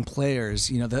acquiring players.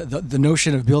 The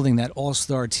notion of building that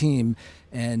all-star team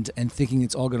and thinking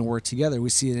it's all going to work together. We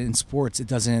see it in sports. It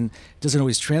doesn't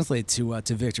always translate to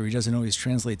victory. It doesn't always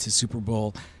translate to Super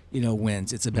Bowl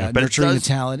wins. It's about nurturing the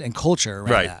talent and culture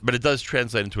around that. But it does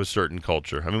translate into a certain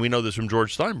culture. I mean, we know this from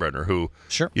George Steinbrenner, who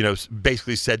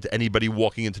basically said to anybody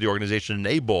walking into the organization in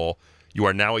A-ball, you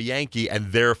are now a Yankee,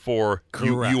 and therefore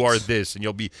you are this, and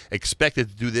you'll be expected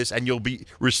to do this, and you'll be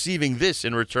receiving this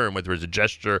in return, whether it's a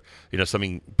gesture,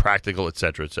 something practical, et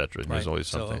cetera, et cetera. There's always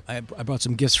something. So I brought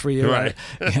some gifts for you. Right.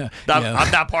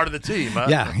 I'm not part of the team. Huh?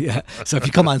 Yeah. So if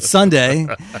you come on Sunday,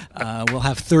 we'll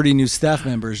have 30 new staff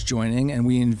members joining, and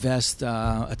we invest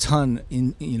a ton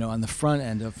in on the front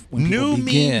end of when people begin.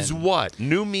 New means what?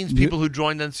 New means people who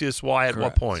joined NCSY at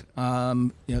what point?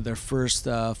 Their first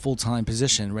full-time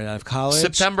position right out of college.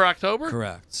 September, October?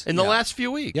 Correct. In the last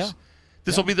few weeks? Yeah.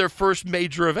 This will be their first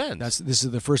major event. This is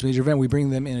the first major event. We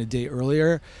bring them in a day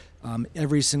earlier.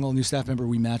 Every single new staff member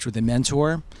we match with a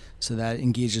mentor, so that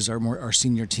engages our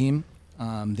senior team.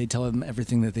 They tell them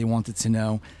everything that they wanted to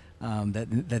know that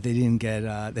they didn't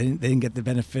get they didn't get the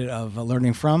benefit of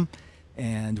learning from.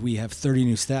 And we have 30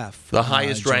 new staff. The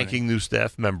highest ranking new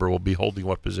staff member will be holding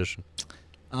what position?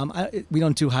 We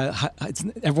don't do high.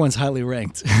 Everyone's highly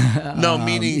ranked. No,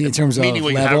 meaning in terms of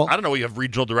level. I don't know. You have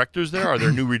regional directors there. Are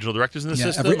there new regional directors in the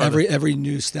system? Every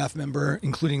new staff member,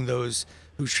 including those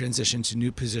who transition to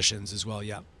new positions as well.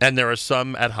 Yeah. And there are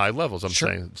some at high levels. I'm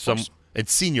saying some at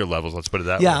senior levels. Let's put it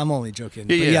that way. Yeah, I'm only joking.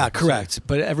 Yeah, correct.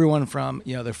 But everyone from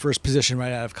their first position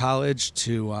right out of college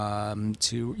to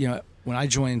when I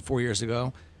joined 4 years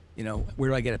ago, where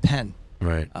do I get a pen?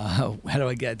 Right. How do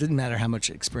I get? It didn't matter how much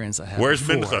experience I had. Where's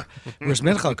before. Mincha? Where's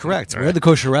Mincha? Correct. Where are the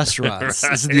kosher restaurants?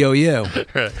 This is the OU.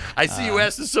 I see you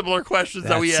asked the similar questions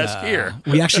that we ask here.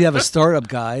 We actually have a startup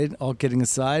guide, all kidding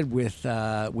aside, with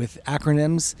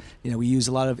acronyms. We use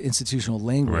a lot of institutional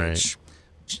language.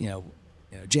 Right.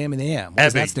 JM&AM. What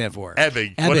does that stand for?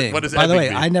 Ebbing. Ebbing. What does By the way,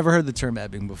 mean? I never heard the term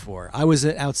ebbing before. I was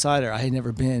an outsider. I had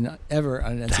never been ever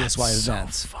on an NCSY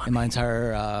event in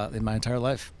my entire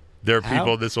life. There are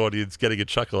people in this audience getting a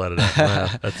chuckle out of that. Wow,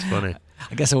 that's funny.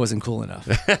 I guess I wasn't cool enough.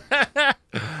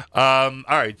 All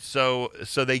right, so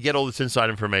they get all this inside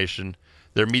information.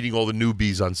 they're meeting all the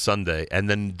newbies on Sunday, and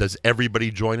then does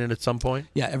everybody join in at some point?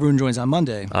 Yeah, everyone joins on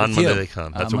Monday. On with Monday you. they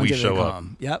come. That's when we Monday show they up.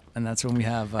 come. Yep, and that's when we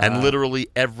have And literally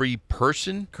every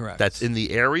person correct. that's in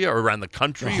the area or around the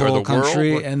country the or whole the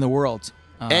country world. and the world.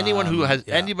 Anyone who has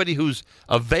anybody who's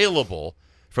available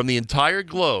from the entire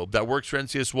globe that works for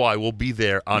NCSY will be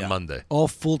there on Monday. All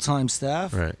full-time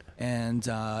staff, Right. and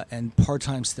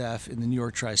part-time staff in the New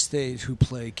York Tri-State who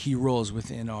play key roles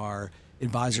within our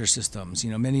advisor systems.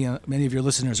 You know, many of your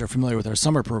listeners are familiar with our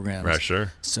summer programs. Right,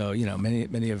 sure. So you know,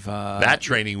 many of that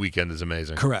training weekend is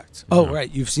amazing. Correct. Oh,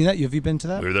 right. You've seen that. Have you been to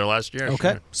that? We were there last year.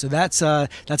 Okay. Sure. So that's our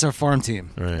farm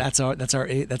team. Right. That's our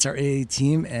AA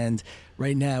team, and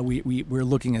right now we're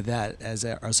looking at that as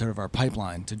our sort of our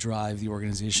pipeline to drive the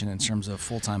organization in terms of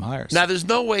full-time hires. Now, there's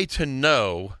no way to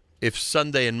know if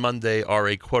Sunday and Monday are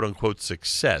a quote-unquote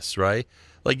success, right?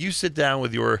 Like, you sit down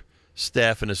with your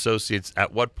staff and associates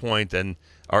at what point and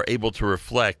are able to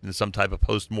reflect in some type of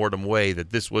post-mortem way that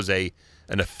this was an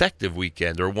effective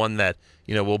weekend or one that,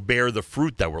 you know, will bear the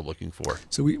fruit that we're looking for.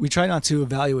 So we try not to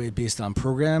evaluate based on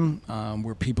program.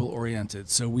 We're people-oriented.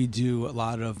 So we do a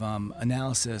lot of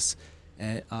analysis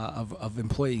of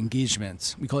employee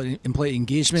engagement. We call it employee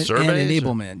engagement Surveys, and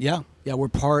enablement. Yeah, we're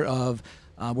part of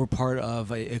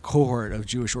a cohort of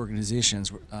Jewish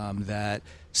organizations that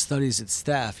studies its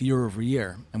staff year over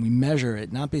year, and we measure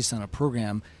it not based on a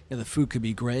program. Yeah, the food could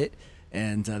be great,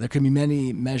 and there could be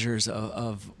many measures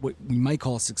of what we might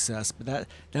call success, but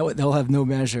they'll have no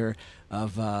measure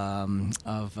of that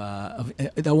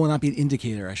will not be an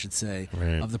indicator, I should say,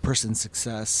 right, of the person's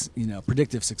success, you know,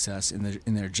 predictive success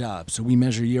in their job. So we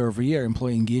measure year over year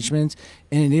employee engagement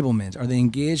and enablement. Are they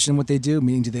engaged in what they do?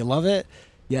 Meaning, do they love it?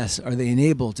 Yes. Are they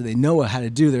enabled? Do they know how to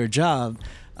do their job?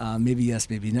 Maybe yes,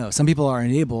 maybe no. Some people are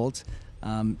enabled.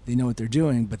 They know what they're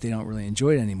doing, but they don't really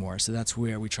enjoy it anymore. So that's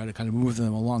where we try to kind of move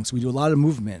them along. So we do a lot of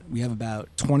movement. We have about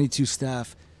 22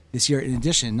 staff this year, in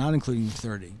addition, not including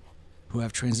 30, who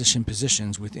have transition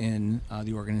positions within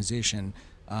the organization.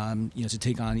 To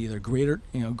take on either greater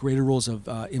roles of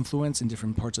influence in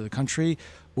different parts of the country,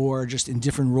 or just in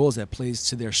different roles that plays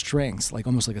to their strengths, like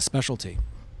almost like a specialty.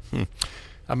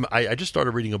 I just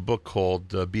started reading a book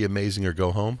called "Be Amazing or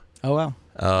Go Home." Oh wow,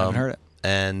 I haven't heard it.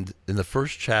 And in the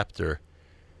first chapter,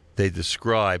 they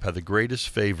describe how the greatest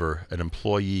favor an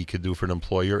employee could do for an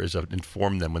employer is to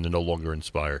inform them when they're no longer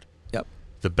inspired. Yep.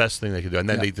 The best thing they can do, and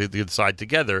then they decide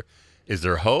together: is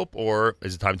there hope, or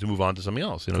is it time to move on to something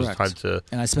else? You know, Correct. It's time to.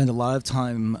 And I spend a lot of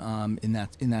time in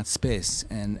that space,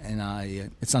 and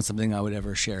it's not something I would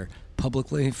ever share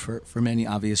publicly for many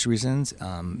obvious reasons.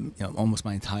 Almost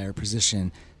my entire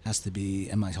position has to be,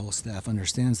 and my whole staff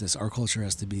understands this. Our culture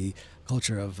has to be a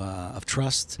culture of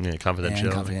trust, confidentiality.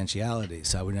 and confidentiality.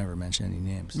 So I would never mention any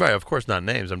names. Right, of course, not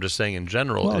names. I'm just saying in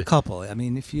general. Well, a couple. I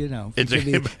mean, if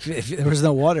there was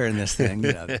no water in this thing,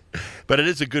 you know. But it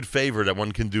is a good favor that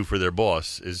one can do for their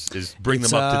boss is bring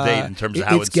them up to date in terms of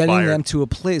how it's inspired. getting them to a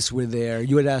place where they're.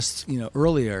 You had asked,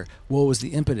 earlier, what was the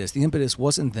impetus? The impetus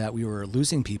wasn't that we were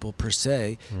losing people per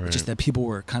se, Right. it's just that people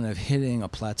were kind of hitting a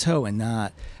plateau and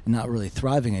not really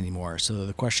thriving anymore. So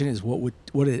the question is, what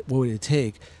would it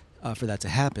take for that to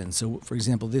happen? So, for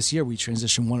example, this year we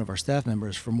transitioned one of our staff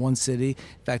members from one city.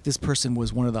 In fact, this person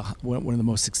was one of the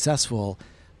most successful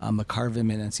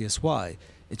Makarvim in NCSY.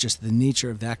 It's just the nature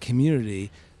of that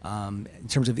community. In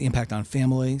terms of the impact on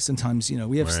family, sometimes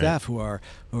we have Right. staff who are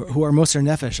Moser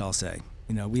Nefesh, I'll say.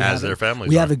 We As have their families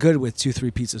We are. have it good with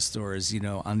 2-3 pizza stores,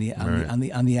 on the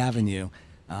avenue,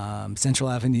 Central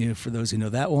Avenue for those who know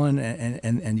that one,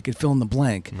 and you could fill in the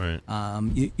blank. Right.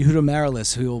 Yehuda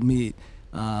Marilis, who you'll meet,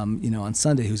 on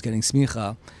Sunday, who's getting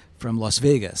smicha from Las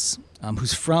Vegas,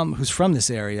 who's from this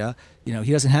area.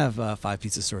 He doesn't have 5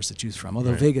 pizza stores to choose from,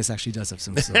 although Right. Vegas actually does have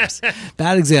some stores.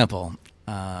 Bad example.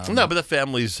 No, but the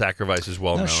family's sacrifice is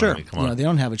well known. Sure. I mean, come on. They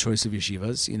don't have a choice of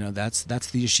yeshivas.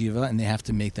 That's the yeshiva, and they have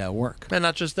to make that work. And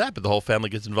not just that, but the whole family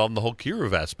gets involved in the whole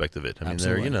kiruv aspect of it. I mean,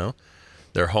 Absolutely.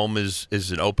 their home is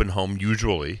an open home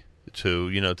usually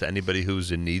to anybody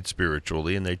who's in need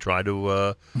spiritually, and they try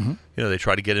to they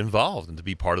try to get involved and to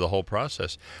be part of the whole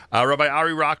process. Rabbi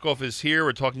Ari Rockoff is here.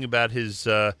 We're talking about his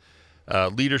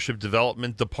leadership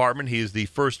development department. He is the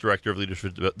first director of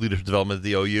leadership development at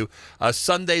the OU.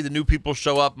 Sunday, the new people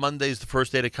show up. Monday is the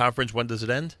first day of the conference. When does it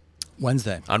end?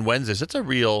 Wednesday. On Wednesdays. That's a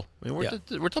real. I mean,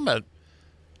 we're talking about.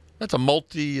 That's a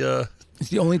multi. It's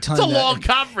the only time. It's a long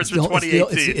conference for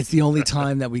 2018. It's the only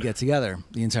time that we get together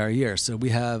the entire year. So we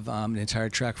have an entire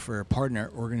track for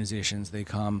partner organizations. They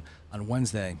come on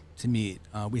Wednesday to meet.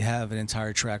 We have an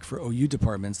entire track for OU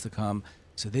departments to come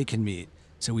so they can meet.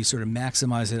 So we sort of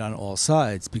maximize it on all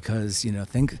sides because,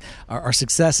 think our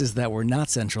success is that we're not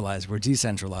centralized, we're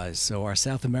decentralized. So our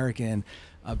South American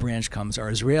branch comes, our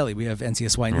Israeli. We have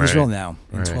NCSY in Israel now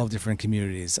in 12 different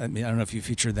communities. I mean, I don't know if you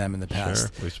featured them in the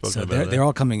past. Sure, we've spoken so about they're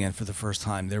all coming in for the first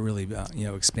time. They're really,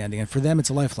 expanding. And for them, it's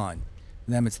a lifeline.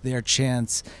 For them, it's their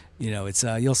chance. It's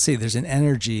you'll see there's an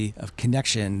energy of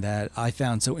connection that I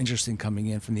found so interesting coming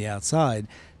in from the outside.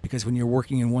 Because when you're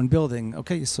working in one building,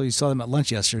 okay, so you saw them at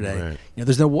lunch yesterday. Right.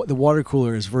 There's the water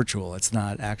cooler is virtual. It's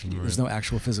not actually. There's no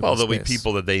actual physical. Well, there'll space. be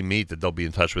people that they meet that they'll be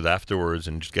in touch with afterwards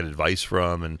and just get advice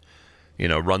from and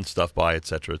run stuff by, et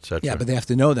cetera, et cetera. Yeah, but they have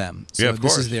to know them. So of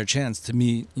this course. is their chance to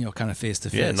meet, kind of face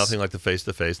to face. Yeah, nothing like the face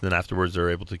to face, and then afterwards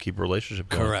they're able to keep a relationship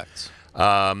going. Correct.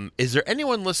 Is there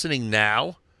anyone listening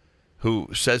now who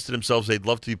says to themselves they'd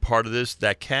love to be part of this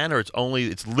that can, or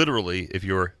it's literally if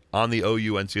you're on the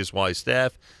OU NCSY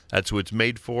staff, that's who it's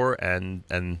made for, and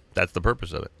that's the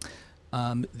purpose of it?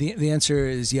 The answer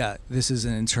is this is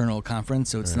an internal conference,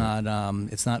 so it's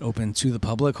not open to the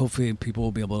public. Hopefully, people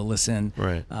will be able to listen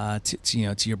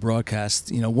to your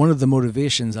broadcast. One of the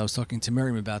motivations, I was talking to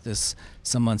Miriam about this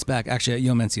some months back, actually at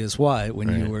Yom NCSY when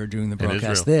you were doing the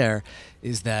broadcast there,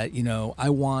 is that I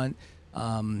want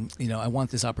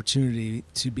this opportunity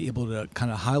to be able to kind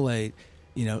of highlight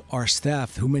our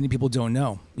staff, who many people don't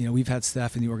know. We've had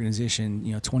staff in the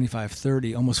organization, 25,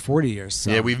 30, almost 40 years.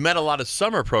 So. Yeah, we've met a lot of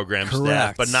summer program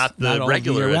staff, but not the all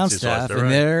regular year-round NCSY staff.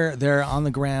 And they're on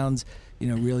the ground,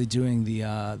 really doing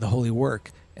the holy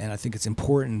work. And I think it's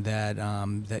important that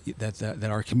that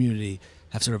our community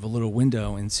have sort of a little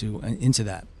window into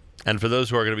that. And for those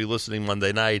who are going to be listening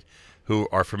Monday night, who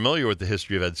are familiar with the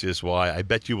history of NCSY, I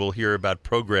bet you will hear about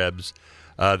programs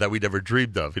that we never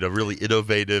dreamed of. Really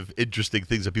innovative, interesting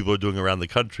things that people are doing around the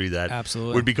country that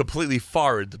Absolutely. would be completely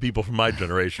foreign to people from my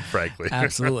generation, frankly.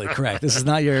 Absolutely, correct. This is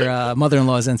not your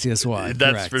mother-in-law's NCSY.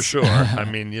 That's correct. for sure. I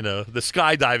mean, the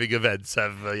skydiving events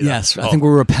have. Yes, I think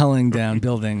we're rappelling down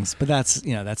buildings, but that's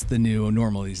the new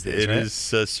normal these days. It right? is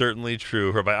certainly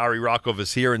true. Rabbi Ari Rockoff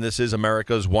is here, and this is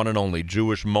America's one and only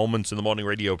Jewish Moments in the Morning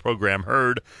radio program,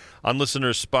 heard on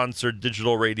listeners-sponsored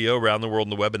digital radio around the world on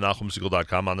the web at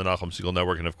NachumSegal.com, on the Nachum Segal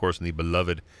Network, and, of course, in the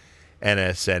beloved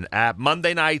NSN app.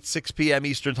 Monday night, 6 p.m.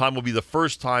 Eastern Time, will be the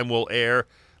first time we'll air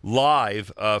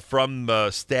live from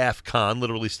Staff Con.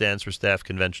 Literally stands for Staff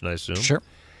Convention, I assume. Sure.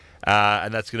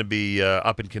 And that's going to be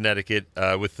up in Connecticut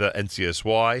with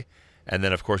NCSY. And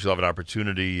then, of course, you'll have an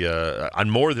opportunity on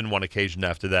more than one occasion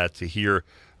after that to hear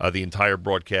the entire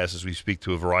broadcast as we speak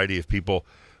to a variety of people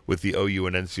with the OU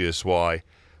and NCSY.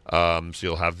 So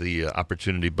you'll have the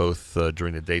opportunity both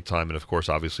during the daytime and, of course,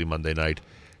 obviously Monday night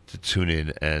to tune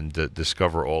in and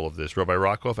discover all of this. Rabbi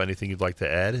Rockoff, anything you'd like to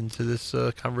add into this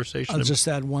conversation? I'll just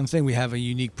add one thing. We have a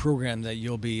unique program that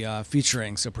you'll be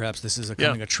featuring, so perhaps this is a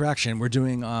coming attraction. We're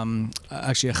doing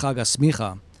actually a Chag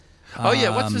HaSmicha.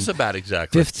 What's this about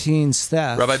exactly? 15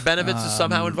 staff. Rabbi Benovitz is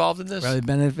somehow involved in this? Rabbi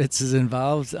Benovitz is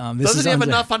involved. Doesn't he have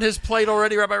enough on his plate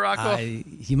already, Rabbi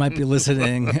Rockoff? He might be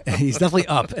listening. He's definitely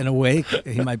up and awake.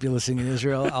 He might be listening in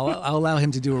Israel. I'll allow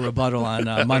him to do a rebuttal on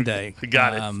Monday.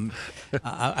 Got it.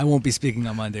 I won't be speaking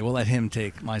on Monday. We'll let him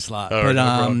take my slot. All right,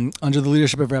 but under the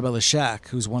leadership of Rabbi Lashak,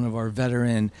 who's one of our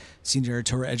veteran senior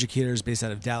Torah educators based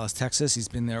out of Dallas, Texas. He's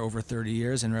been there over 30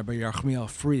 years. And Rabbi Yerchmiel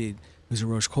Fried, who's a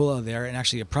Rosh Kola there, and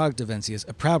actually a proud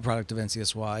product of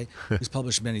NCSY, who's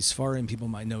published many Sfarim. People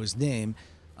might know his name.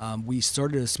 We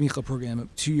started a Smicha program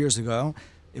 2 years ago.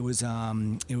 It was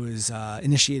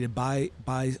initiated by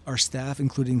our staff,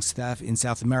 including staff in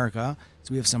South America.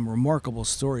 So we have some remarkable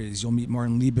stories. You'll meet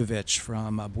Martin Leibovich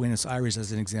from Buenos Aires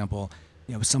as an example.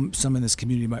 Some in this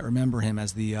community might remember him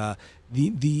as the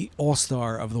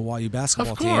all-star of the YU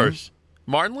basketball team. Of course.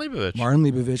 Martin Leibovich. Martin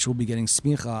Leibovich will be getting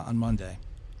Smicha on Monday.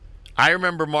 I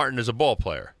remember Martin as a ball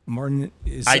player. Martin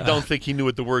is. I don't think he knew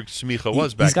what the word smicha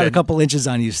was back then. He's got a couple inches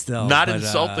on you still. Not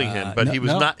insulting him, but he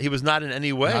was not. He was not in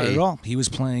any way. Not at all. He was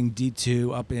playing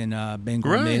D2 up in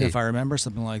Bangor, Maine, if I remember,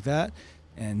 something like that.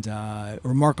 And a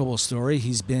remarkable story.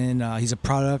 He's a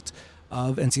product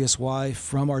of NCSY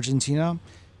from Argentina.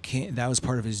 That was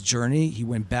part of his journey. He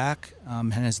went back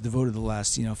and has devoted the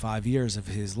last 5 years of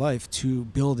his life to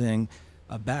building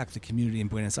back the community in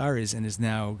Buenos Aires, and is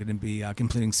now going to be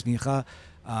completing Smicha,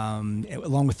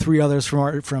 along with 3 others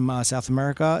from South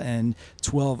America and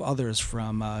 12 others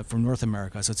from North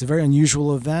America. So it's a very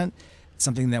unusual event. It's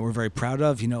something that we're very proud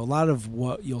of. A lot of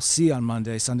what you'll see on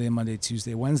Sunday, Monday,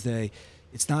 Tuesday, Wednesday,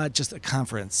 it's not just a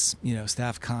conference.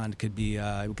 Staff Con could be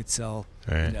we could sell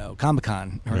Comic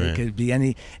Con, or it could be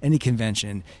any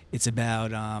convention. It's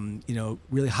about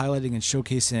really highlighting and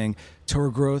showcasing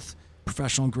Torah growth,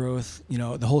 professional growth.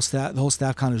 The whole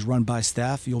staff con is run by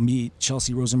staff. You'll meet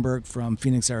Chelsea Rosenberg from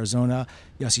Phoenix, Arizona,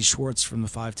 Yossi Schwartz from the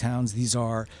Five Towns. These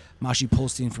are Mashi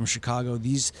Polstein from Chicago.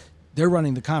 They're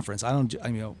running the conference. I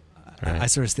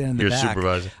sort of stand in the You're back.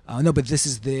 supervisor. No, but this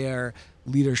is their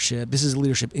leadership. This is a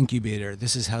leadership incubator.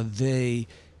 This is how they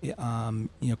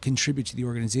contribute to the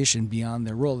organization beyond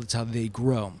their role. It's how they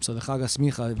grow. So the Chag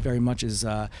HaSmicha very much is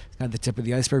kind of the tip of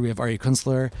the iceberg. We have Aryeh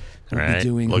Kunstler who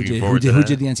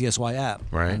did the NCSY app.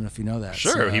 Right. I don't know if you know that.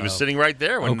 Sure, he was sitting right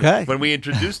there when we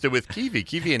introduced it with Kiwi.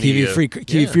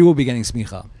 Kiwi Free will be getting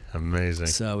Smicha. Amazing.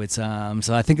 So it's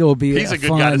so I think it will be. He's a good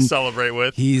guy to celebrate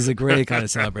with. He's a great guy to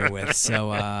celebrate with. So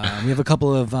we have a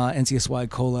couple of NCSY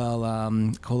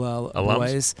Kollel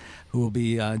boys who will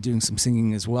be doing some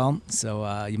singing as well.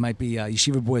 So you might be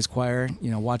Yeshiva Boys Choir.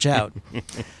 Watch out.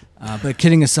 But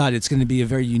kidding aside, it's going to be a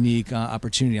very unique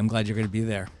opportunity. I'm glad you're going to be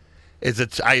there.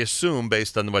 I assume,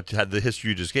 based on the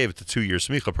history you just gave, it's a 2-year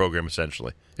smicha program,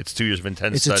 essentially. It's 2 years of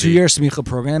intense study. It's a 2-year smicha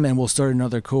program, and we'll start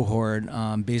another cohort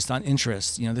based on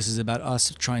interest. This is about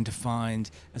us trying to find,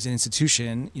 as an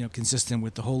institution, consistent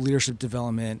with the whole leadership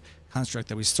development construct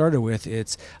that we started with.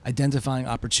 It's identifying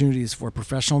opportunities for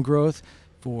professional growth,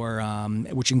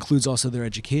 which includes also their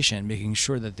education, making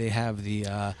sure that they have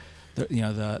the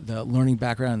learning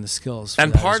background and the skills.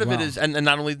 And part of it is, and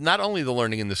not only the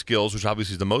learning and the skills, which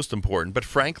obviously is the most important, but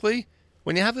frankly,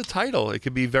 when you have the title, it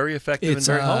could be very effective and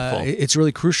very helpful. It's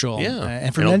really crucial. Yeah.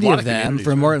 And for many of them,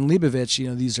 for Martin Leibovich,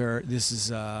 this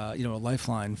is a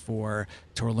lifeline for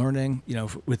Torah learning,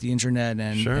 with the internet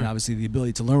and obviously the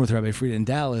ability to learn with Rabbi Frieda in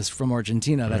Dallas from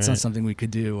Argentina. That's not something we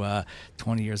could do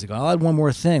 20 years ago. I'll add one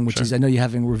more thing, which is I know you're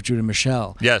having Rav Judah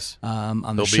Michel. Yes.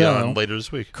 On the show. He'll be on later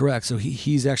this week. Correct. So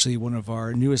he's actually one of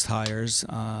our newest hires.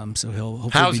 So he'll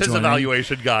hopefully How's be his joining.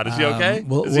 Evaluation gone? Is he okay?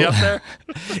 Is he up there?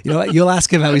 You'll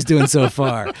ask him how he's doing so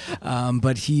far.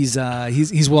 But he's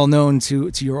well known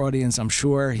to your audience, I'm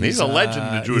sure. He's a legend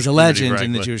in the Jewish community. He's a legend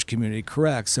in the Jewish community.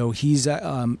 Correct. So he's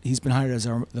been hired as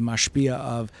the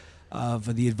mashpia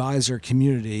of the advisor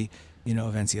community,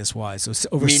 of NCSY. So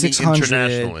over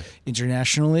 600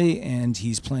 internationally, and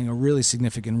he's playing a really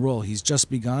significant role. He's just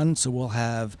begun, so we'll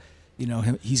have,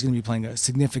 he's going to be playing a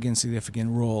significant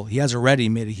role. He has already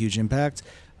made a huge impact.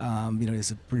 He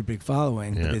has a pretty big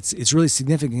following, but it's really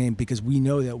significant because we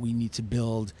know that we need to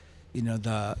build,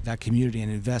 that community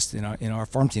and invest in our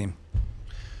farm team.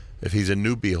 If he's a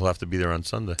newbie, he'll have to be there on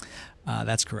Sunday.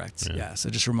 That's correct. Yeah. So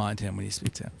just remind him when you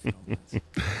speak to him.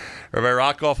 Rabbi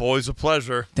Rockoff, always a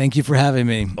pleasure. Thank you for having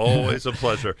me. Always a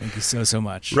pleasure. Thank you so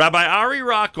much. Rabbi Ari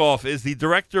Rockoff is the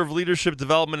Director of Leadership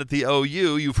Development at the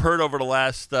OU. You've heard over the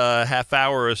last half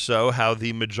hour or so how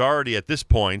the majority at this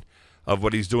point of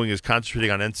what he's doing is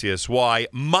concentrating on NCSY.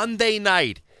 Monday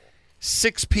night,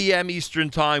 6 p.m. Eastern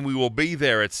Time, we will be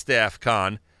there at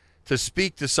StaffCon to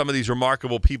speak to some of these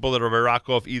remarkable people that Rabbi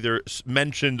Rockoff either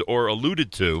mentioned or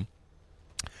alluded to.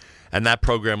 And that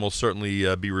program will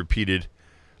certainly be repeated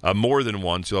more than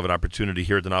once. You'll have an opportunity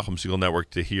here at the Nachum Segal Network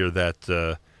to hear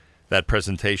that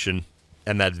presentation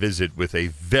and that visit with a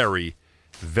very,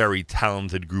 very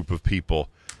talented group of people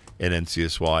in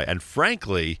NCSY. And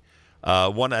frankly,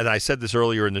 and I said this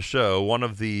earlier in the show,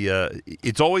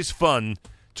 it's always fun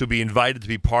to be invited to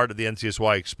be part of the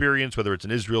NCSY experience, whether it's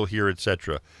in Israel, here,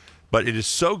 etc. But it is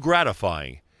so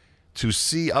gratifying to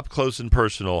see up close and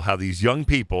personal how these young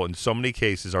people, in so many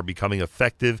cases, are becoming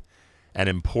effective and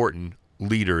important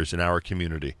leaders in our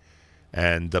community.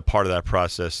 And part of that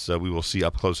process we will see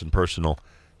up close and personal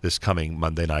this coming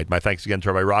Monday night. My thanks again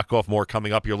to Rabbi Rockoff. More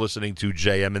coming up. You're listening to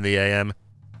JM in the AM.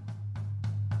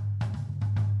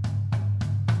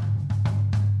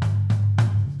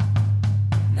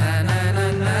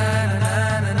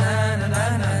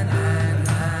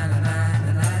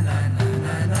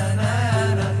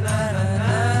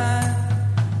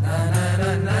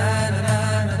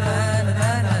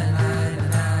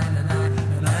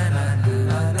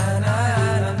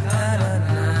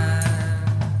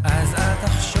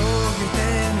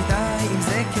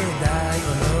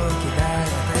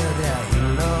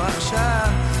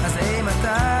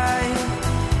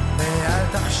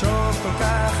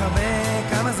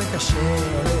 קשה,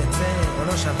 או לא יצא, או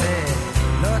לא שווה,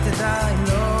 לא תדע אם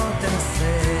לא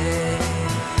תנסה.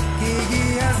 כי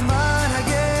הגיע הזמן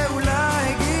הגאולה,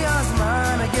 הגיע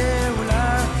הזמן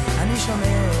הגאולה, אני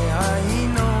שומע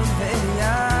ינון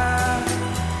ואליה.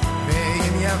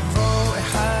 ואם יבוא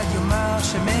אחד יאמר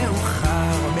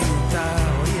שמאוחר או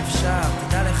מיותר או אי אפשר,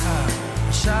 תדע לך,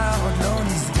 השער עוד לא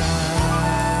נסגר.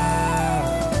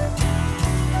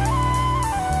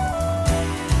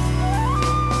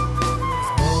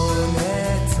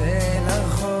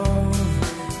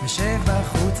 נשב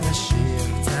בחור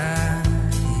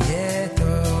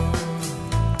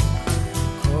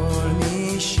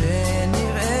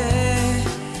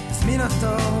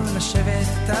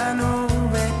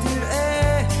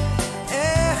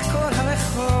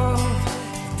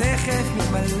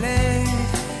מתמלא,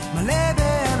 מלא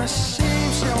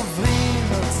באנשים שעוברים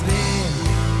ועוצרים,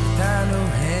 איתנו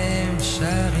הם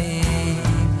שרים,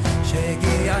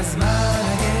 שהגיע הזמן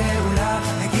הגאולה,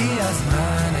 הגיע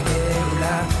הזמן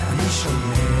הגאולה, אני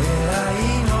שומע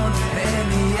ינון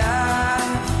ואליה,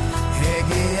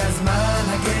 הגיע הזמן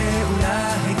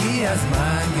הגאולה, הגיע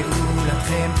הזמן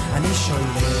גאולתכם, אני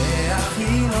שולח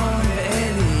ינון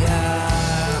ואליה.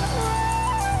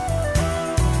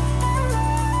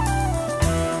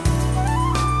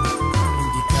 עם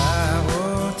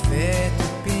גיטרות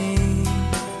וטופים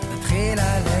נתחיל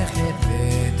ללכת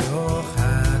בתוך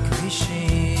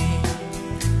הכבישים,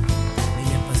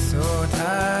 מלפסות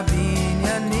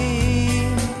הבניינים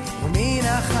ומן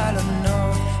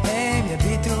החלונות הם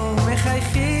יביטו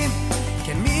מחייכים,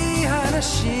 כן מי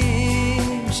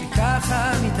האנשים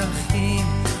שככה מתארחים,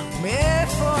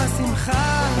 ומאיפה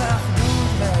השמחה והאחדות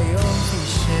והיום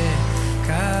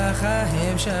ככה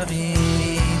הם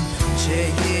שרים,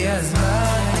 שהגיע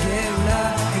הזמן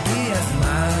הגאולה, הגיע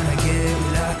הזמן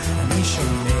הגאולה, אני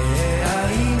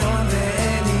שומע ינון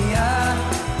ואליה,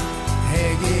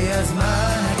 הגיע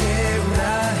הזמן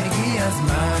הגאולה, הגיע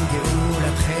הזמן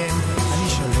גאולתכם, אני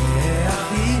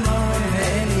שולח ינון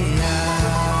ואליה.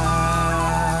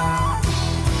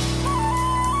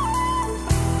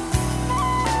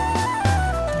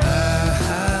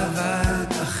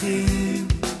 אהבת אחים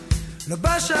לא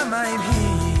בשמיים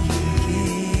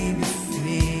היא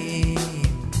בפנים,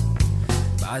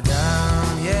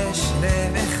 באדם יש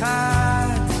לב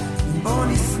אחד, בו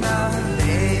נשנא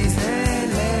לאיזה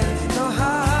לב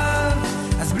נאהב,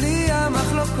 אז בלי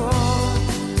המחלוקות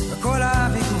וכל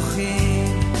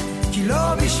הוויכוחים, כי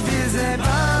לא בשביל זה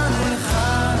באנו לך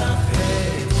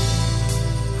אחרי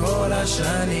כל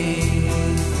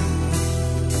השנים.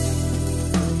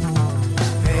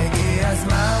 הגיע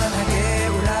הזמן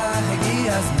הגאולה,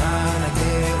 הגיע הזמן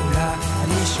הגאולה,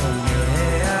 אני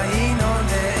שומע ינון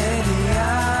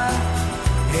ואליה,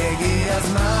 הגיע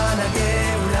הזמן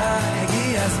הגאולה,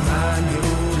 הגיע הזמן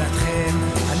גאולתכם,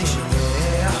 אני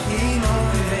שומע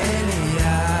ינון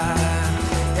ואליה.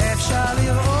 אפשר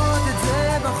לראות את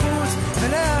זה בחוץ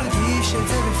ולהרגיש את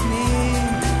זה בפנים,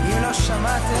 אם לא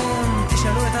שמעתם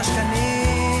תשאלו את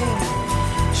השכנים,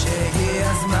 שהגיע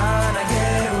הזמן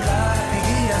הגאולה,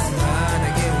 הגיע הזמן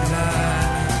הגאולה,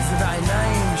 זה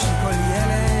בעיניים של כל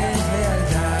ילד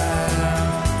וילדה,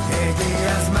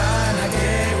 הגיע הזמן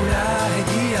הגאולה,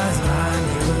 הגיע הזמן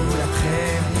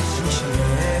גאולתכם, אני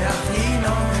שולח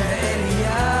ינון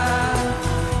ואליה,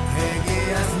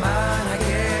 הגיע הזמן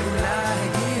הגאולה,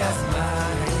 הגיע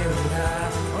הזמן הגאולה,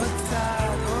 עוד קצת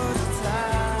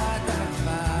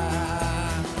אהבה,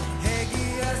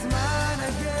 הגיע הזמן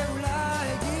הגאולה,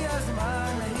 הגיע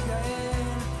הזמן להיגאל,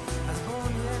 אז בואו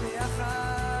נהיה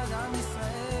ביחד עם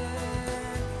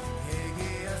ישראל,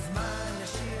 הגיע הזמן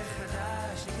לשיר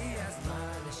חדש, הגיע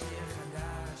הזמן לשיר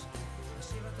חדש,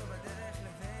 נשאיר אותו בדרך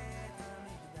לבית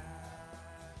המקדש.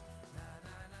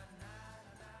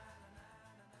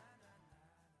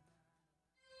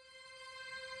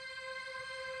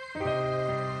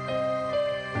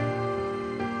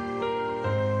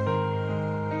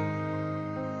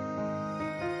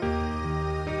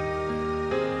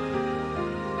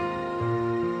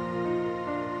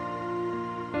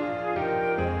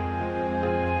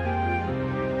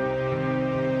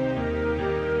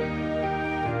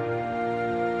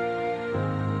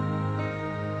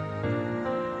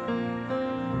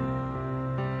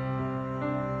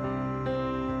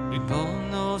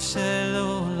 ריבונו של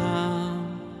עולם,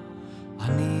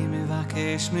 אני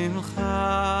מבקש ממך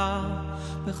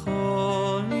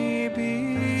בכל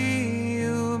ליבי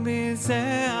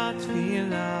ובזה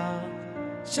התפילה,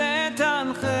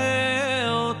 שתנחה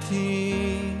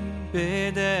אותי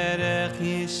בדרך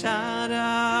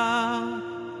ישרה,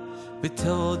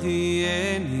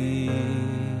 ותודיעני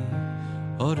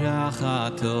אורח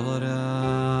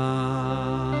התורה.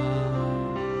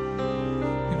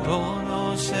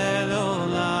 ריבונו של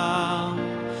עולם,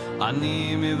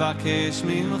 אני מבקש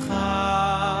ממך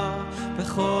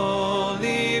בכל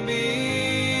ליבי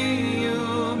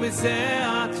ובזה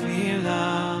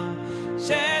התפילה,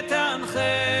 שתנחה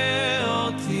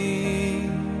אותי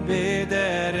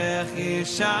בדרך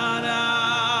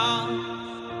ישרה,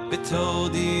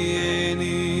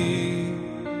 ותודיעני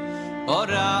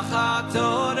אורח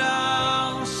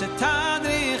התורה,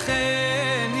 שתדריכני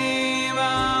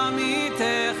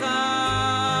בעמיתך.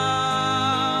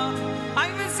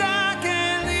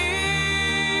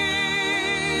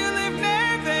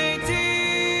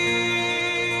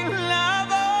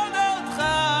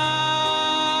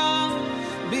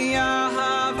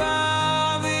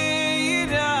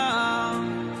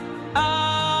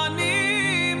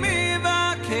 אני מבקש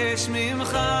מבקש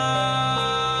ממך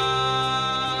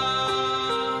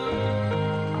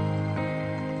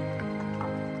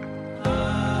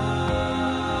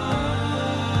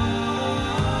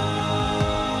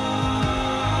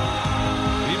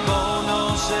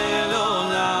ריבונו של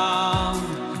עולם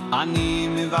אני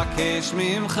מבקש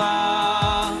ממך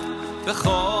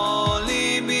בכל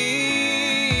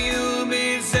ליבי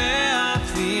ובזה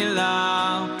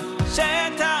התפילה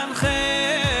שתנחה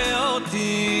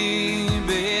אותי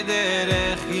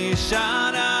בדרך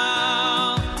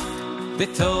ישרה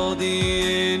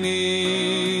ותודיעני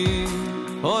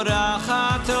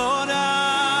אורחת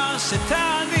אורה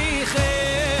שתניחני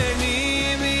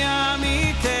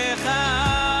בימיתך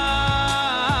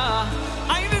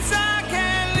עין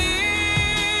וזקן לי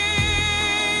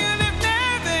לפני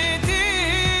ביתי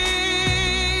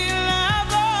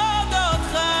לעבוד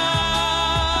אותך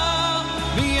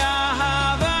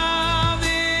באהבה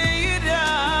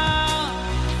ויראה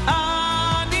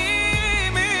אני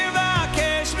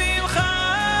מבקש ממך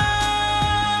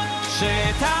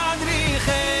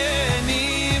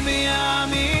שתדריכני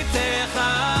בימיתך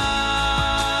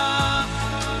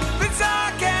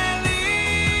ותזכר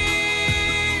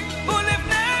לי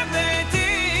ולבני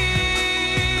ביתי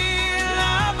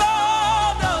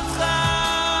לעבוד אותך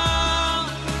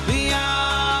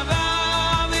באהבה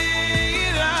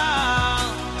ויראה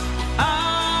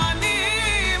אני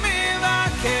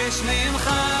מבקש ממך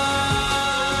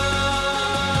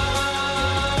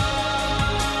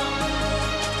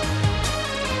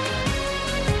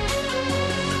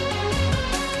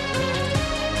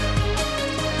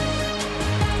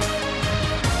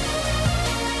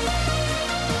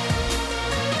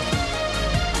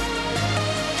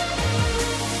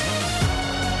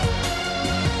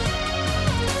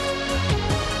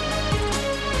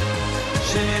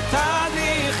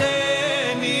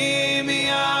שתניחני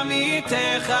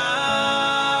בימיתך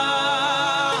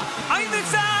עין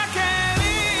ותזכר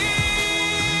לי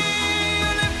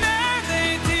ולבני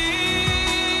ביתי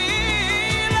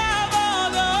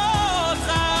לעבוד אותך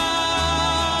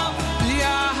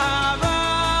לאהבה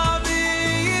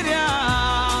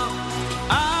ויראה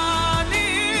אני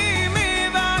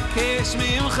מבקש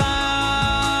ממך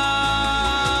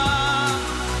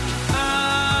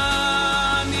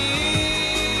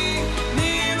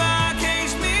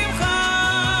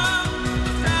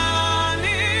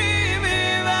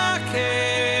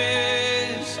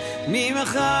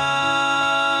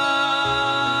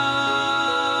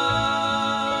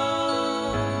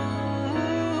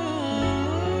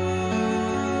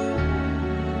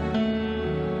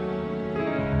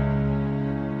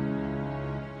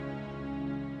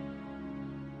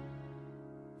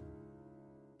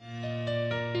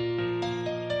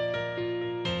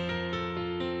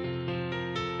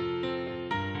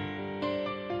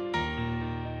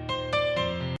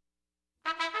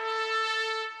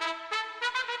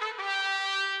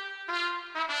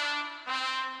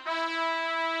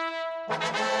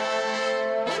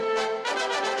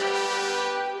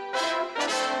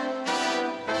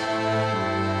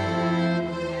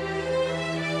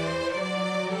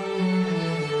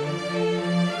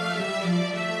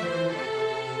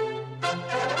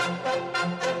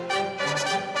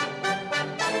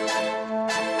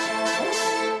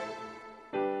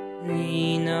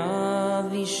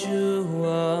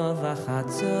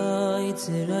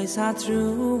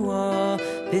Satrua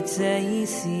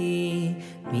bitzeisi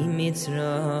mi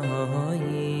Mitzrayim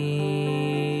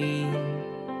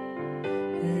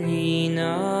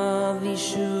Lina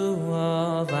vishua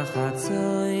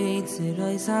v'chatzoi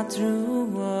tziroi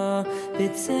satrua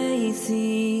bitzeisi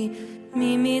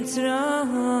mi Mitzrayim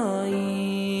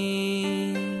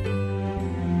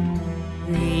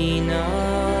Lina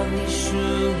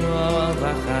vishua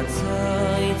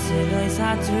v'chatzoi tziroi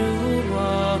satrua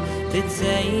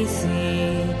bitzeisi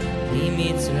mi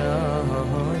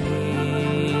Mitzrayim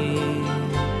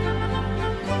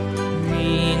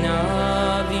Rina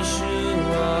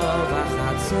vishua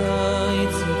v'chatzoi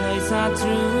tziroi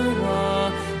satrua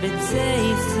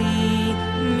bitzeisi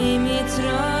mi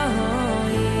Mitzrayim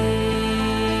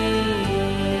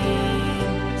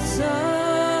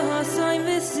Sasai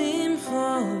v'simcha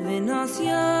v'nas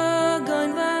yagon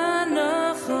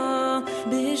v'anacha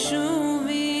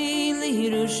b'shuvi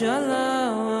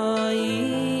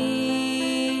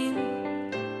Yerushalayim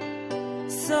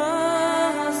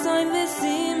Sasai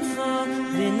v'simcha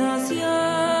v'nas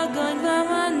yagon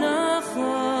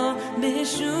v'anacha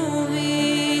b'shuvi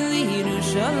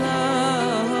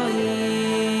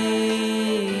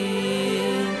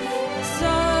Yerushalayim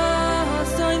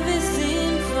Sasai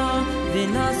v'simcha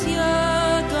v'nas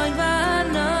yagon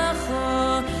v'anacha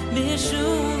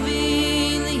b'shuvi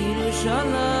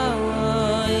Yerushalayim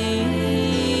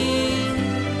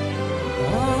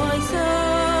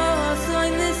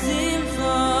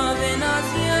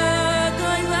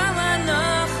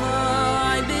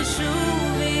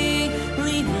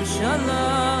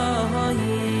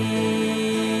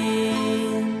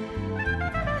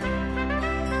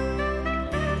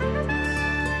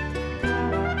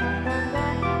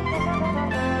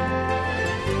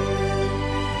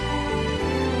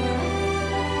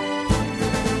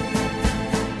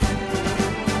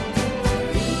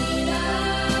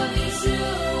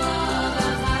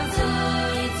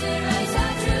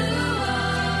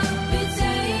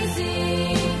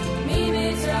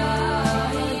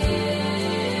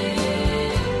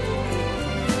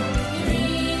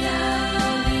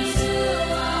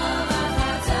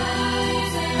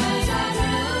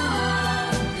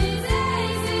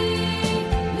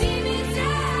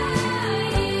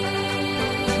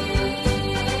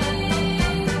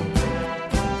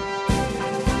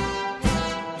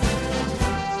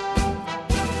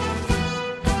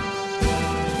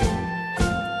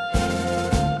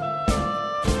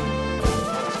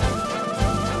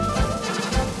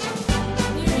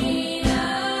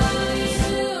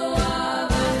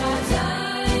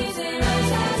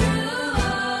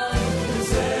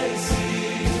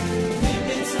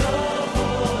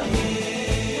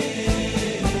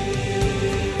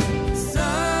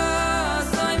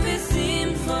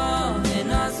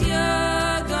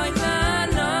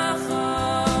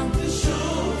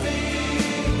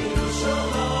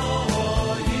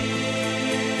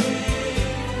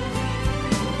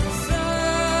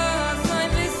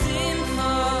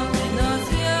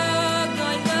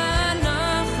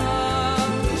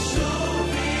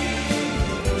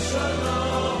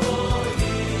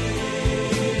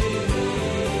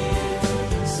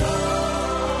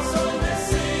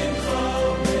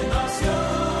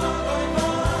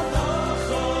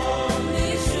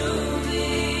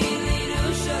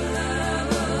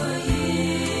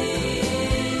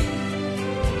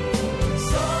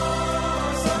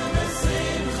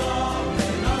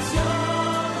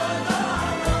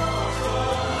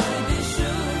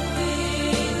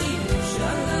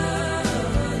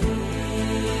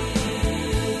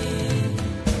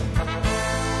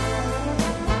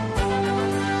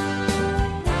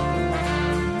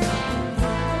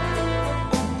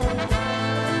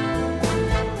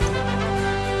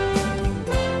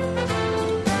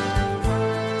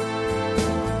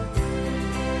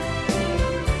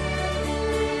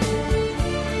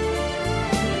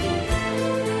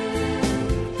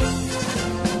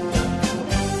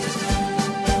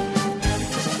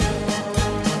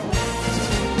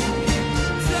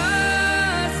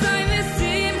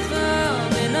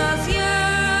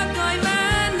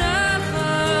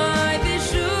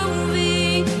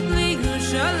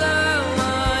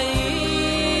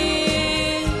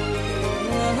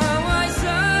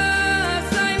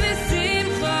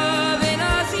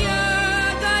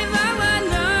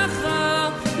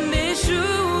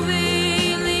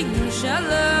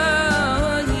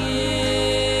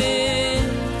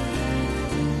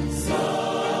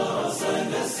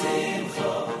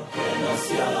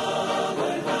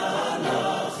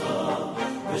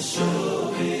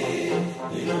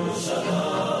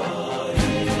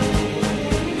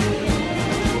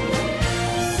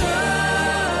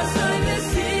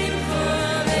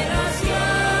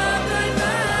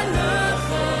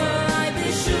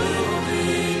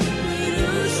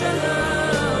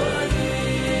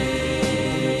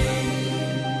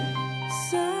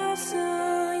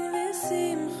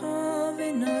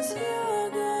Venas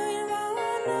Yogain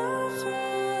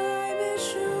Vanachai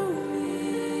Beshuvi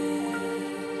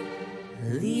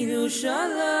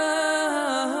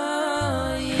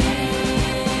L'Yerushalayim.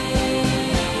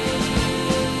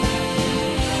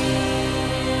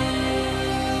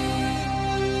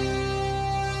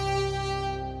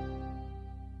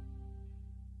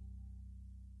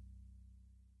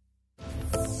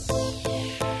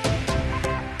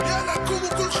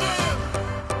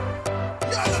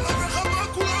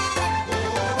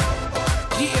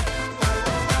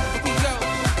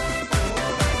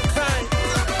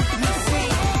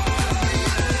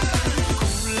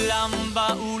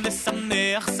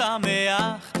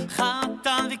 שמח,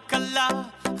 חתן וכלה,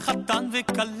 חתן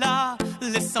וכלה,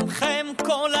 לשמחם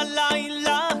כל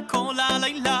הלילה, כל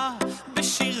הלילה,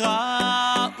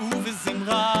 בשירה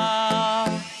ובזמרה.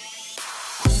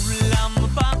 כולם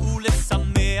באו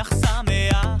לשמח,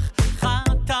 שמח,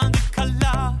 חתן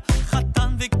וכלה,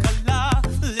 חתן וכלה,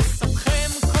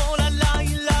 לשמחם כל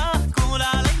הלילה, כל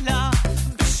הלילה,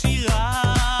 בשירה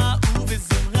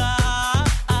ובזמרה.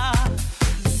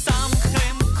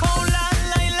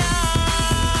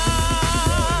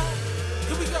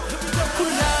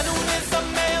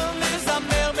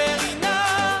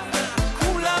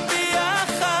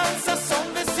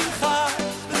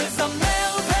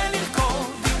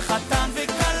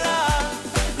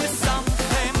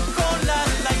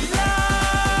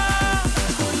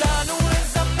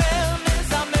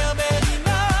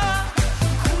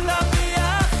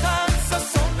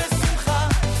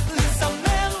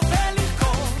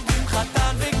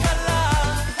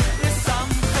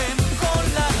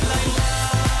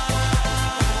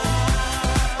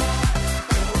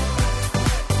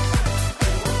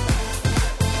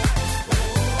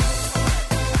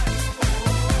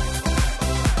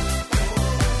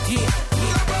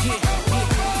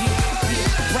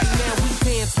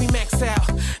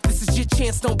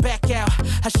 Don't back out.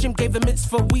 Hashem gave the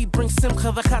mitzvah, we bring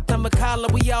simcha, the chata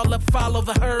makala, we all up follow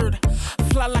the herd.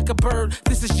 Fly like a bird,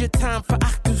 this is your time for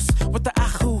achdus with the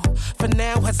ahu. For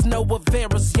now has no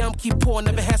averas, Yom Kippur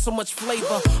never had so much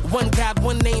flavor. One God,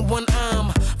 one name, one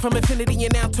arm, from infinity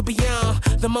and now to beyond.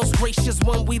 The most gracious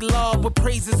one we love, with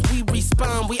praises we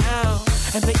respond, we are.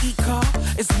 And the ikar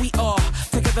is we are,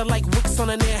 together like wicks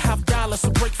on an air, $50, so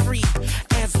break free.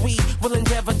 As we will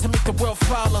endeavor to make the world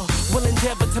follow, will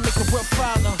endeavor to make the world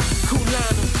follow.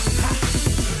 Kulanu,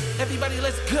 everybody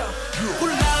let's go.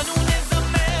 Kulanu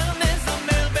nezamer,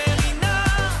 nezamer berina.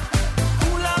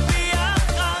 Kulam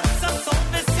biachad, sason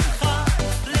vesimcha.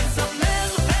 Lezamer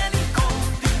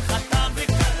ולרקוד עם חתן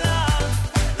וכלה.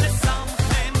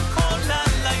 לשמחם כל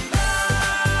הלילה.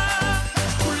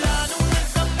 כולנו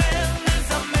נזמר,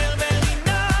 נזמר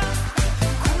ברינה.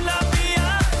 כולם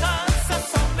ביחד,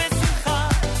 ששון ושמחה.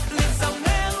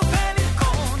 לזמר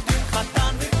ולרקוד עם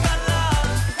חתן וכלה.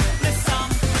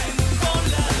 לשמחם כל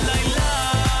הלילה.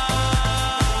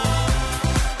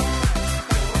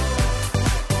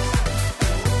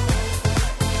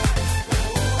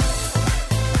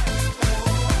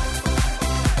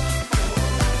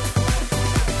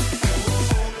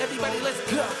 Everybody let's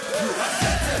go.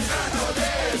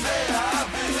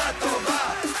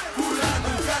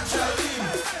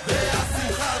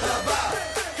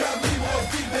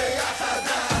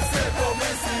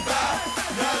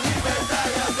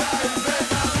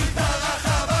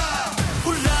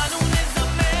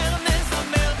 נזמר,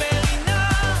 נזמר ברינה.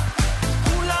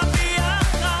 כולם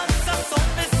ביחד, ששון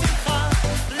ושמחה.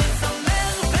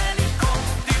 לזמר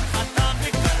ולרקוד עם חתן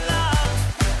וכלה.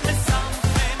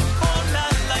 לשמחם כל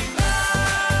הלילה.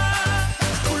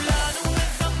 כולנו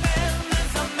נזמר,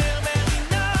 נזמר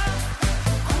ברינה.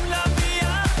 כולם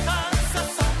ביחד,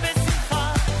 ששון ושמחה.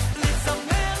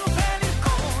 לזמר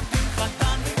ולרקוד עם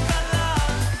חתן וכלה.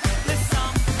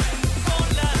 לשמחם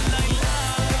כל הלילה.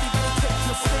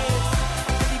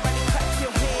 Everybody clap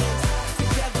your hands,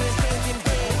 together hand in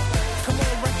hand. Come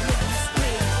on, right now you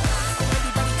stand.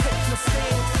 Everybody take your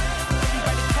stand.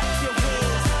 Everybody clap your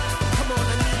hands. Come on,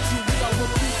 I need you. We are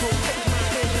one people. Take my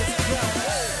hand, let's go.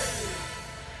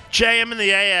 JM in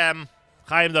the AM.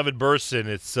 Hi, I'm David Burson.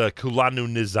 It's Kulanu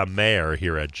Nizamer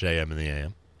here at JM in the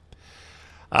AM.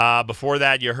 Before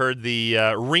that, you heard the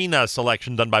Rena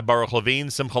selection done by Baruch Levine.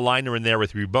 Simcha Leiner in there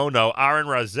with Ribono. Aaron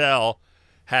Razel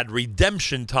had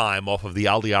Redemption Time off of the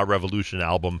Aliyah Revolution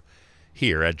album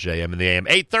here at JM in the AM.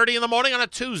 8:30 in the morning on a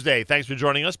Tuesday. Thanks for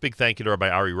joining us. Big thank you to Rabbi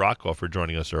Ari Rockoff for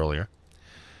joining us earlier.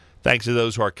 Thanks to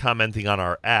those who are commenting on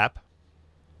our app.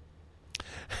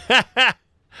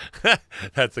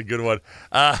 That's a good one.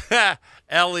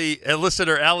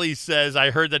 Listener Ellie says,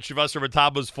 I heard that Shavasar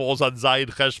Matabas falls on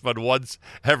Zayin Cheshvan once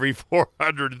every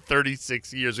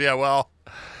 436 years. Yeah, well,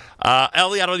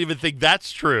 Ellie, I don't even think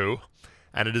that's true,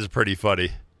 and it is pretty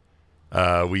funny.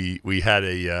 We had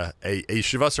a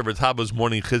Shivasar B'Tammuz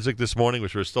morning chizuk this morning,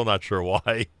 which we're still not sure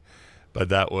why, but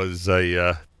that's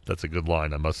a good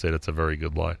line. I must say that's a very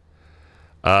good line.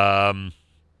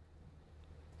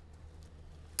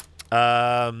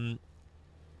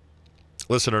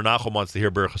 Listener Nachum wants to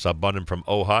hear Berachos Abanim from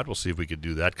Ohad. We'll see if we can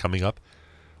do that coming up.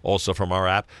 Also from our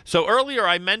app. So earlier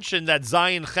I mentioned that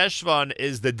Zayin Cheshvan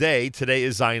is the day. Today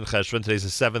is Zayin Cheshvan. Today's the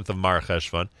 7th of Mar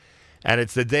Cheshvan. And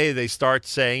it's the day they start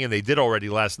saying, and they did already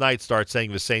last night, start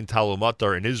saying V'sein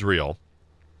Talumatar in Israel.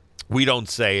 We don't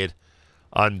say it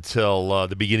until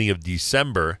the beginning of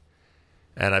December.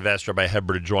 And I've asked Rabbi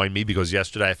Heber to join me because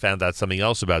yesterday I found out something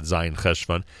else about Zayin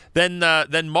Cheshvan. Then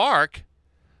Mark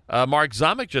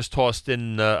Zamek just tossed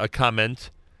in a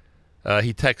comment.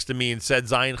 He texted me and said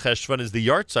Zayin Cheshvan is the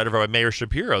yahrzeit of Rabbi Meir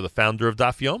Shapiro, the founder of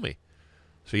Daf Yomi.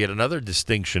 So yet another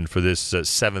distinction for this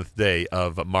 7th day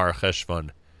of Mar Cheshvan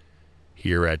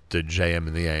here at JM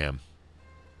in the AM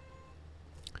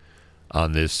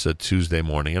on this Tuesday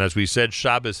morning. And as we said,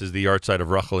 Shabbos is the yahrzeit of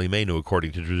Rachel Imenu,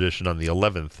 according to tradition, on the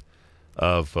 11th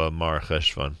of Mar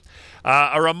Cheshvan.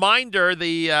 A reminder,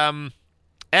 the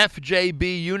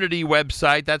FJB Unity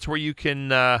website, that's where you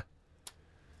can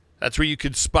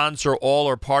sponsor all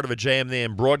or part of a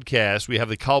JMN broadcast. We have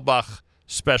the Kalbach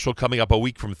special coming up a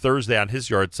week from Thursday on his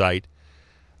yahrzeit.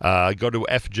 Go to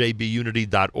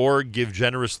fjbunity.org, give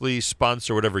generously,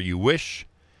 sponsor whatever you wish,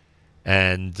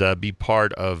 and be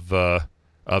part of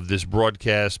this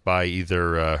broadcast by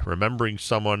either remembering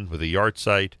someone with a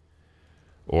yahrzeit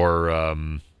or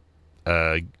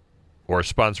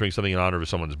sponsoring something in honor of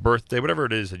someone's birthday, whatever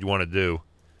it is that you want to do.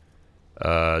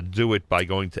 Do it by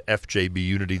going to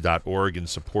fjbunity.org and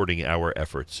supporting our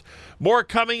efforts. More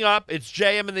coming up. It's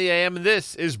JM in the AM, and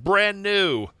this is brand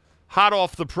new, hot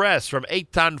off the press from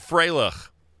Eitan Freilich.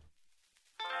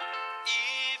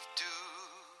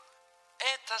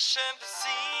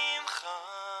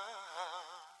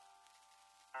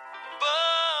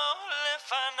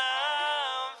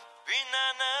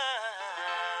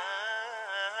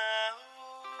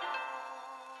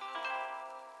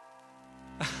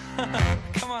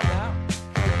 Come on now.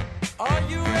 Are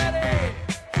you ready?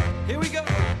 Here we go.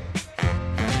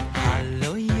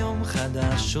 Hallo יום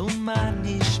חדש ומה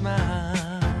נשמע?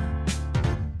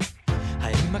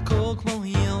 האם הכל כמו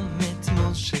יום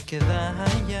אתמול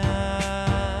שכבהיה?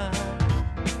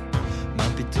 מה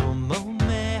פתאום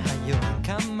אומר היום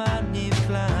כמה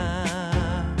נפלא?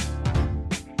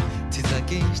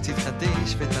 תתרגש,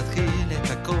 תתחדש ותתחיל את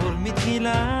הכל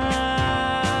מתחילה.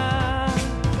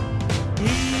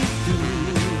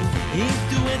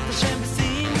 עבדו את השם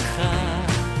בשמחה,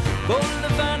 בוא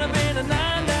לבנה בין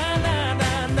נה נה נה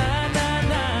נה נה נה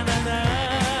נה נה נה.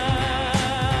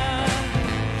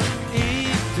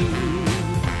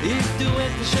 עבדו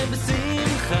את השם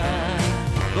בשמחה,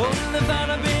 בוא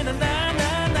לבנה בין נה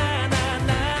נה נה נה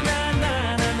נה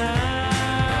נה נה נה.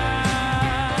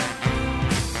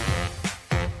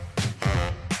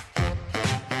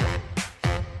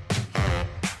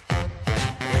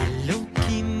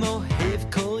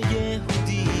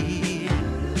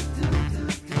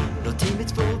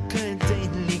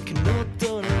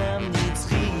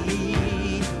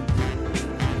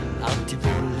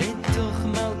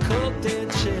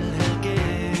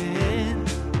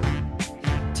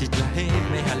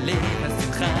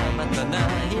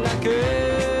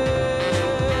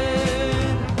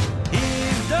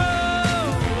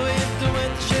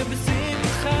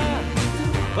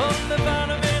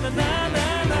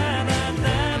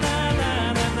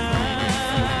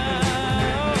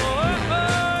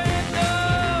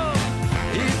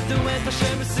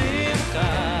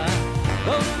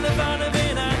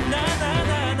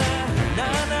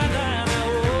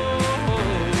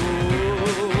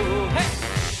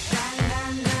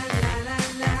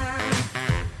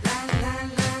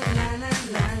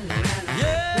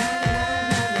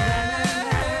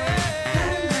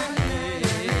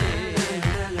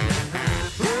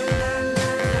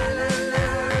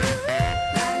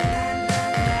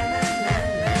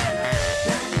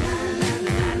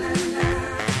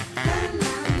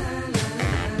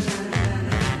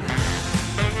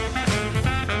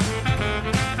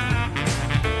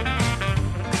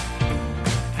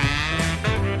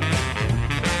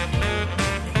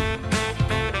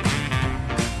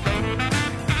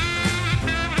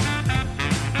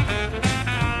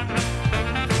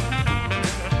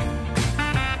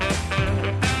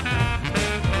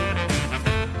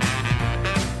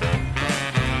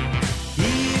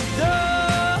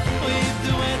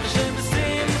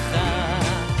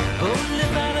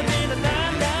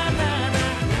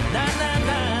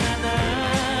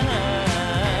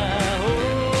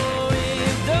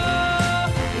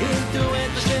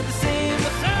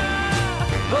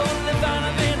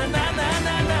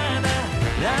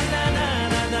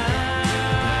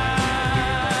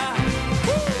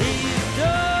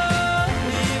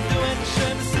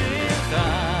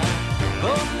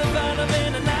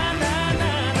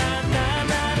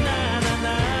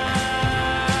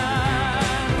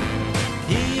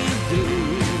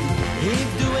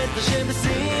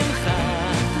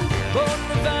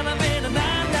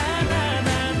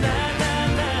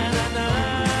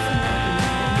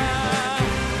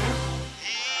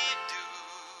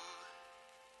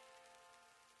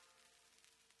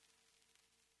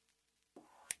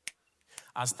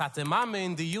 Als Tate Mame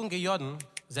in die junge Joden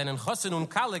seinen Chossen und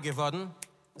Kalle geworden,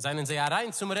 seien sie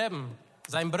herein zum Reben,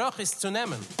 sein Bruch ist zu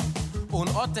nehmen.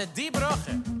 Und otte die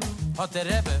Bruche hat der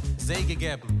Rebbe sie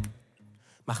gegeben.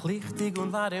 Mach lichtig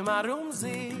und warm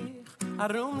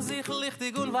sich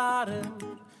lichtig und warm.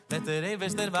 Let der Rebbe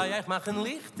ist der bei euch machen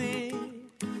lichtig,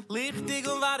 lichtig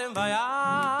und warm bei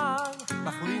euch.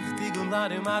 Mach lichtig und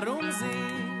warm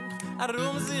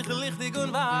sich lichtig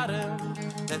und warm.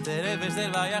 Let der Rebbe ist der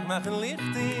bei euch machen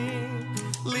lichtig,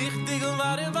 lichtig und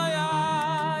warm bei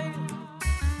euch.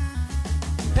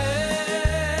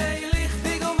 Hey,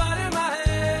 lichtig und warm,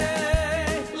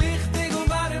 hey, lichtig und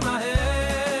warm,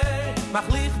 hey, mach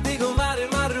lichtig und warm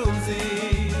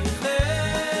sich.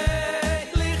 Hey,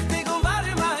 lichtig und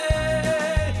warm,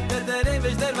 hey, der Rebbe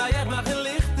ist der bei euch machen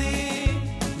lichtig,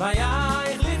 bei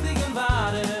euch lichtig und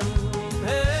warm.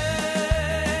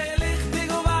 Hey, lichtig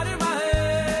und warm,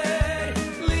 hey,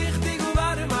 lichtig und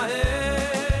warm,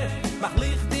 hey, mach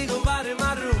lichtig und warm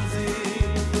sich.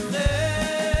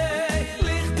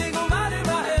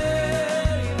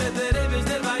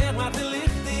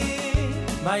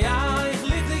 Bei euch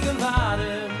lichtig und warm.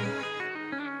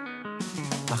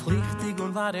 Mach lichtig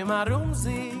und warm arum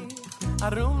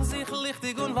sich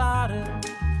lichtig und warm.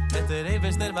 Mit der Rebbe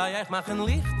ist der bei euch machen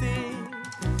lichtig,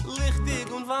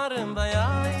 lichtig und warm bei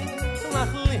euch.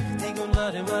 Mach lichtig und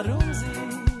warm arum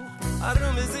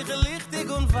sich lichtig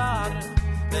und warm.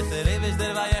 Mit der Rebbe ist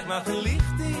der bei euch machen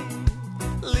lichtig,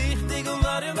 lichtig und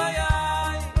warm bei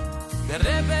euch. Der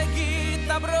Rebbe geht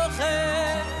a Bruche,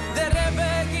 der Rebbe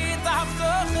geht a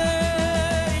Haftoche.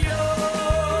 Yo,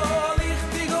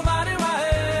 lichtig und warm,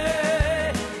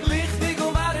 hey, lichtig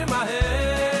und warm,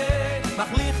 hey,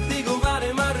 mach lichtig und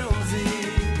warm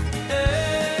sich.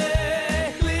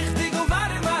 Hey, lichtig und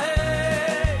warm,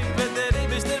 hey, wenn der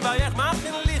Rebbe ist der bei euch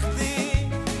machen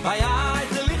lichtig, bei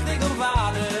euch lichtig und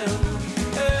warm.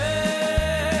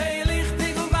 Hey,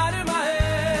 lichtig und warm,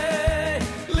 hey,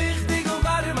 lichtig und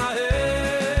warm,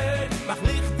 hey, mach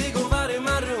lichtig und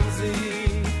warm sich.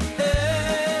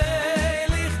 Hey,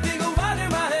 lichtig und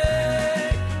warm, hey,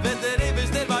 wenn der Rebbe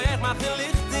ist der bei euch machen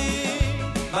lichtig,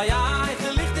 bei euch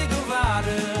lichtig und warm.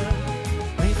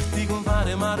 Lichtig und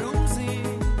warm sich,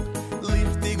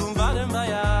 lichtig und warm bei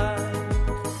euch,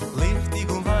 lichtig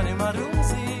und warm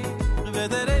sich, wenn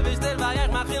der Rebbe ist der bei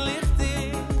euch machen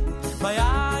lichtig, bei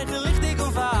euch lichtig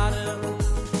und warm.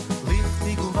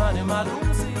 Lichtig und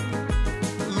warm sich,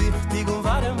 lichtig und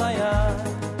warm bei euch,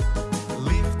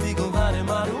 lichtig und warm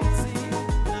sich,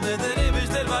 wenn der Rebbe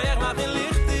ist der bei euch machen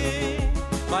lichtig,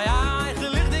 bei euch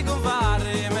lichtig und warm.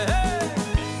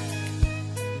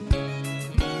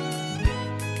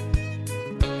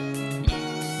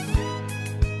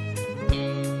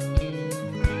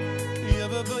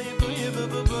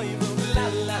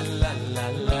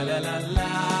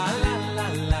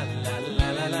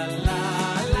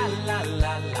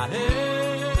 Hey!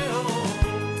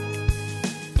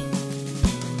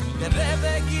 Der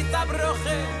Rebbe geht a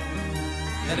Bruche,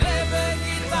 der Rebbe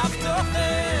geht a Haftoche.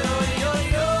 Oi, oi,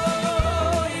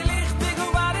 oi, lichtig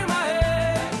und warm,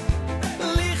 hey,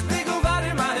 lichtig und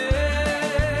warm,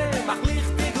 hey, mach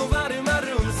lichtig und warm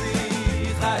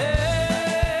sich. Hey,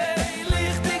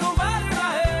 lichtig und warm,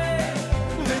 hey,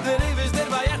 wenn der Rebbe ist der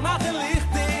bei euch machen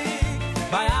lichtig,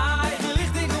 bei euch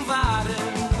lichtig und warm.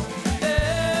 Hey,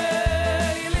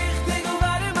 lichtig und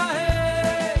warm, hey,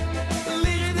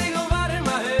 lichtig und warm,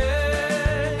 hey,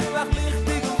 mach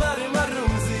lichtig und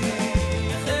warm sich.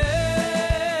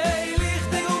 Hey,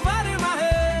 lichtig und warm,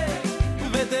 hey,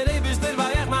 wenn der Rebbe ist der bei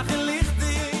euch machen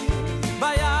lichtig,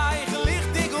 bei euch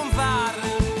lichtig und warm.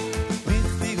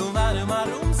 Lichtig und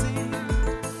warm sich,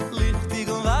 lichtig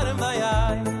und warm bei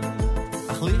euch.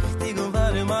 Ach, lichtig und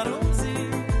warm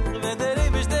sich, wenn der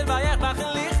Rebbe ist der bei euch machen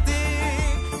lichtig,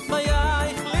 bei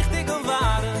euch lichtig und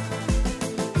warm.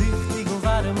 Lichtig und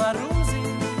warm sich,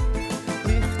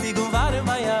 lichtig und warm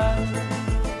bei euch.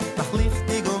 Ach,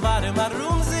 lichtig und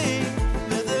warm sich,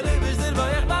 wenn der Rebbe ist der bei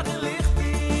euch machen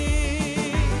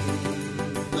lichtig,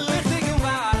 lichtig und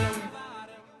warm.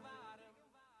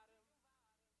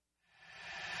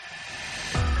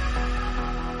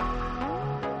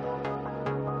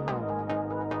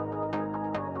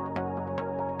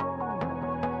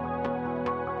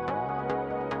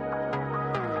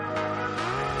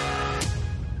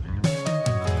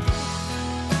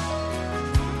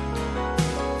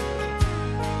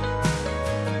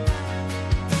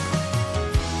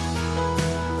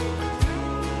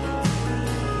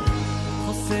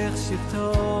 חוסך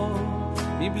שבטו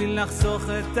מבלי לחסוך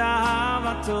את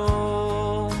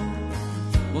אהבתו,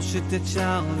 מושט את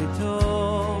שרביטו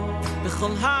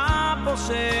בכל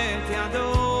הפושט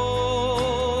ידו,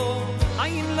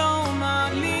 עין לא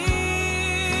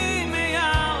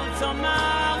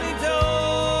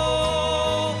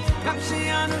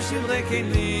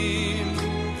כלים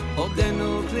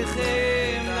עודנו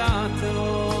כליכם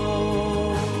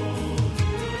לטוב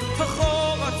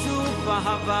תחור רצוף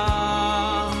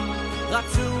אהבה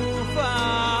רצוף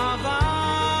אהבה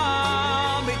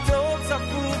ביתו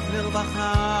צפוף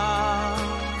לרווחה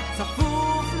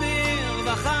צפוף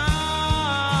לרווחה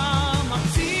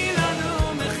ממציא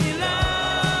לנו מחילה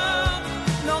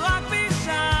לא רק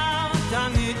בשם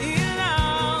תנעילה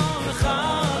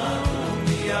וחלום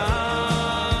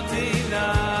מיד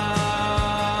תהילה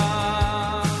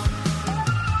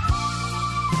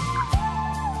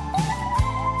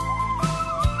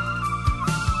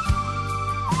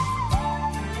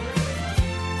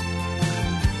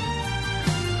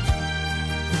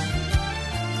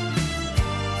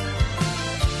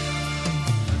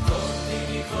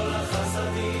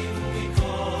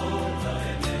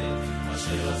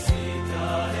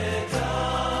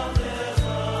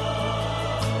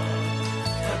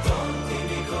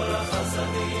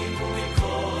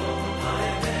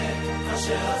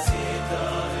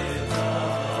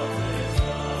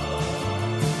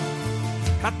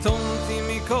קטונתי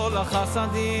מכל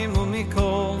החסדים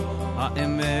ומכל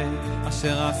האמת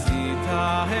אשר עשית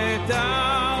את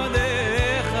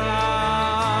דרכך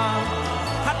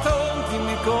קטונתי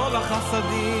מכל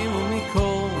החסדים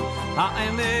ומכל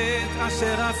האמת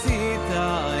אשר עשית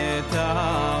את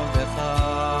דרכך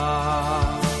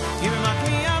אם רק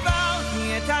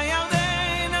עברתי את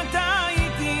הירדן אתה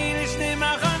איתי לשני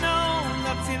מחנות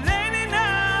הצילני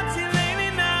נא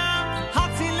הצילני נא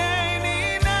הצילני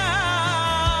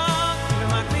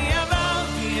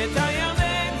את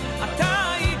הירדן,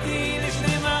 אתה איתי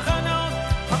לשני מחנות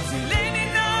הצילני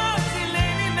נא,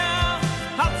 הצילני נא,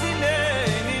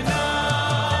 הצילני נא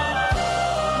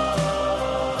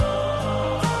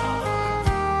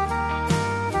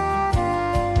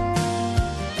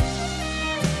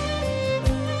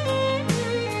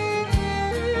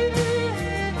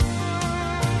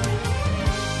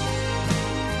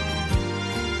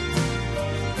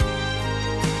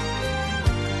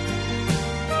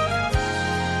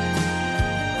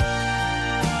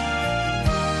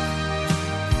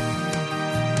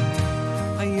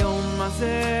היום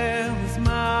הזה הוא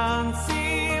זמן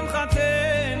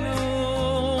שמחתנו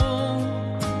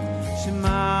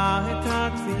שמע את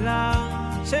התפילה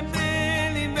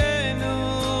שבליבנו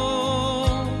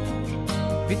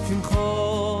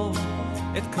ותמחור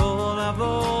את כל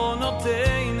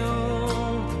עוונותינו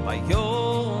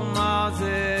ביום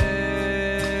הזה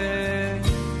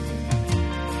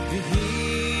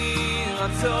ויהי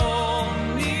רצון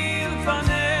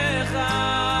מלפניך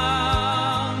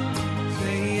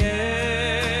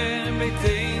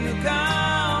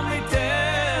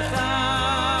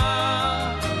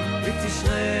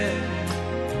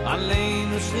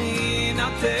עלינו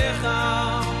שכינתך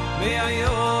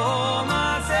מהיום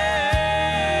הזה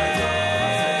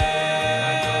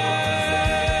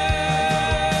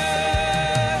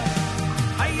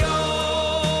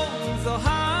היום זו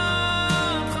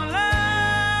ההתחלה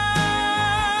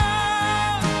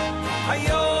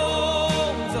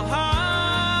היום זו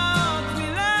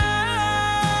התפילה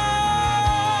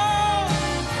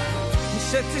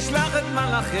שתשלח את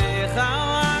מלאכיך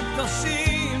רק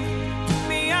תושיב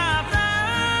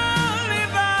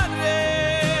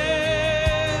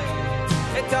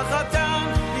את החתן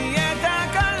ואת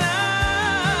הכלה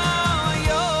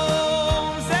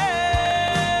היום זה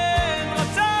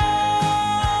רצון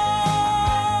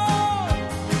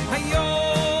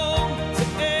היום זה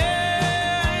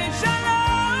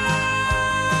שלום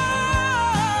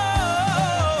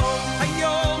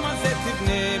היום הזה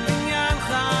תבנה בניין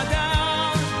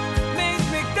חדש בית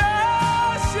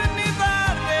מקדש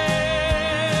שנברך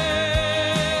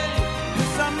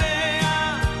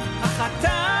ושמח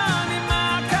החתן עם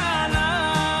הכלה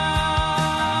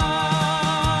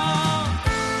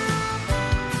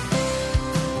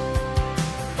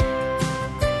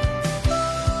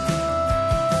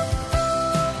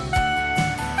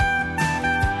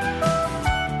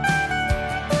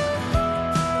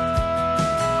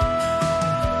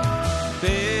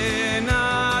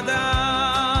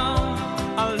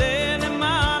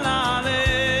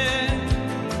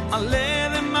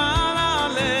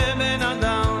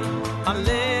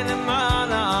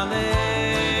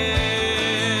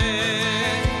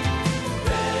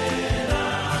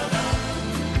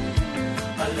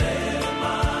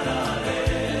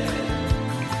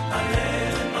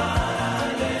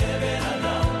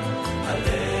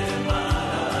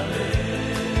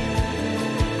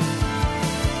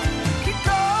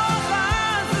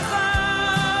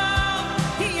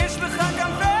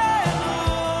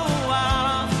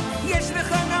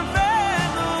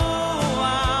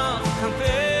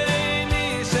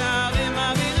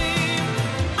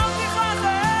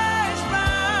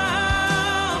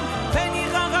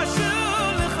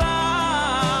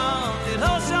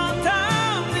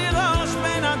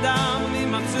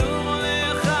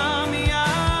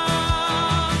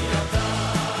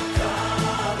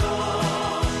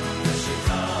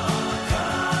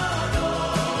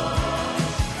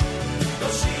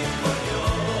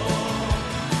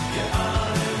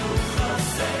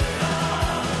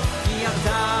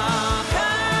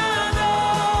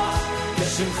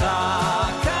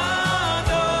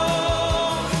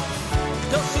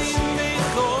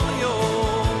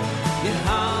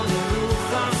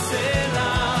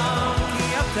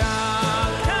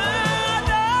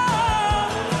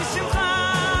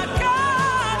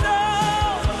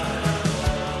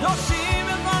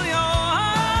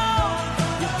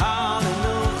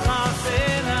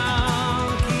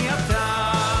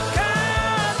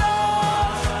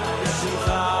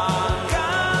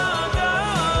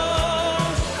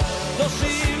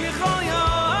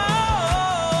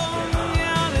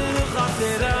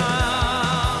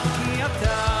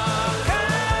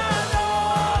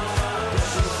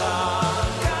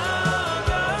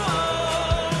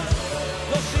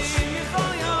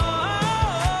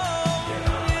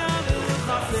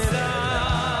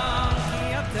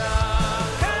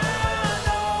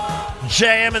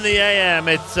JM in the AM.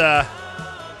 It's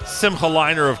Simcha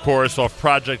Liner, of course, off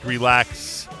Project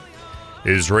Relax,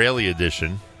 Israeli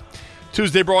edition.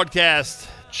 Tuesday broadcast,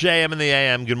 JM in the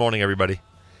AM. Good morning, everybody.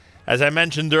 As I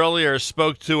mentioned earlier,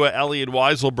 spoke to Elliot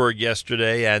Weiselberg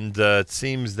yesterday, and it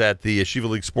seems that the Yeshiva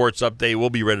League Sports Update will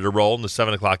be ready to roll in the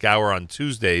 7 o'clock hour on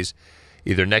Tuesdays,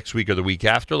 either next week or the week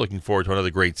after. Looking forward to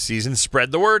another great season.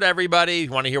 Spread the word, everybody. If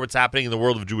you want to hear what's happening in the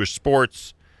world of Jewish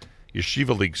sports,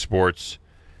 Yeshiva League sports,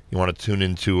 you want to tune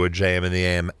into a JM in the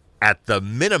AM at the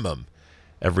minimum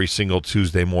every single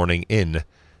Tuesday morning in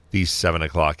the 7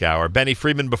 o'clock hour. Benny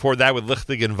Friedman before that with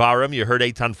Lichtig and Varim. You heard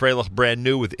Eitan Freilich brand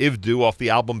new with Ivdu off the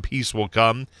album Peace Will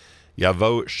Come,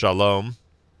 Yavo Shalom,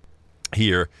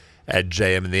 here at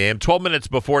JM in the AM. 12 minutes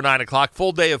before 9 o'clock.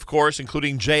 Full day, of course,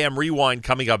 including JM Rewind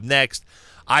coming up next.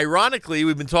 Ironically,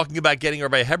 we've been talking about getting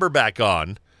Rabbi Heber back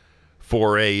on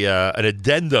for an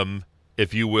addendum,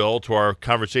 if you will, to our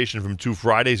conversation from 2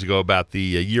 Fridays ago about the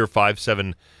year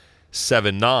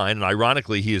 5779. And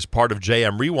ironically, he is part of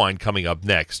JM Rewind coming up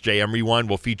next. JM Rewind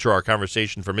will feature our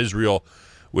conversation from Israel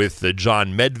with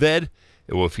John Medved.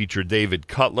 It will feature David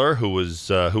Cutler, who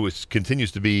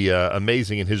continues to be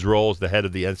amazing in his role as the head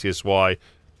of the NCSY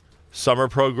summer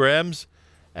programs.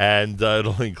 And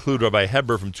it'll include Rabbi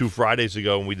Heber from 2 Fridays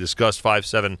ago when we discussed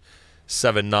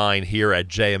 5779 here at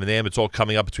JM and AM. It's all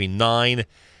coming up between 9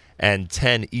 and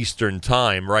 10 Eastern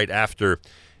Time, right after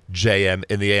JM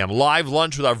in the AM. Live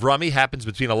lunch with Avrami happens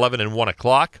between 11 and 1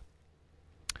 o'clock.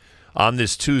 On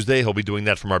this Tuesday, he'll be doing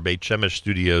that from our Beit Shemesh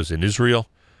studios in Israel.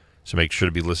 So make sure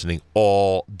to be listening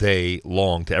all day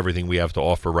long to everything we have to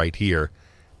offer right here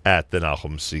at the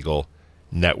Nachum Segal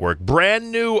Network.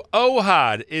 Brand new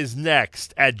Ohad is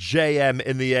next at JM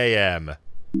in the AM.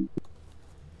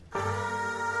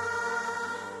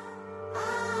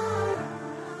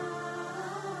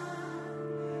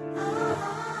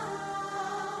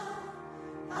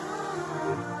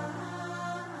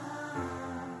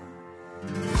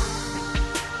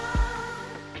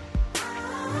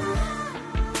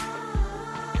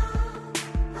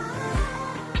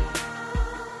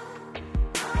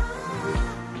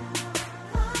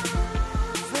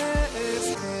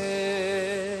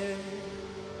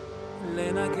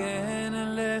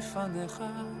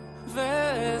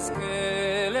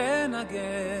 ואזכה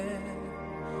לנגן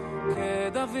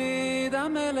כדוד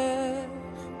המלך,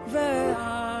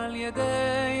 ועל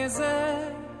ידי זה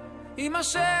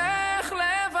יימשך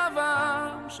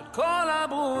לבבם של כל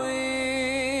הברואים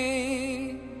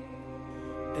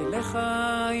אליך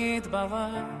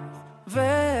יתברך,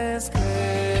 ואזכה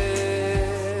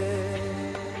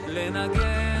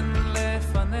לנגן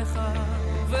לפניך,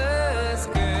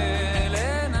 ואזכה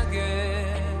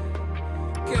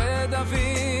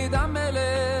כדוד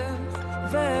המלך,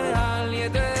 ועל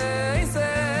ידי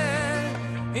זה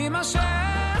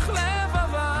יימשך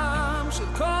לבבם של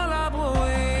כל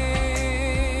הברואים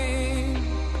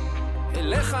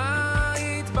אליך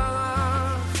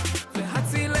יתברך,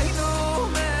 והצילנו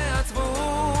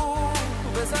מעצבות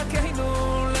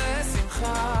וזכינו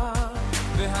לשמחה,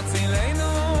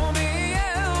 והצילנו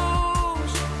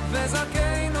מייאוש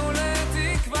וזכינו לתקווה,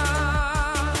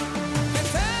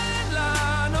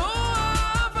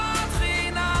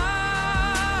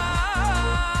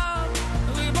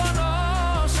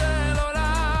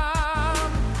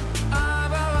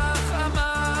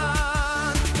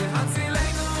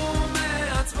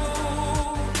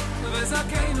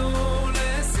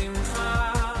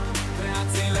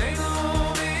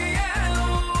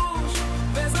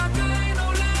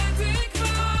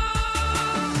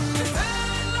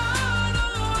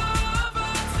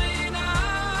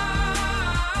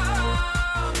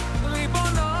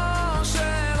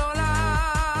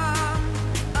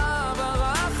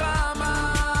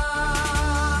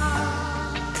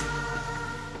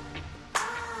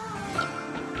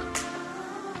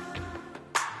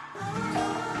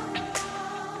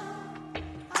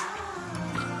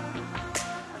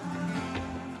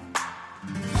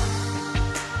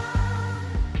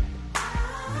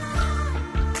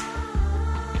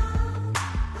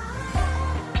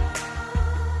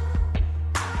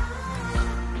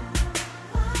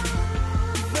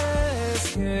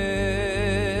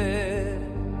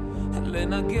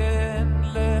 לנגן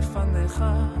לפניך,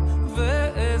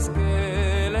 ואזכה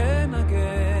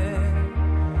לנגן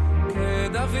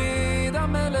כדוד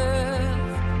המלך,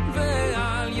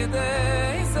 ועל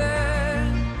ידי זה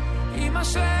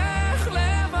יימשך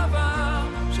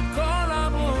לבבם של כל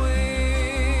הברואים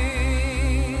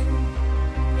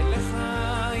אליך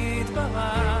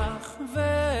יתברך,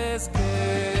 ואזכה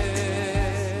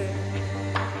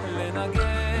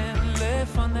לנגן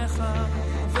לפניך,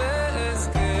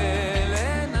 ואזכה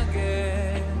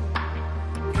לנגן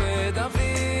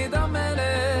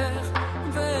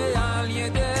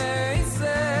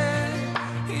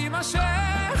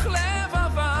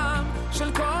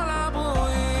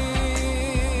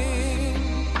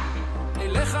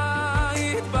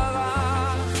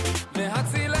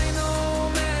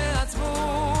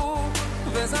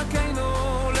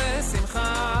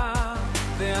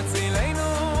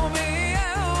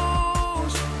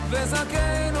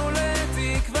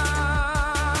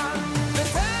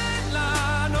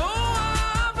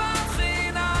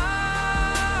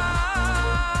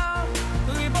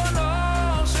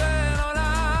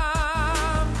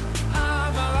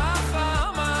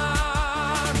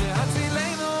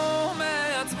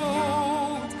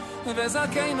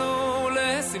וזכינו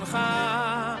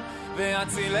לשמחה,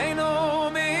 והצילנו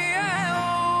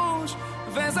מייאוש,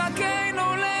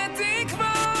 וזכינו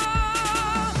לתקווה,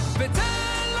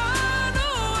 ותן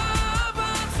לנו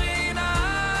אהבת חינם,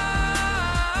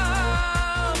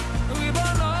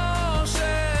 ריבונו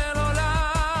של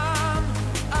עולם,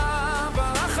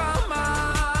 אבא רחמן.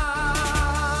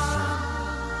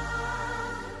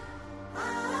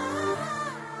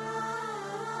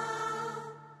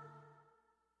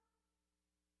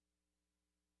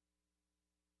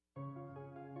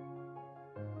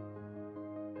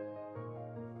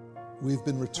 We've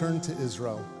been returned to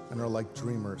Israel and are like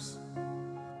dreamers.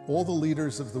 All the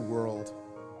leaders of the world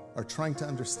are trying to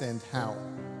understand how,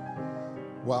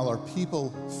 while our people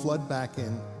flood back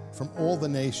in from all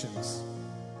the nations,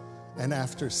 and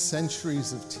after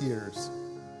centuries of tears,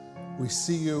 we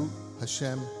see you,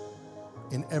 Hashem,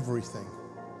 in everything,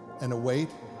 and await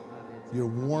your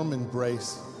warm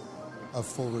embrace of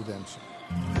full redemption.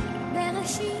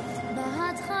 בראשית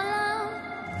בהתחלה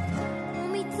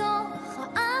ומתוך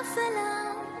האפלה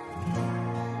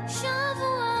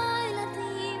שבו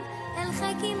הילדים אל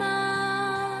חיק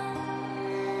אמם.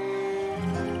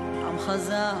 עם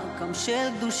חזק, עם של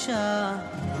קדושה,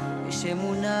 יש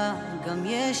אמונה, גם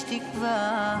יש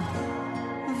תקווה,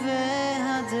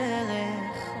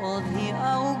 והדרך עוד היא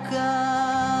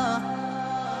ארוכה.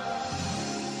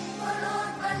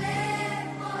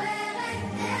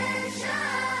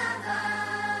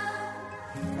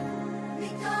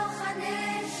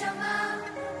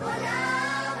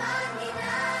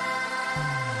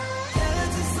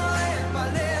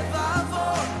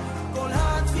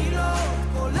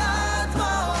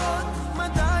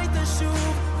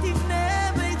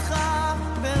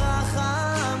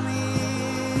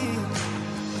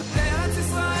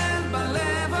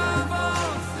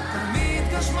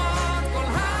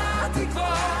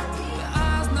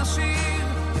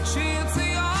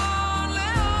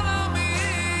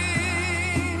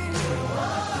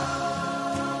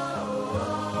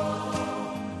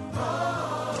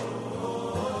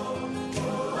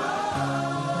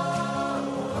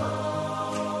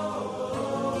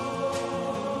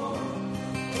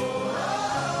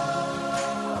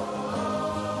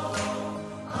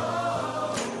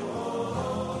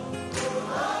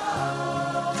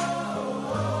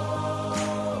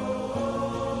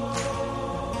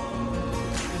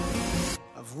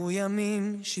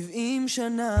 ימים 70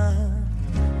 שנה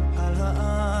על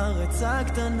הארץ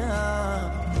הקטנה,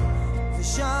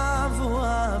 ושבו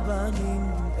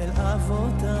הבנים אל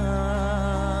אבותם.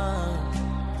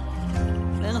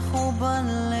 בין חורבן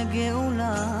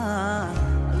לגאולה,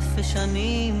 אלפי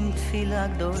שנים תפילה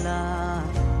גדולה,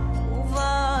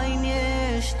 ובעין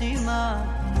יש דמעה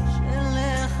של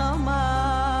נחמה.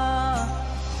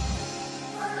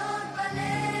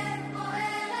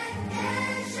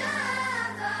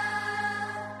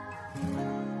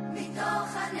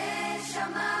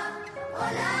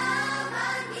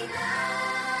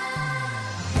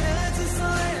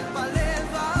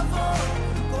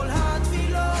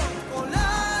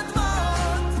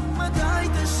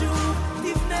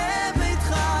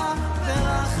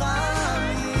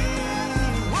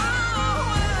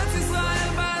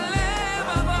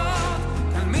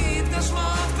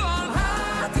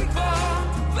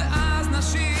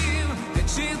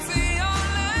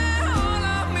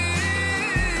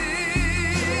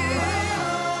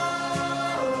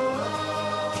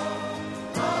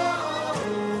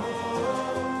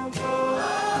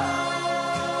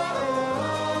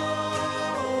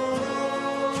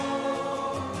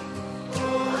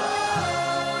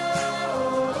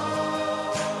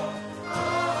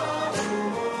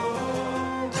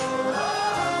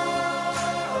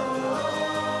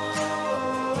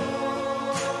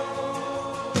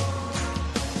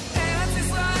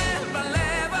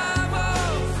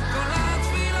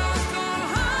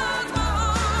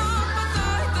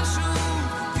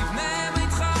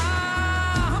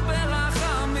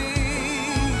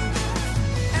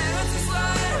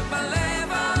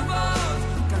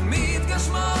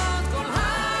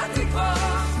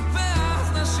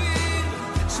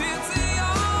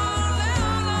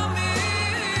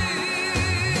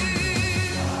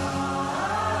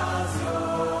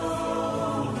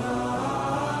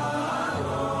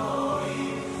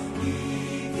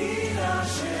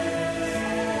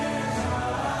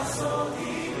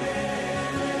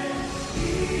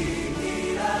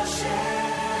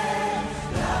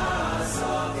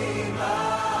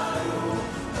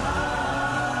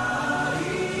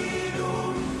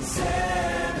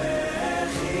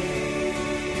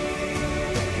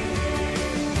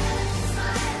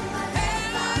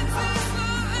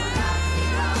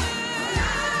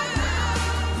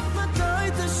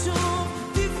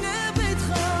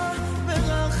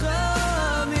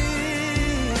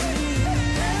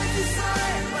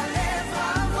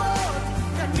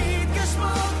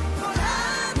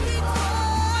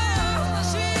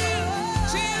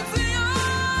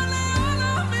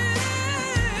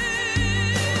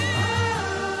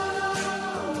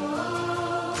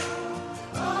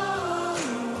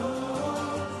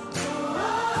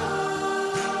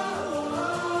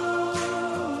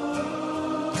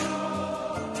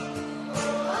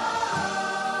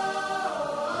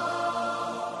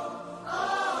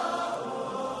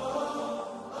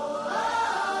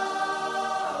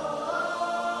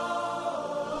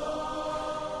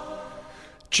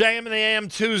 JM and the AM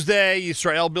Tuesday,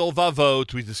 Yisrael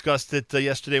Bilvavot. We discussed it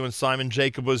yesterday when Simon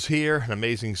Jacob was here. An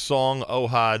amazing song,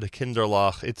 Ohad,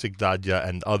 Kinderlach, Itzik Dadya,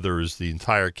 and others, the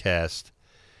entire cast,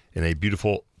 in a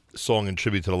beautiful song in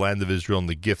tribute to the land of Israel and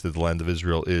the gift that the land of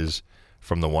Israel is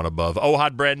from the one above.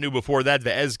 Ohad, brand new before that.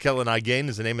 Ve'ez Kelen Again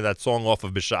is the name of that song off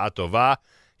of B'Sha'at Tova.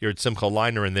 Here at Simcha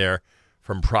Liner in there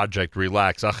from Project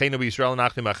Relax. Achenu B'Yisrael and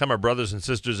Achim Achem, our brothers and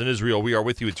sisters in Israel. We are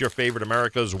with you. It's your favorite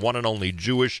America's one and only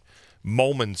Jewish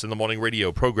Moments in the Morning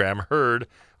radio program, heard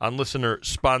on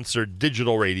listener-sponsored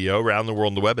digital radio around the world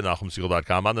on the web at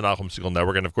NachumSegal.com, on the Nachum Segal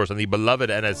Network, and, of course, on the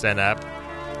beloved NSN app.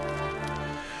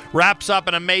 Wraps up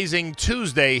an amazing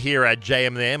Tuesday here at JM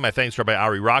and the AM. My thanks to Rabbi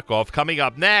Ari Rockoff. Coming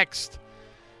up next,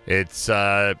 it's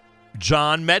John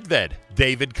Medved,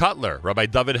 David Cutler, Rabbi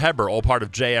David Heber, all part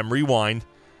of JM Rewind,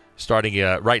 starting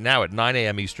right now at 9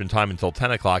 a.m. Eastern Time until 10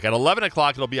 o'clock. At 11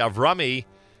 o'clock, it'll be Avrami.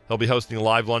 He'll be hosting a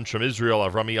live lunch from Israel.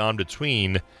 Avrami on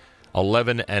between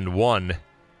 11 and 1,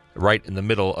 right in the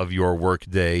middle of your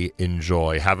workday.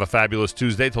 Enjoy. Have a fabulous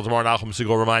Tuesday. Till tomorrow, Nachum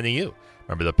Segal reminding you,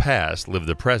 remember the past, live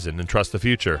the present, and trust the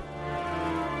future.